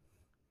opinion.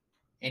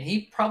 And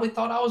he probably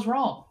thought I was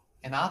wrong.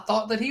 And I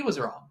thought that he was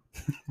wrong.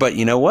 But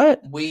you know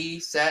what? We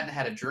sat and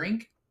had a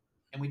drink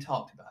and we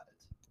talked about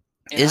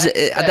it.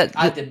 And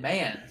I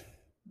demand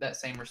that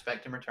same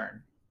respect in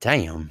return.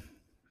 Damn.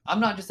 I'm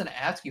not just going to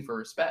ask you for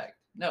respect.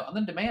 No, I'm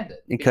going to demand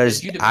it.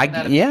 Because you demand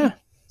that of me.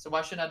 So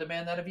why shouldn't I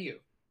demand that of you?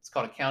 It's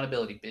called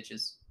accountability,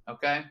 bitches.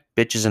 Okay?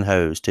 Bitches and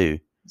hoes, too.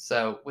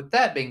 So with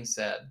that being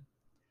said,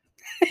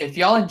 if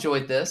y'all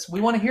enjoyed this, we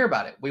want to hear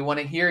about it. We want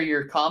to hear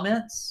your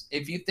comments.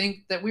 If you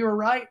think that we were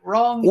right,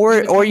 wrong.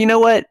 Or you know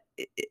what?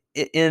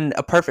 In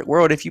a perfect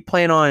world, if you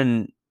plan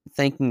on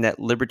thinking that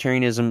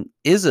libertarianism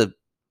is a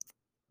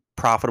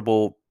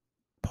profitable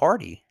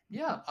party.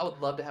 Yeah, I would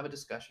love to have a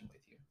discussion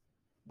with you.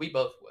 We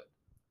both would.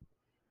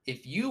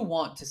 If you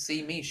want to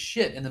see me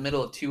shit in the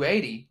middle of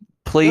 280,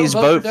 please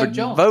vote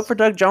for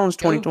Doug Jones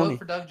 2020.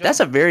 That's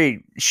a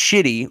very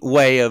shitty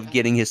way of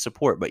getting his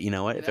support, but you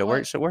know what? If it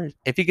works, it works.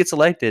 If he gets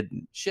elected,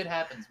 shit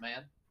happens,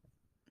 man.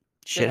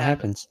 Shit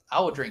happens. I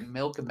will drink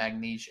milk and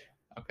magnesia.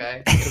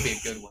 Okay, it'll be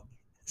a good one.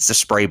 It's a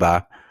spray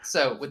by.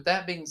 So, with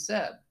that being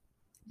said,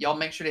 y'all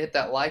make sure to hit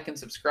that like and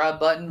subscribe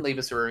button. Leave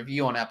us a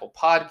review on Apple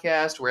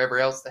Podcast, wherever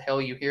else the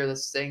hell you hear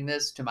us saying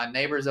this. To my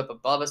neighbors up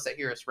above us that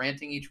hear us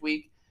ranting each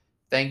week,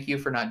 thank you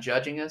for not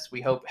judging us.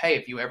 We hope, hey,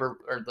 if you ever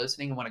are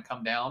listening and want to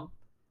come down,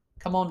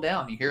 come on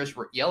down. You hear us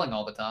yelling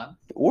all the time.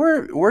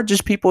 We're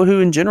just people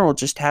who, in general,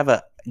 just have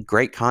a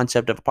great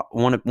concept of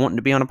wanting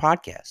to be on a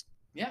podcast.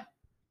 Yeah,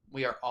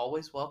 we are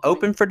always welcome.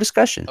 Open for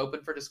discussion.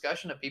 Open for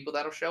discussion of people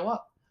that'll show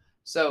up.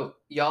 So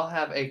y'all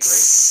have a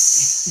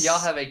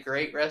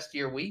great rest of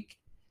your week.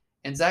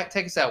 And Zach,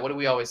 take us out. What do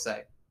we always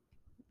say?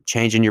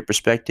 Changing your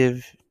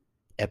perspective,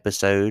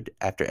 episode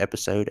after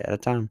episode at a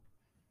time.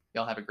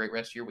 Y'all have a great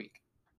rest of your week.